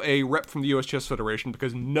also a rep from the U.S. Chess Federation,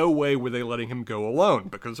 because no way were they letting him go alone,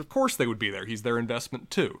 because of course they would be there. He's their investment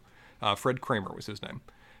too. Fred Kramer was his name.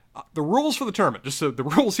 The rules for the tournament, just so the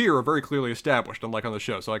rules here are very clearly established, unlike on the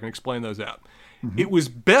show, so I can explain those out. Mm-hmm. It was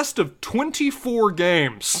best of 24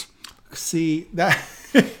 games. See, that...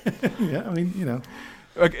 yeah, I mean,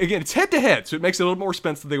 Again, it's head-to-head, so it makes it a little more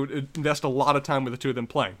expensive. They would invest a lot of time with the two of them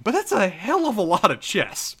playing. But that's a hell of a lot of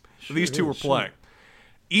chess these two were playing.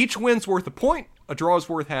 Each win's worth a point, a draw is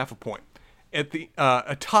worth half a point. At the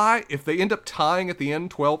a tie, if they end up tying at the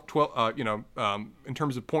end, 12, in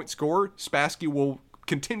terms of point score, Spassky will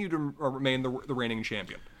continue to remain the reigning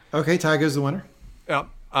champion. Okay, tie goes the winner.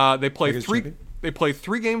 Yeah, they play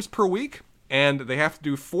three games per week, and they have to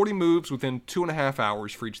do 40 moves within 2.5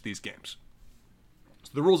 hours for each of these games.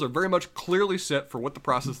 So the rules are very much clearly set for what the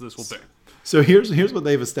process of this will be. So here's what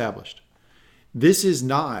they've established. This is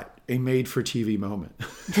not a made-for-TV moment.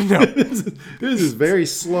 No. This is very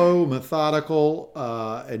slow, methodical,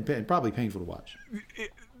 and probably painful to watch.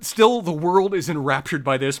 Still, the world is enraptured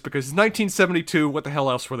by this because it's 1972. What the hell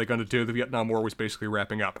else were they going to do? The Vietnam War was basically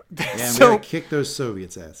wrapping up. Yeah, and we gotta kick those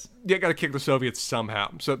Soviets' ass. Yeah, got to kick the Soviets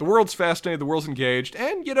somehow. So the world's fascinated, the world's engaged,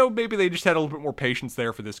 and, maybe they just had a little bit more patience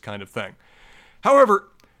there for this kind of thing. However,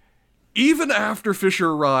 even after Fischer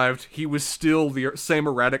arrived, he was still the same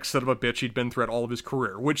erratic son of a bitch he'd been throughout all of his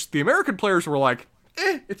career, which the American players were like,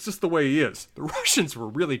 it's just the way he is. The Russians were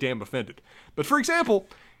really damn offended. But for example,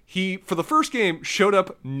 he, for the first game, showed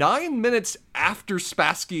up 9 minutes after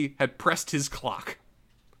Spassky had pressed his clock.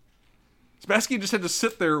 Spassky just had to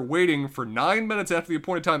sit there waiting for 9 minutes after the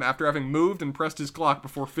appointed time after having moved and pressed his clock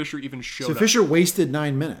before Fischer even showed up. So Fischer wasted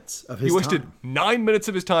 9 minutes of his time. He wasted 9 minutes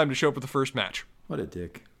of his time to show up at the first match. What a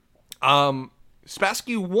dick.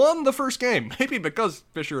 Spassky won the first game, maybe because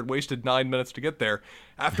Fischer had wasted 9 minutes to get there,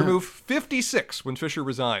 after move 56 when Fischer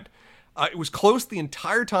resigned. It was close the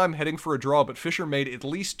entire time, heading for a draw, but Fischer made at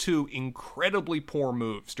least 2 incredibly poor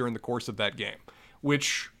moves during the course of that game,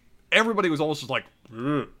 which everybody was almost just like,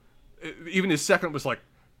 ugh. Even his second was like,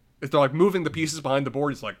 if they're like moving the pieces behind the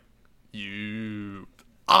board, he's like, you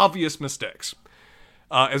obvious mistakes.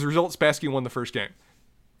 As a result, Spassky won the first game.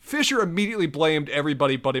 Fischer immediately blamed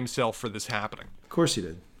everybody but himself for this happening. Of course he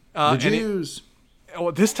did. The Jews.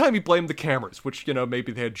 Well, this time he blamed the cameras, which,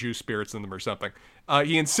 maybe they had juice spirits in them or something.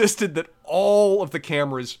 He insisted that all of the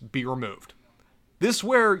cameras be removed. This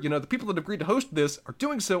where, the people that agreed to host this are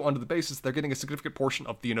doing so under the basis they're getting a significant portion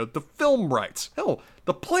of the, the film rights. Hell,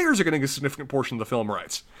 the players are getting a significant portion of the film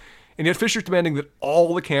rights. And yet Fisher's demanding that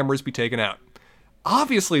all the cameras be taken out.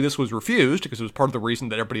 Obviously, this was refused because it was part of the reason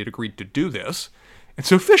that everybody had agreed to do this. And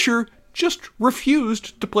so Fisher just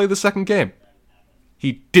refused to play the second game.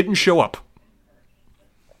 He didn't show up.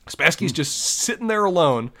 Spassky's just sitting there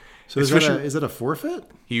alone. So is that a forfeit?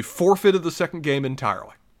 He forfeited the second game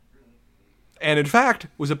entirely. And in fact,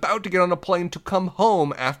 was about to get on a plane to come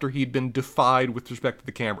home after he'd been defied with respect to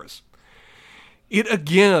the cameras. It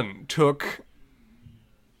again took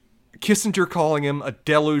Kissinger calling him, a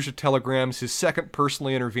deluge of telegrams, his second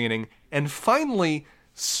personally intervening, and finally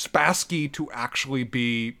Spassky to actually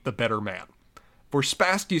be the better man. For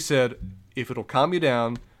Spassky said, if it'll calm you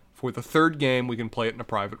down, for the third game we can play it in a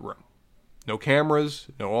private room. No cameras,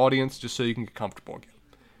 no audience, just so you can get comfortable again.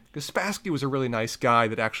 Because Spassky was a really nice guy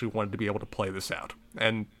that actually wanted to be able to play this out.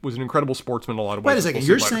 And was an incredible sportsman in a lot of ways. Wait a second,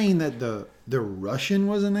 you're saying that the Russian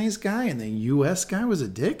was a nice guy and the U.S. guy was a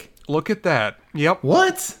dick? Look at that. Yep.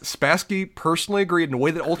 What? Spassky personally agreed in a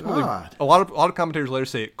way that ultimately, a lot of commentators later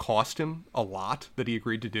say it cost him a lot that he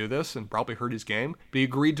agreed to do this and probably hurt his game. But he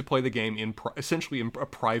agreed to play the game essentially in a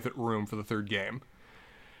private room for the third game.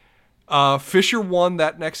 Fisher won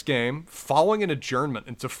that next game following an adjournment.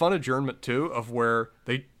 It's a fun adjournment, too, of where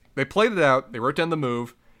they played it out, they wrote down the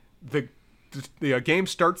move, the game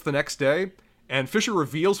starts the next day, and Fisher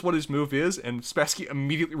reveals what his move is, and Spassky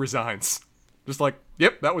immediately resigns. Just like,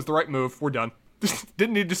 yep, that was the right move, we're done.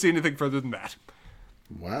 Didn't need to see anything further than that.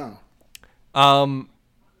 Wow.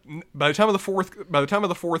 By the time of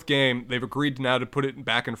the fourth game, they've agreed now to put it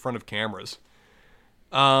back in front of cameras.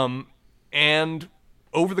 And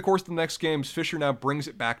over the course of the next games, Fisher now brings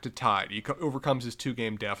it back to tied. He overcomes his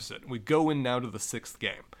 2-game deficit. We go in now to the sixth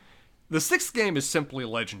game. The sixth game is simply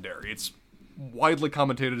legendary. It's widely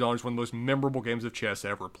commentated on as one of the most memorable games of chess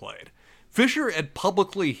ever played. Fisher had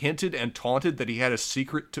publicly hinted and taunted that he had a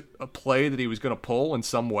secret play that he was going to pull in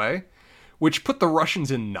some way, which put the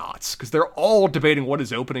Russians in knots, because they're all debating what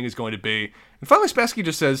his opening is going to be. And finally, Spassky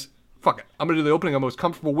just says, fuck it, I'm going to do the opening I'm most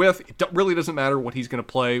comfortable with. It really doesn't matter what he's going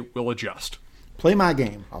to play. We'll adjust. Play my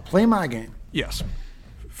game. I'll play my game. Yes.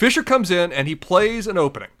 Fisher comes in and he plays an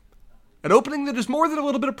opening. An opening that is more than a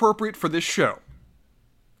little bit appropriate for this show.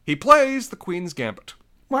 He plays the Queen's Gambit.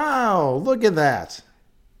 Wow, look at that.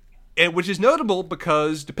 And which is notable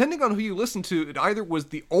because, depending on who you listen to, it either was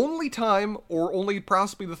the only time or only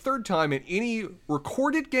possibly the third time in any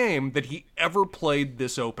recorded game that he ever played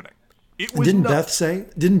this opening. It was Didn't Beth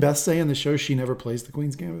say in the show she never plays the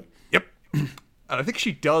Queen's Gambit? Yep. And I think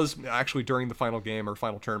she does actually during the final game or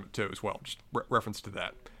final tournament too as well. Just reference to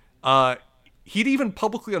that. He'd even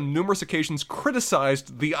publicly on numerous occasions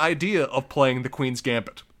criticized the idea of playing the Queen's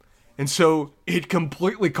Gambit. And so it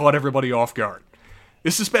completely caught everybody off guard.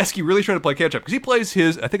 This is Spassky really trying to play catch-up, because he plays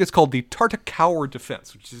his, I think it's called the Tartakower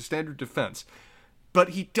defense, which is a standard defense. But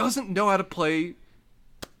he doesn't know how to play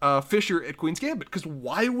Fisher at Queen's Gambit, because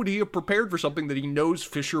why would he have prepared for something that he knows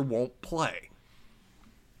Fisher won't play?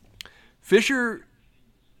 Fisher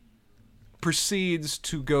proceeds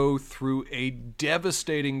to go through a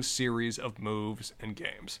devastating series of moves and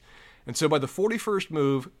games. And so by the 41st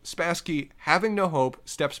move, Spassky, having no hope,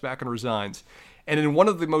 steps back and resigns. And in one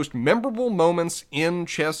of the most memorable moments in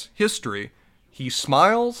chess history, he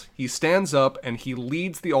smiles, he stands up, and he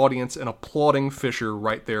leads the audience in applauding Fisher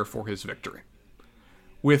right there for his victory.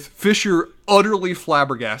 With Fisher utterly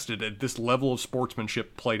flabbergasted at this level of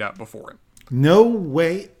sportsmanship played out before him. No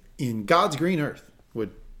way in God's green earth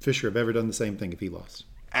would Fisher have ever done the same thing if he lost.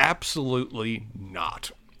 Absolutely not.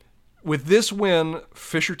 With this win,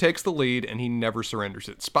 Fisher takes the lead, and he never surrenders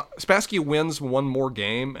it. Spassky wins one more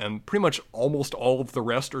game, and pretty much almost all of the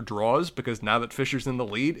rest are draws, because now that Fisher's in the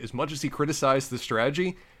lead, as much as he criticized the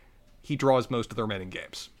strategy, he draws most of the remaining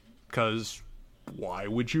games. Because why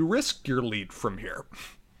would you risk your lead from here?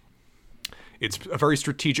 It's a very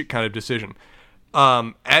strategic kind of decision.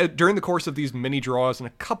 During the course of these mini draws and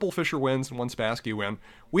a couple Fisher wins and one Spassky win,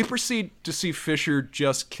 we proceed to see Fisher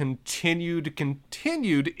just continue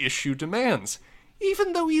to issue demands,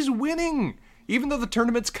 even though he's winning, even though the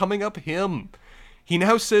tournament's coming up him. He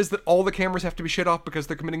now says that all the cameras have to be shut off because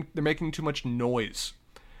they're making too much noise,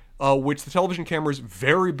 which the television crews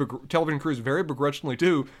very begrudgingly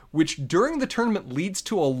do, which during the tournament leads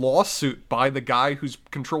to a lawsuit by the guy who's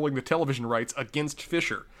controlling the television rights against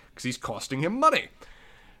Fisher, because he's costing him money.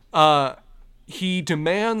 He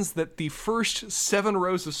demands that the first 7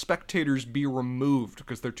 rows of spectators be removed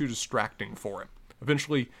because they're too distracting for him.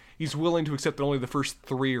 Eventually, he's willing to accept that only the first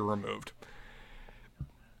 3 are removed.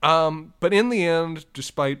 But in the end,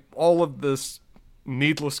 despite all of this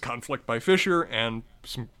needless conflict by Fischer and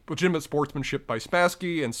some legitimate sportsmanship by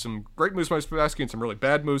Spassky and some great moves by Spassky and some really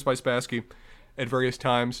bad moves by Spassky at various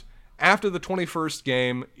times, after the 21st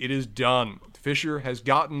game, it is done. Fischer has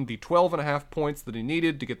gotten the 12.5 points that he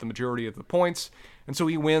needed to get the majority of the points, and so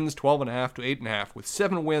he wins 12.5 to 8.5 with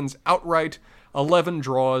 7 wins outright, 11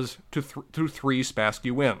 draws to 3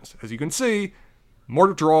 Spassky wins. As you can see,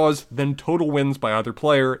 more draws than total wins by either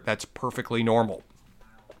player. That's perfectly normal.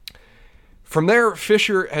 From there,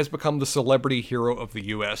 Fischer has become the celebrity hero of the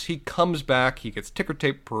U.S. He comes back, he gets ticker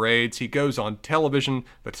tape parades, he goes on television,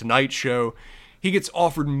 The Tonight Show. He gets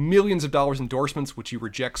offered millions of dollars endorsements, which he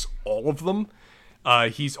rejects all of them.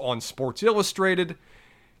 He's on Sports Illustrated,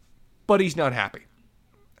 but he's not happy.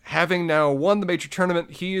 Having now won the major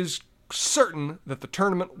tournament, he is certain that the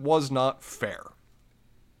tournament was not fair.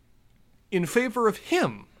 In favor of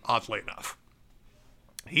him, oddly enough.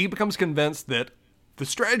 He becomes convinced that the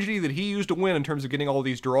strategy that he used to win in terms of getting all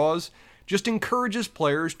these draws just encourages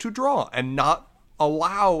players to draw and not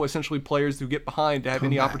allow essentially players who get behind to have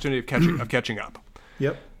any opportunity of catching up.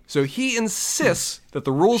 Yep. So he insists that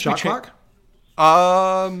the rules Shot be changed.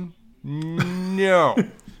 No,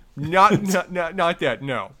 not that.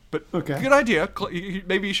 No, but okay. Good idea.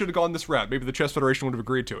 Maybe he should have gone this route. Maybe the Chess Federation would have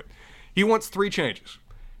agreed to it. He wants 3 changes.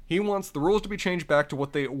 He wants the rules to be changed back to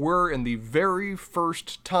what they were in the very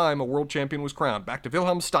first time a world champion was crowned, back to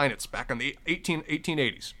Wilhelm Steinitz, back in the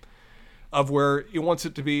 1880s, of where he wants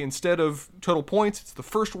it to be, instead of total points, it's the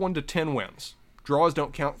first 1 to 10 wins. Draws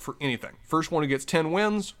don't count for anything. First one who gets 10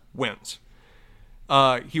 wins, wins.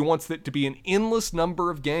 He wants it to be an endless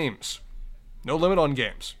number of games. No limit on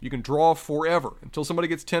games. You can draw forever. Until somebody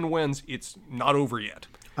gets 10 wins, it's not over yet.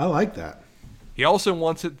 I like that. He also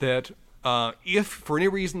wants it that if, for any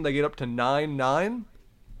reason, they get up to 9-9,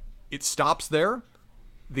 it stops there.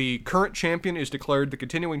 The current champion is declared the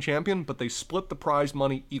continuing champion, but they split the prize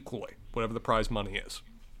money equally, whatever the prize money is.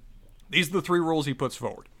 These are the 3 rules he puts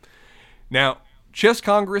forward. Now, Chess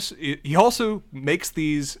Congress, he also makes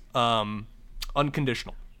these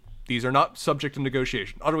unconditional. These are not subject to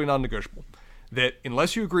negotiation, utterly non-negotiable. That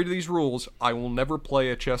unless you agree to these rules, I will never play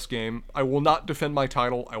a chess game. I will not defend my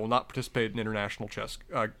title. I will not participate in international chess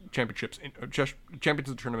championships,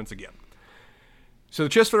 championship tournaments again. So the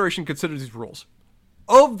Chess Federation considers these rules.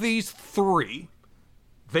 Of these 3,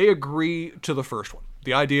 they agree to the first one.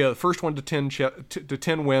 The idea, the first 1 to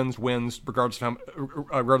 10 wins, regardless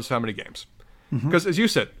of how many games. Because, as you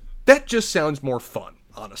said, that just sounds more fun,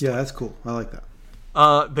 honestly. Yeah, that's cool. I like that.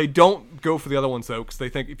 They don't go for the other ones, though, because they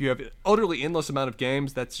think if you have an utterly endless amount of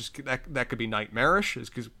games, that could be nightmarish,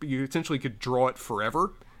 because you essentially could draw it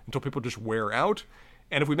forever until people just wear out.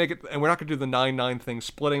 And if we make it, and we're not going to do the 9-9 thing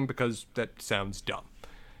splitting, because that sounds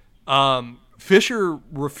dumb. Fischer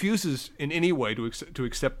refuses in any way to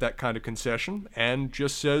accept that kind of concession and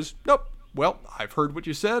just says, nope, well, I've heard what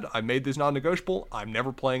you said. I made this non-negotiable. I'm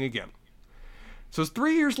never playing again. So it's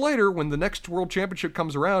 3 years later, when the next World Championship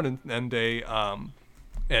comes around, and Anatoly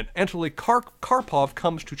Karpov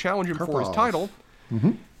comes to challenge him for his title,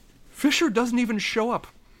 Fischer doesn't even show up.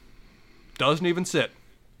 Doesn't even sit.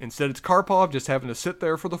 Instead, it's Karpov just having to sit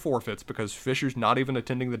there for the forfeits because Fischer's not even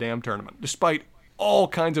attending the damn tournament, despite all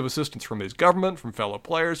kinds of assistance from his government, from fellow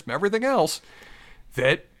players, from everything else.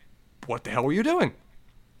 That, what the hell were you doing?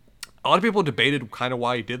 A lot of people debated kind of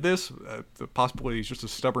why he did this. The possibility he's just a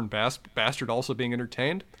stubborn bastard also being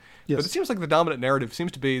entertained. Yes. But it seems like the dominant narrative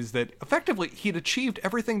seems to be is that effectively he'd achieved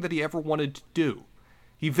everything that he ever wanted to do.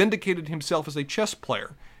 He vindicated himself as a chess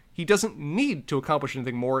player. He doesn't need to accomplish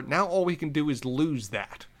anything more. Now all he can do is lose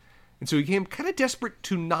that. And so he became kind of desperate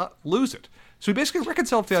to not lose it. So he basically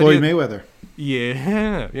reconciled to the idea. Floyd Mayweather.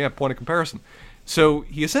 Yeah, point of comparison. So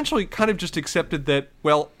he essentially kind of just accepted that,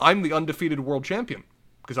 well, I'm the undefeated world champion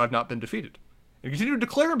because I've not been defeated. And he continued to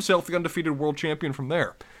declare himself the undefeated world champion from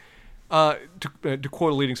there. To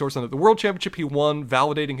quote a leading source on it, the world championship he won,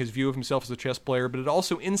 validating his view of himself as a chess player, but it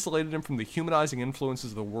also insulated him from the humanizing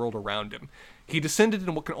influences of the world around him. He descended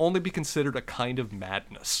in what can only be considered a kind of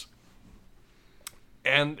madness.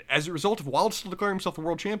 And as a result of, while still declaring himself the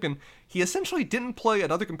world champion, he essentially didn't play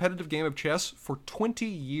another competitive game of chess for 20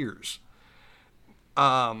 years.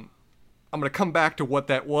 I'm going to come back to what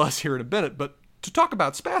that was here in a minute, but to talk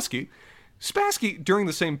about Spassky, during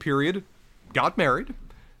the same period, got married,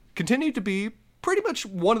 continued to be pretty much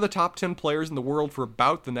one of the top 10 players in the world for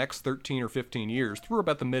about the next 13 or 15 years, through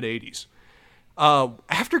about the mid-80s.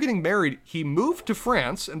 After getting married, he moved to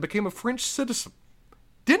France and became a French citizen.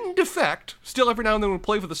 Didn't defect, still every now and then would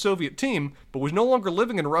play for the Soviet team, but was no longer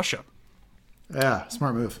living in Russia. Yeah,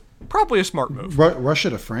 smart move. Probably a smart move. Russia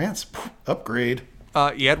to France? Upgrade.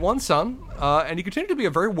 He had one son, and he continued to be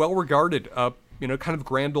a very well-regarded, kind of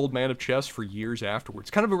grand old man of chess for years afterwards.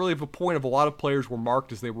 Kind of a point of a lot of players were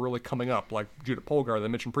marked as they were really coming up, like Judith Polgar that I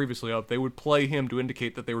mentioned previously. They would play him to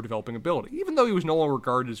indicate that they were developing ability, even though he was no longer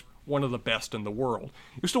regarded as one of the best in the world.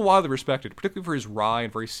 He was still widely respected, particularly for his wry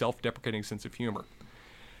and very self-deprecating sense of humor.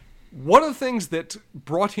 One of the things that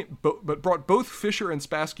brought both Fischer and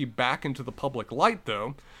Spassky back into the public light,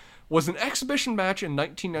 though, was an exhibition match in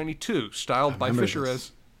 1992, styled by Fischer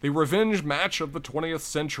as the revenge match of the 20th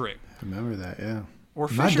century. I remember that, yeah.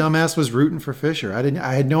 Fischer, my dumbass was rooting for Fischer.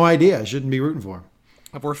 I had no idea. I shouldn't be rooting for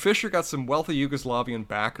him. Where Fischer got some wealthy Yugoslavian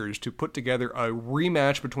backers to put together a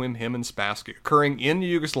rematch between him and Spassky, occurring in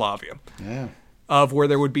Yugoslavia. Yeah. Of where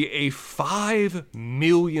there would be a $5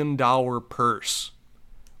 million purse,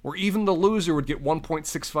 where even the loser would get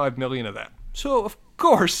 $1.65 million of that. So, of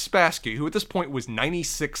course, Spassky, who at this point was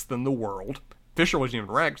 96th in the world, Fischer wasn't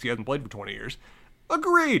even ranked because he hasn't played for 20 years,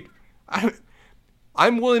 agreed.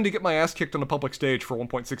 I'm willing to get my ass kicked on a public stage for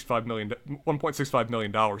 $1.65 million,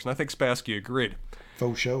 and I think Spassky agreed.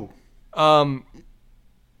 Faux show. I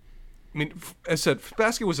mean, as I said,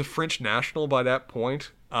 Spassky was a French national by that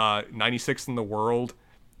point, 96th in the world.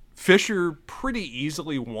 Fischer pretty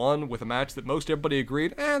easily won with a match that most everybody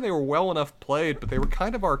agreed, they were well enough played, but they were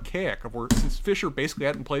kind of archaic. Since Fischer basically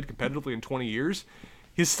hadn't played competitively in 20 years,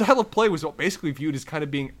 his style of play was basically viewed as kind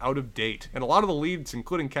of being out of date. And a lot of the leads,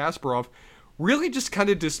 including Kasparov, really just kind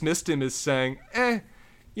of dismissed him as saying,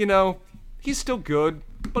 he's still good,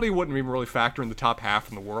 but he wouldn't even really factor in the top half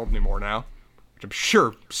in the world anymore now. Which I'm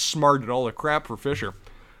sure smarted all the crap for Fischer.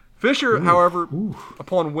 Fischer, however,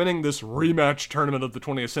 upon winning this rematch tournament of the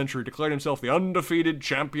 20th century, declared himself the undefeated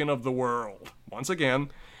champion of the world, once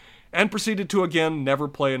again, and proceeded to again never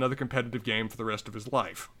play another competitive game for the rest of his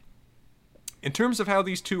life. In terms of how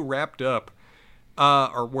these two wrapped up,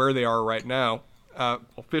 or where they are right now,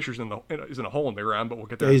 Fischer's is in a hole in the ground, but we'll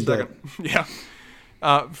get there in a second.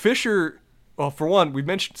 Yeah. Fischer, well, for one, we've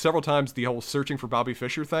mentioned several times the whole searching for Bobby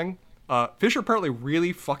Fischer thing. Fischer apparently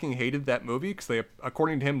really fucking hated that movie because they,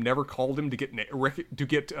 according to him, never called him to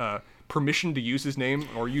get permission to use his name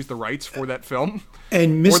or use the rights for that film.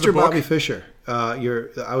 And Mr. Bobby Fischer,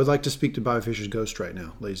 I would like to speak to Bobby Fischer's ghost right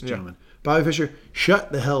now, ladies and gentlemen. Bobby Fischer,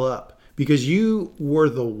 shut the hell up because you were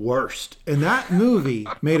the worst, and that movie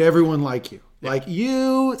made everyone like you. Like,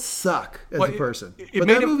 you suck as a person. But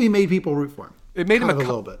that movie made people root for him. It made him a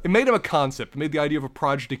little bit. It made him a concept. It made the idea of a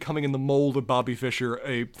prodigy coming in the mold of Bobby Fischer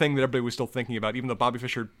a thing that everybody was still thinking about, even though Bobby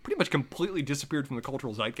Fischer pretty much completely disappeared from the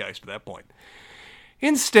cultural zeitgeist at that point.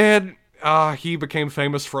 Instead, he became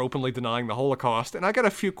famous for openly denying the Holocaust. And I got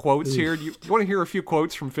a few quotes here. You want to hear a few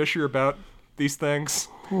quotes from Fischer about these things?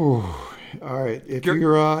 Ooh. All right. If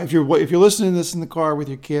you're listening to this in the car with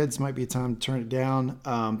your kids, might be a time to turn it down.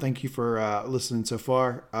 Thank you for listening so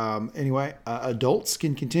far. Anyway, adults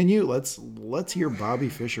can continue. Let's hear Bobby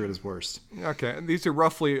Fischer at his worst. Okay, these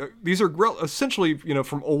are essentially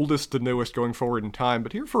from oldest to newest going forward in time.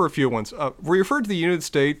 But here for a few ones. We referred to the United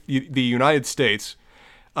States.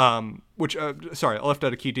 Which I left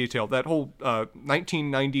out a key detail. That whole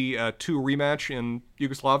 1992 rematch in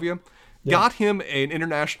Yugoslavia. Got him an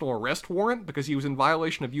international arrest warrant because he was in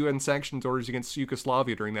violation of UN sanctions orders against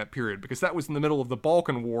Yugoslavia during that period, because that was in the middle of the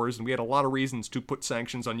Balkan Wars, and we had a lot of reasons to put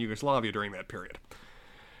sanctions on Yugoslavia during that period.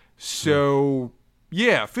 So,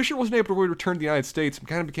 Fischer wasn't able to return to the United States and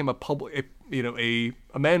kind of became a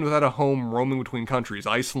man without a home roaming between countries.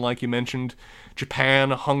 Iceland, like you mentioned,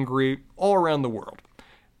 Japan, Hungary, all around the world.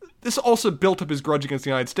 This also built up his grudge against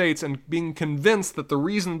the United States and being convinced that the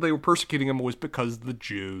reason they were persecuting him was because of the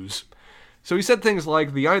Jews. So he said things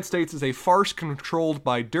like, the United States is a farce controlled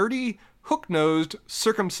by dirty, hook-nosed,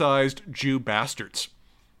 circumcised Jew bastards.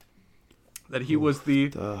 That he was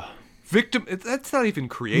the victim. That's not even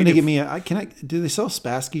creative. I'm gonna give me do they sell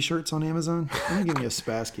Spassky shirts on Amazon? I'm gonna give me a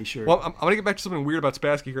Spassky shirt. Well, I'm gonna get back to something weird about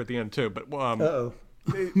Spassky here at the end too, but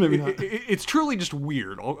maybe not. It's truly just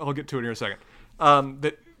weird. I'll get to it in a second.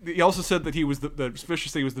 That he also said that Fischer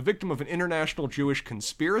said he was the victim of an international Jewish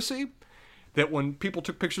conspiracy. That when people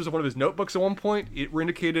took pictures of one of his notebooks at one point, it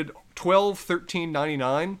indicated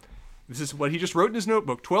 12/13/99. This is what he just wrote in his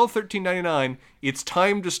notebook. 12/13/99. It's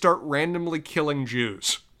time to start randomly killing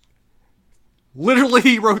Jews. Literally,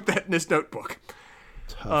 he wrote that in his notebook.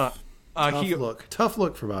 Tough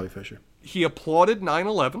look for Bobby Fischer. He applauded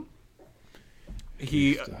 9/11.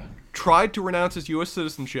 He tried to renounce his U.S.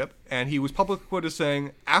 citizenship, and he was publicly quoted as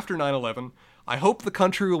saying, after 9/11, I hope the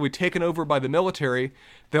country will be taken over by the military.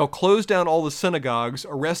 They'll close down all the synagogues,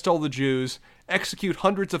 arrest all the Jews, execute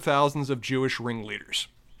hundreds of thousands of Jewish ringleaders.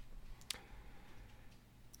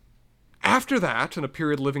 After that, in a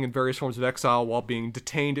period living in various forms of exile while being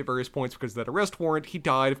detained at various points because of that arrest warrant, he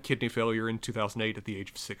died of kidney failure in 2008 at the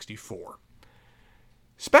age of 64.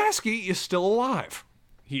 Spassky is still alive.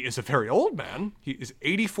 He is a very old man. He is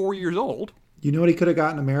 84 years old. You know what he could have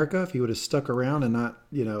gotten in America if he would have stuck around and not,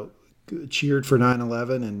 cheered for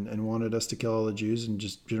 9/11 and wanted us to kill all the Jews and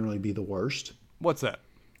just generally be the worst? What's that?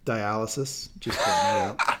 Dialysis. Just putting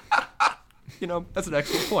it out. That's an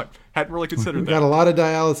excellent point. Hadn't really considered We've that. got a lot of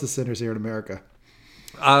dialysis centers here in America.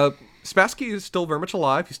 Spassky is still very much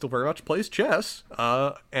alive. He still very much plays chess,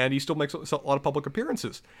 and he still makes a lot of public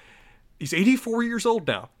appearances. He's 84 years old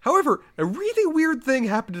now. However, a really weird thing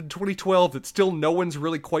happened in 2012 that still no one's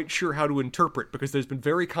really quite sure how to interpret because there's been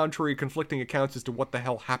very contrary, conflicting accounts as to what the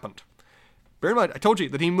hell happened. Bear in mind, I told you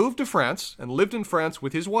that he moved to France and lived in France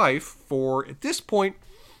with his wife for, at this point,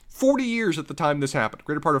 40 years at the time this happened.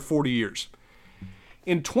 Greater part of 40 years.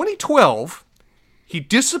 In 2012, he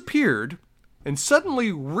disappeared and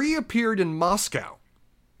suddenly reappeared in Moscow,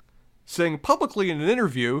 saying publicly in an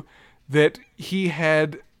interview that he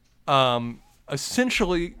had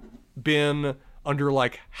essentially been under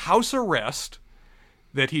house arrest,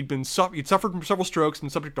 that he'd suffered from several strokes and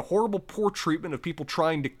subject to horrible poor treatment of people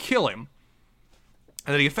trying to kill him,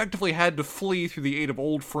 and that he effectively had to flee through the aid of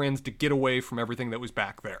old friends to get away from everything that was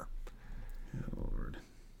back there. Lord.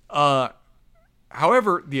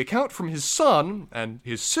 However, the account from his son and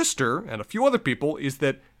his sister and a few other people is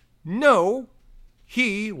that no,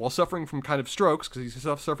 he, while suffering from kind of strokes, because he's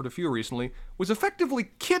suffered a few recently, was effectively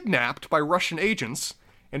kidnapped by Russian agents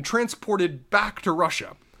and transported back to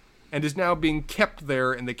Russia, and is now being kept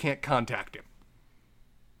there and they can't contact him.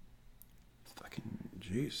 Fucking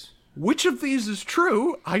jeez. Which of these is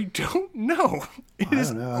true? I don't know. I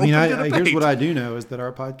don't know. I mean, here's what I do know is that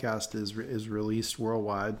our podcast is released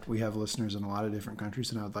worldwide. We have listeners in a lot of different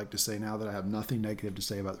countries, and I would like to say now that I have nothing negative to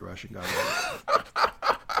say about the Russian government.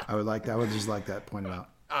 I would just like that pointed out.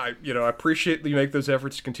 I appreciate that you make those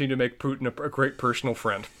efforts to continue to make Putin a great personal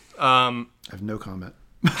friend. I have no comment.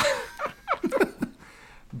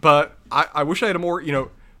 But I wish I had a more,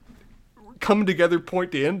 come together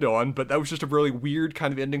point to end on, but that was just a really weird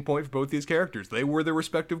kind of ending point for both these characters. They were their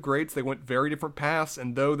respective greats. They went very different paths,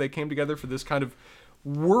 and though they came together for this kind of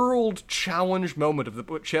world challenge moment of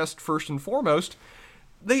the chess first and foremost,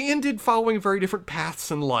 they ended following very different paths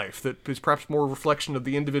in life that is perhaps more a reflection of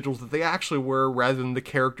the individuals that they actually were rather than the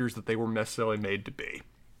characters that they were necessarily made to be.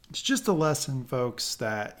 It's just a lesson, folks,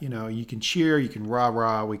 that, you can cheer, you can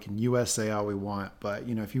rah-rah, we can USA all we want. But,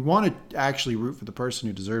 if you want to actually root for the person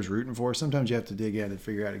who deserves rooting for, sometimes you have to dig in and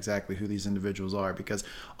figure out exactly who these individuals are. Because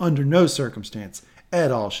under no circumstance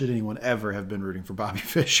at all should anyone ever have been rooting for Bobby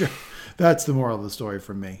Fischer. That's the moral of the story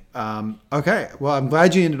from me. Okay, well, I'm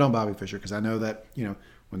glad you ended on Bobby Fischer because I know that,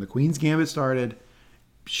 when the Queen's Gambit started,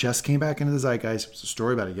 chess came back into the zeitgeist. It was a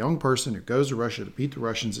story about a young person who goes to Russia to beat the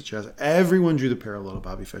Russians at chess. Everyone drew the parallel to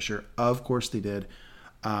Bobby Fischer. Of course they did.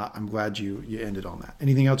 I'm glad you ended on that.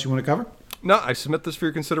 Anything else you want to cover? No, I submit this for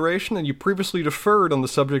your consideration, and you previously deferred on the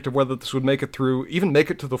subject of whether this would make it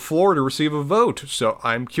to the floor to receive a vote. So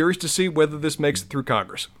I'm curious to see whether this makes it through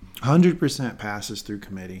Congress. 100% passes through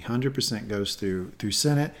committee. 100% goes through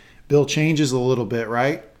Senate. Bill changes a little bit,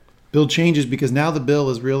 right? Bill changes because now the bill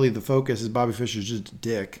is really the focus is Bobby Fischer's just a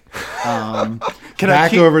dick. Over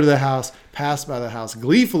to the House, passed by the House,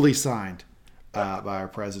 gleefully signed by our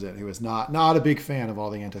president, who is not a big fan of all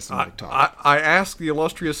the anti-Semitic talk. I asked the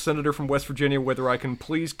illustrious senator from West Virginia whether I can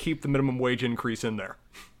please keep the minimum wage increase in there.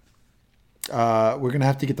 We're going to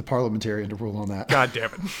have to get the parliamentarian to rule on that. God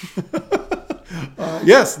damn it.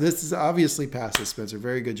 Yes, this is obviously passes, Spencer.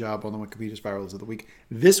 Very good job on the Wikipedia Spirals of the Week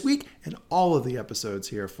this week and all of the episodes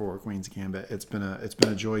here for Queen's Gambit. It's been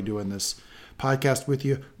a joy doing this podcast with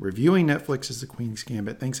you, reviewing Netflix's The Queen's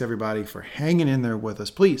Gambit. Thanks, everybody, for hanging in there with us.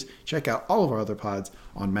 Please check out all of our other pods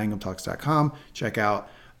on mangumtalks.com. Check out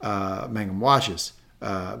Mangum Watches,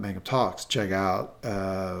 Mangum Talks. Check out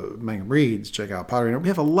Mangum Reads. Check out Pottery. We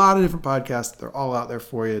have a lot of different podcasts. They're all out there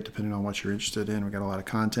for you, depending on what you're interested in. We got a lot of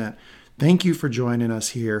content. Thank you for joining us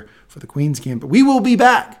here for the Queen's Gambit. We will be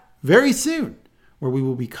back very soon, where we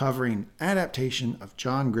will be covering adaptation of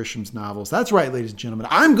John Grisham's novels. That's right, ladies and gentlemen.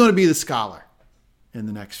 I'm going to be the scholar in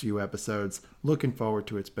the next few episodes. Looking forward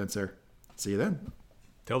to it, Spencer. See you then.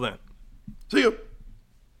 Till then. See you.